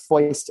kind of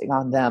foisting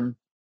on them.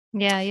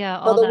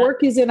 Yeah. So the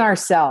work is in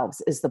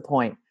ourselves is the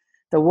point.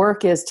 The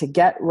work is to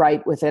get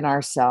right within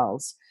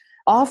ourselves.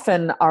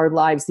 Often our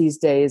lives these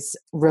days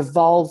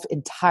revolve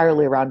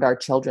entirely around our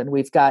children.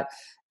 We've got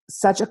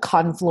such a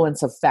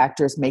confluence of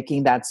factors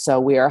making that so.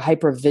 We are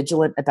hyper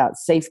vigilant about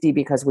safety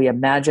because we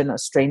imagine a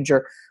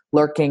stranger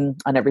lurking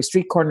on every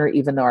street corner,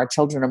 even though our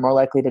children are more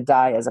likely to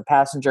die as a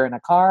passenger in a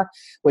car,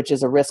 which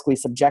is a risk we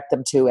subject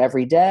them to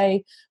every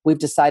day. We've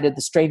decided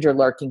the stranger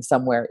lurking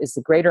somewhere is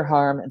the greater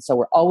harm, and so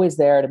we're always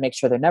there to make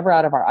sure they're never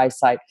out of our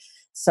eyesight.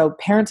 So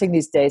parenting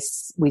these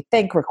days, we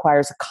think,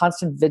 requires a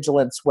constant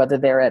vigilance, whether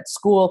they're at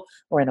school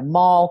or in a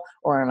mall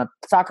or on a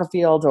soccer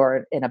field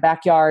or in a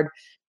backyard.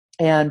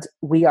 And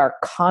we are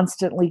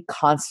constantly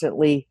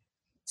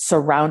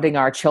surrounding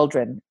our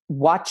children,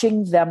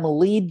 watching them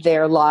lead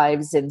their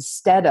lives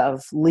instead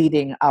of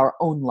leading our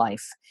own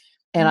life.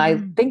 And I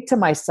think to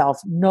myself,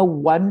 no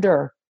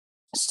wonder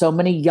so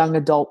many young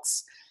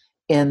adults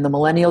in the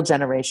millennial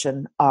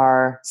generation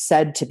are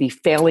said to be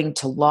failing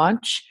to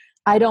launch.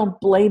 I don't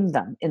blame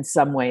them in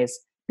some ways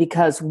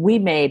because we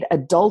made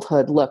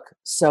adulthood look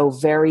so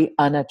very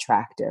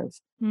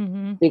unattractive.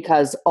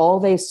 Because all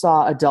they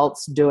saw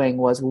adults doing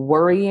was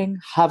worrying,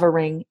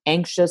 hovering,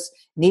 anxious,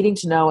 needing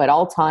to know at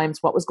all times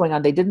what was going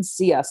on. They didn't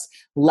see us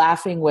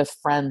laughing with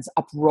friends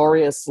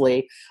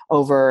uproariously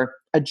over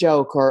a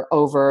joke or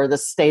over the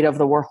state of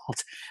the world.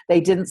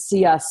 They didn't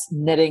see us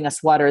knitting a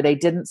sweater. They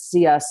didn't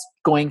see us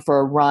going for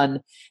a run.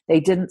 They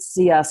didn't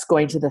see us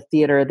going to the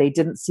theater. They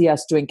didn't see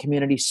us doing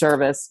community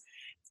service.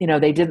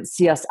 They didn't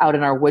see us out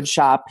in our wood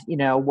shop,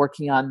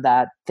 working on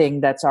that thing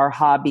that's our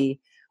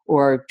hobby,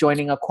 or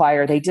joining a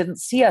choir. They didn't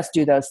see us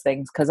do those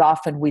things because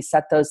often we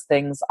set those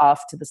things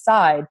off to the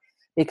side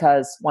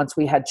because once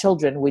we had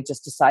children, we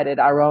just decided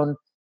our own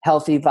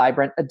healthy,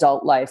 vibrant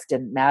adult life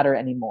didn't matter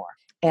anymore.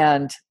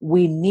 And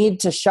we need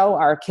to show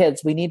our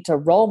kids, we need to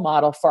role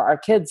model for our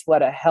kids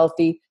what a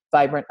healthy,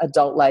 vibrant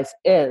adult life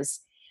is,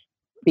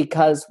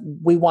 because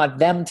we want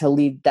them to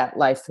lead that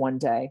life one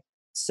day.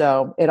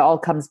 So it all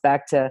comes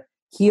back to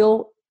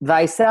heal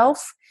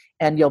thyself,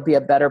 and you'll be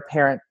a better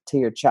parent to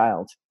your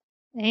child.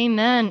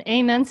 Amen.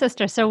 Amen,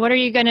 sister. So what are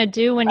you going to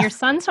do when your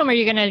son's home? Are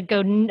you going to go,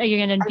 are you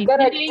going to be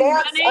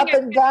dance up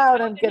and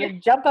down? I'm going to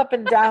jump up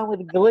and down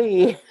with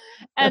glee.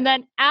 And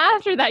then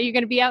after that, you're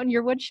going to be out in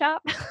your wood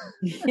shop?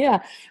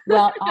 Yeah.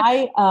 Well,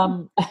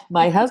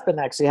 my husband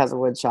actually has a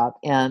wood shop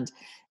and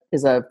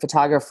is a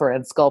photographer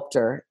and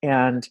sculptor.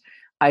 And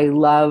I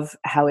love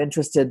how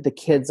interested the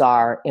kids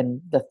are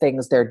in the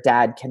things their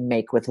dad can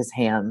make with his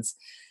hands.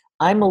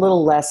 I'm a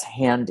little less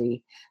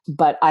handy,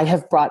 but I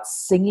have brought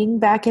singing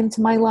back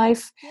into my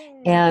life.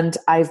 And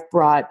I've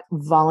brought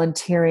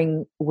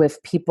volunteering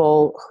with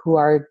people who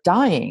are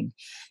dying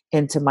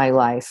into my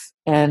life.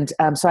 And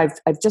so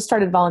I've just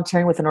started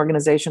volunteering with an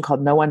organization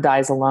called No One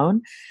Dies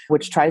Alone,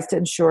 which tries to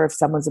ensure if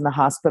someone's in the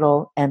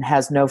hospital and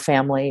has no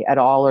family at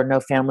all or no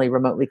family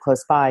remotely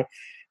close by,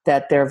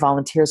 that there are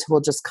volunteers who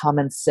will just come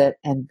and sit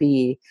and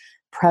be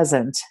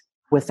present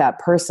with that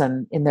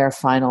person in their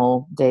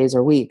final days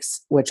or weeks,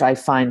 which I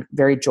find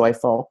very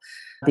joyful,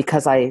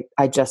 because I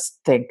just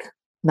think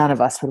none of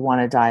us would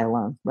want to die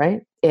alone,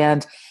 right?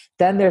 And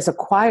then there's a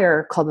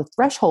choir called the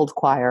Threshold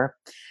Choir.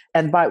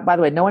 And by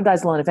the way, No One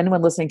Dies Alone, if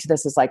anyone listening to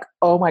this is like,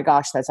 oh my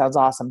gosh, that sounds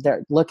awesome,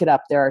 look it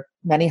up. There are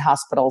many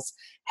hospitals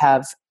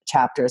have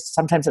chapters.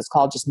 Sometimes it's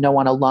called just No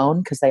One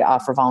Alone, because they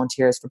offer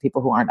volunteers for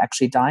people who aren't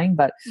actually dying,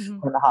 but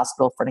are in the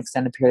hospital for an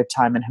extended period of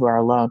time and who are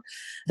alone.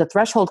 The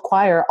Threshold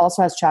Choir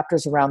also has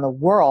chapters around the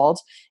world.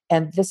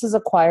 And this is a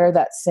choir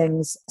that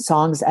sings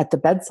songs at the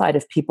bedside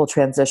of people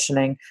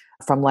transitioning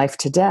from life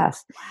to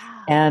death.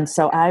 Wow. And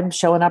so I'm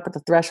showing up at the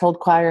Threshold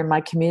Choir in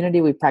my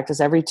community. We practice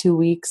every 2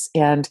 weeks,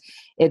 and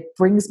it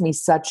brings me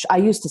I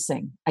used to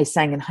sing. I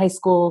sang in high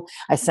school.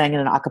 I sang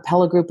in an a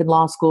cappella group in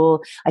law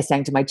school. I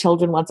sang to my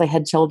children once I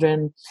had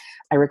children.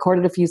 I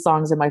recorded a few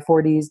songs in my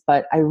 40s,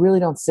 but I really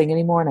don't sing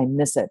anymore, and I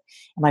miss it.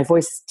 And my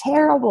voice is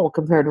terrible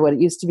compared to what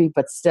it used to be,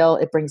 but still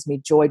it brings me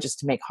joy just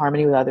to make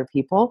harmony with other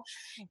people.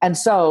 And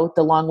so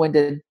the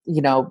long-winded,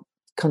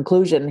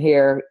 conclusion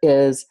here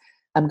is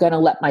I'm going to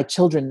let my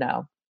children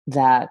know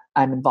that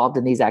I'm involved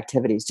in these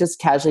activities. Just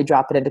casually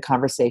drop it into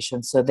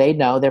conversation so they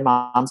know their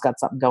mom's got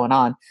something going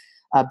on.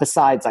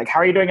 Besides, like, how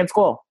are you doing in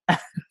school?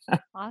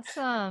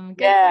 Awesome.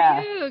 Good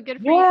for you.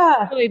 Good for you.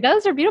 Really,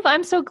 those are beautiful.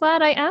 I'm so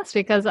glad I asked,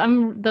 because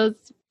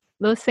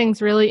those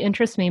things really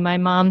interest me. My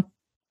mom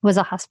was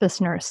a hospice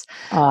nurse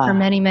for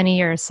many, many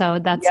years. So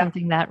that's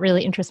something that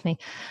really interests me.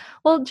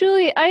 Well,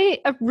 Julie, I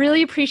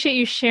really appreciate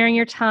you sharing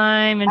your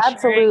time and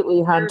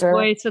sharing Hunter. Your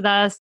voice with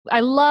us. I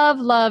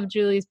love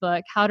Julie's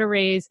book, How to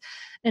Raise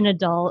an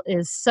Adult,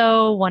 is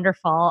so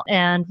wonderful.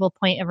 And we'll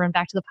point everyone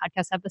back to the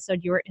podcast episode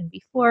you were in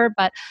before.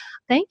 But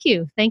thank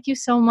you. Thank you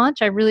so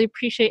much. I really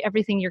appreciate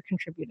everything you're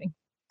contributing.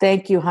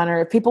 Thank you,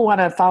 Hunter. If people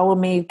want to follow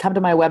me, come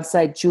to my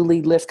website,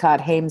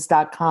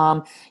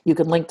 julielithcott-hames.com. You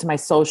can link to my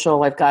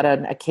social. I've got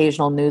an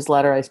occasional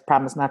newsletter. I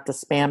promise not to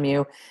spam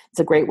you. It's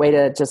a great way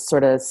to just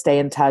sort of stay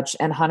in touch.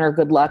 And Hunter,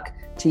 good luck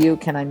to you.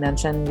 Can I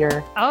mention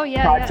your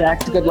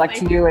project? Good luck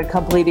to you in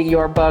completing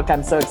your book.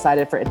 I'm so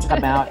excited for it to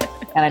come out.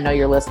 And I know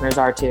your listeners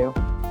are too.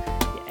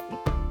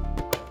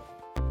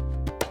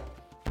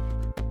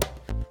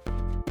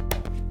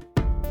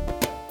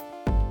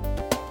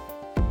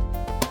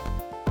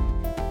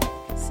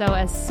 So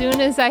as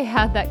soon as I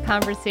had that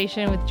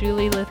conversation with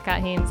Julie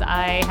Lythcott-Haims,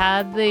 I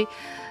had the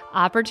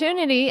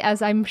opportunity,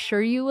 as I'm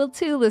sure you will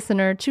too,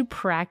 listener, to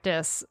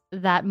practice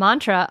that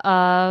mantra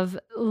of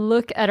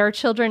look at our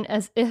children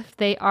as if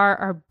they are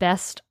our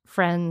best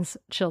friend's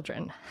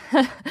children.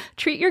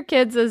 Treat your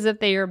kids as if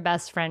they're your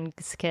best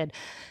friend's kid.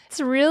 It's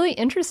really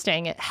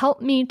interesting. It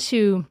helped me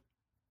to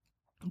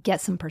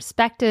get some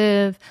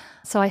perspective.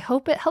 So I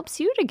hope it helps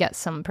you to get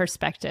some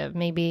perspective.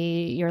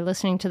 Maybe you're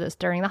listening to this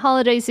during the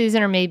holiday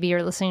season, or maybe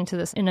you're listening to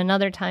this in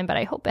another time, but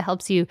I hope it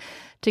helps you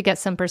to get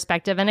some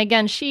perspective. And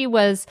again, she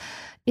was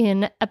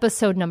in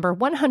episode number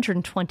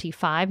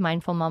 125,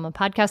 Mindful Mama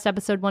Podcast,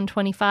 episode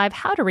 125,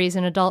 How to Raise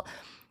an Adult.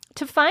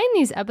 To find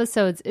these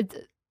episodes, it's,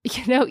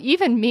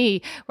 even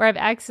me, where I've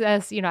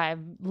accessed, I have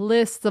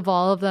lists of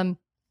all of them.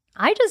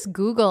 I just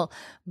Google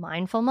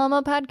Mindful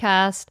Mama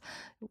Podcast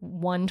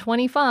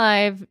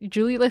 125,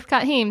 Julie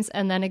Lythcott-Haims,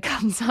 and then it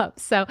comes up.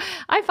 So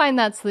I find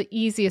that's the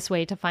easiest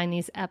way to find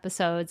these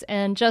episodes.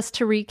 And just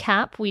to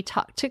recap, we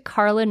talked to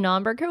Carla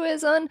Naumburg, who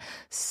is on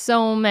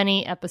so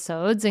many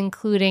episodes,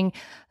 including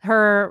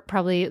her,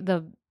 probably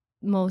the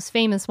most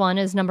famous one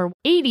is number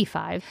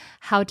 85,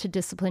 How to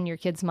Discipline Your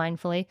Kids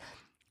Mindfully.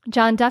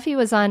 John Duffy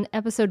was on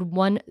episode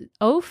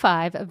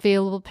 105,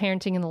 Available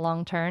Parenting in the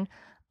Long Term.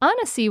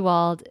 Anna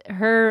Sewald,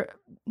 her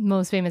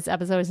most famous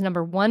episode is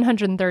number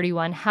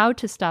 131, How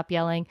to Stop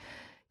Yelling.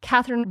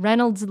 Catherine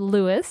Reynolds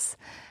Lewis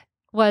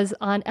was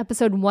on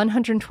episode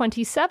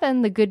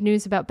 127, The Good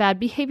News About Bad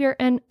Behavior.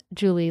 And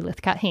Julie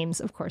Lythcott-Haims,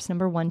 of course,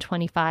 number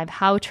 125,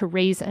 How to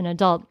Raise an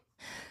Adult.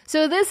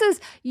 So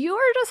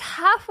you're just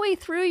halfway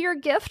through your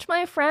gift,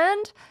 my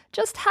friend.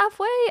 Just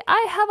halfway.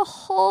 I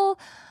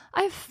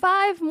have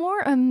 5 more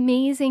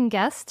amazing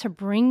guests to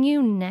bring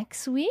you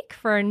next week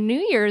for a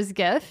New Year's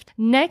gift.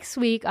 Next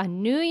week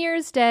on New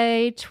Year's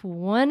Day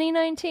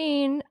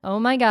 2019. Oh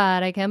my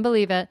God, I can't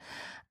believe it.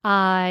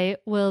 I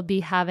will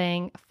be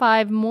having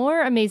 5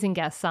 more amazing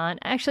guests on.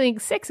 Actually,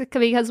 6,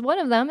 because one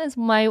of them is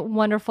my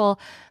wonderful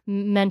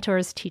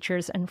mentors,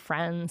 teachers, and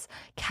friends,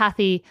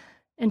 Kathy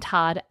and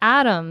Todd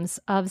Adams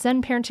of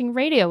Zen Parenting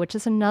Radio, which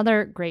is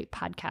another great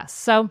podcast.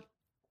 So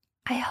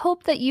I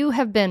hope that you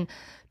have been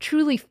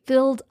truly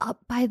filled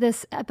up by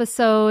this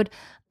episode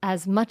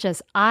as much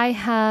as I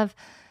have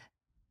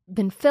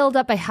been filled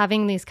up by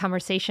having these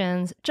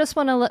conversations. Just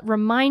want to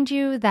remind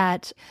you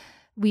that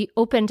we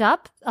opened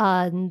up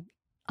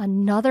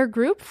another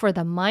group for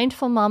the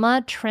Mindful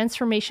Mama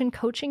Transformation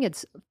Coaching.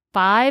 It's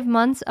 5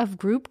 months of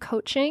group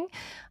coaching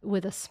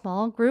with a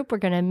small group. We're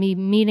going to be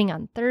meeting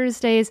on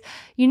Thursdays.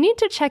 You need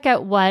to check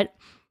out what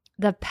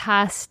the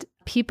past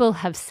people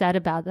have said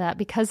about that,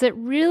 because it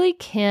really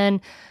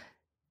can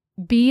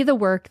be the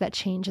work that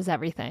changes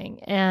everything,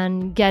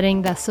 and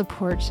getting the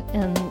support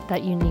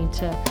that you need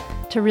to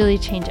really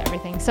change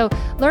everything. So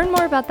learn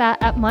more about that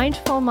at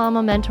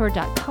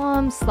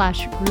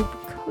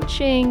mindfulmamamentor.com/group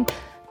coaching.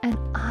 And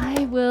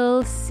I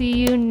will see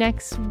you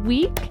next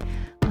week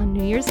on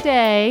New Year's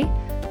Day.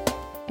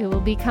 It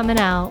will be coming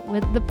out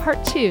with the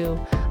part 2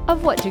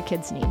 of What Do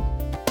Kids Need?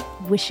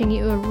 Wishing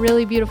you a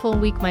really beautiful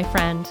week, my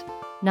friend.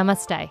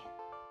 Namaste.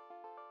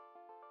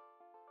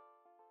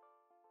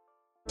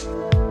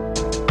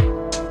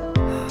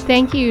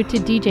 Thank you to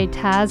DJ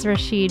Taz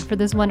Rashid for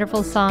this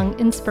wonderful song,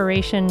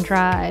 Inspiration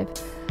Drive.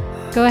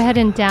 Go ahead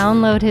and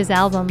download his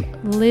album,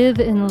 Live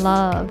in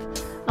Love,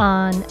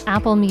 on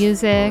Apple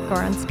Music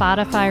or on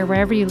Spotify or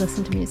wherever you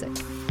listen to music.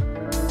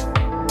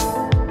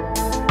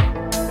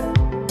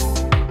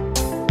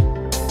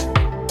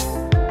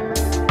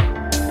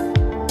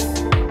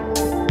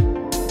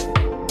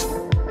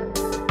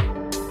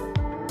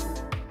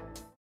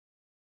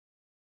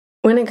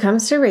 When it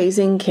comes to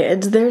raising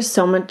kids, there's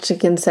so much to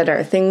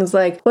consider. Things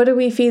like, what do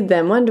we feed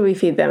them? When do we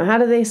feed them? How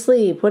do they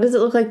sleep? What does it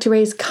look like to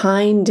raise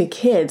kind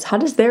kids? How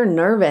does their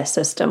nervous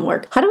system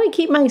work? How do I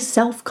keep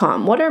myself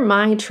calm? What are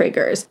my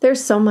triggers?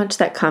 There's so much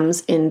that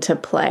comes into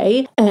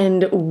play,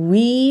 and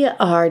we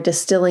are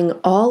distilling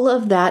all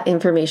of that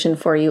information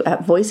for you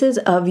at Voices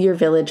of Your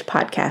Village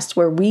podcast,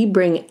 where we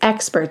bring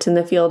experts in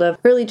the field of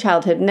early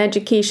childhood and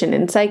education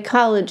and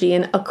psychology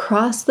and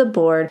across the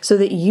board, so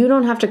that you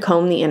don't have to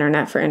comb the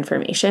internet for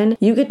information.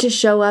 You get to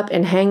show up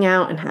and hang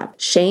out and have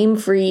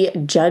shame-free,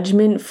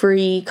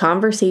 judgment-free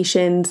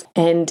conversations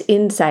and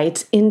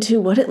insights into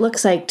what it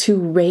looks like to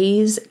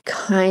raise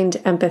kind,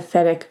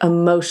 empathetic,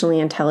 emotionally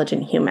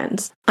intelligent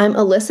humans. I'm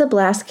Alyssa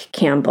Blask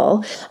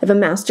Campbell. I have a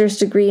master's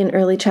degree in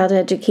early childhood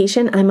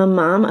education. I'm a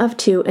mom of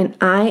 2, and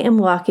I am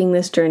walking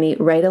this journey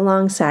right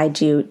alongside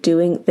you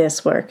doing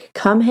this work.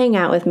 Come hang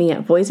out with me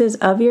at Voices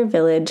of Your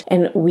Village,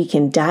 and we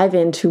can dive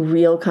into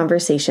real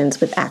conversations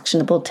with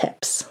actionable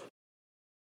tips.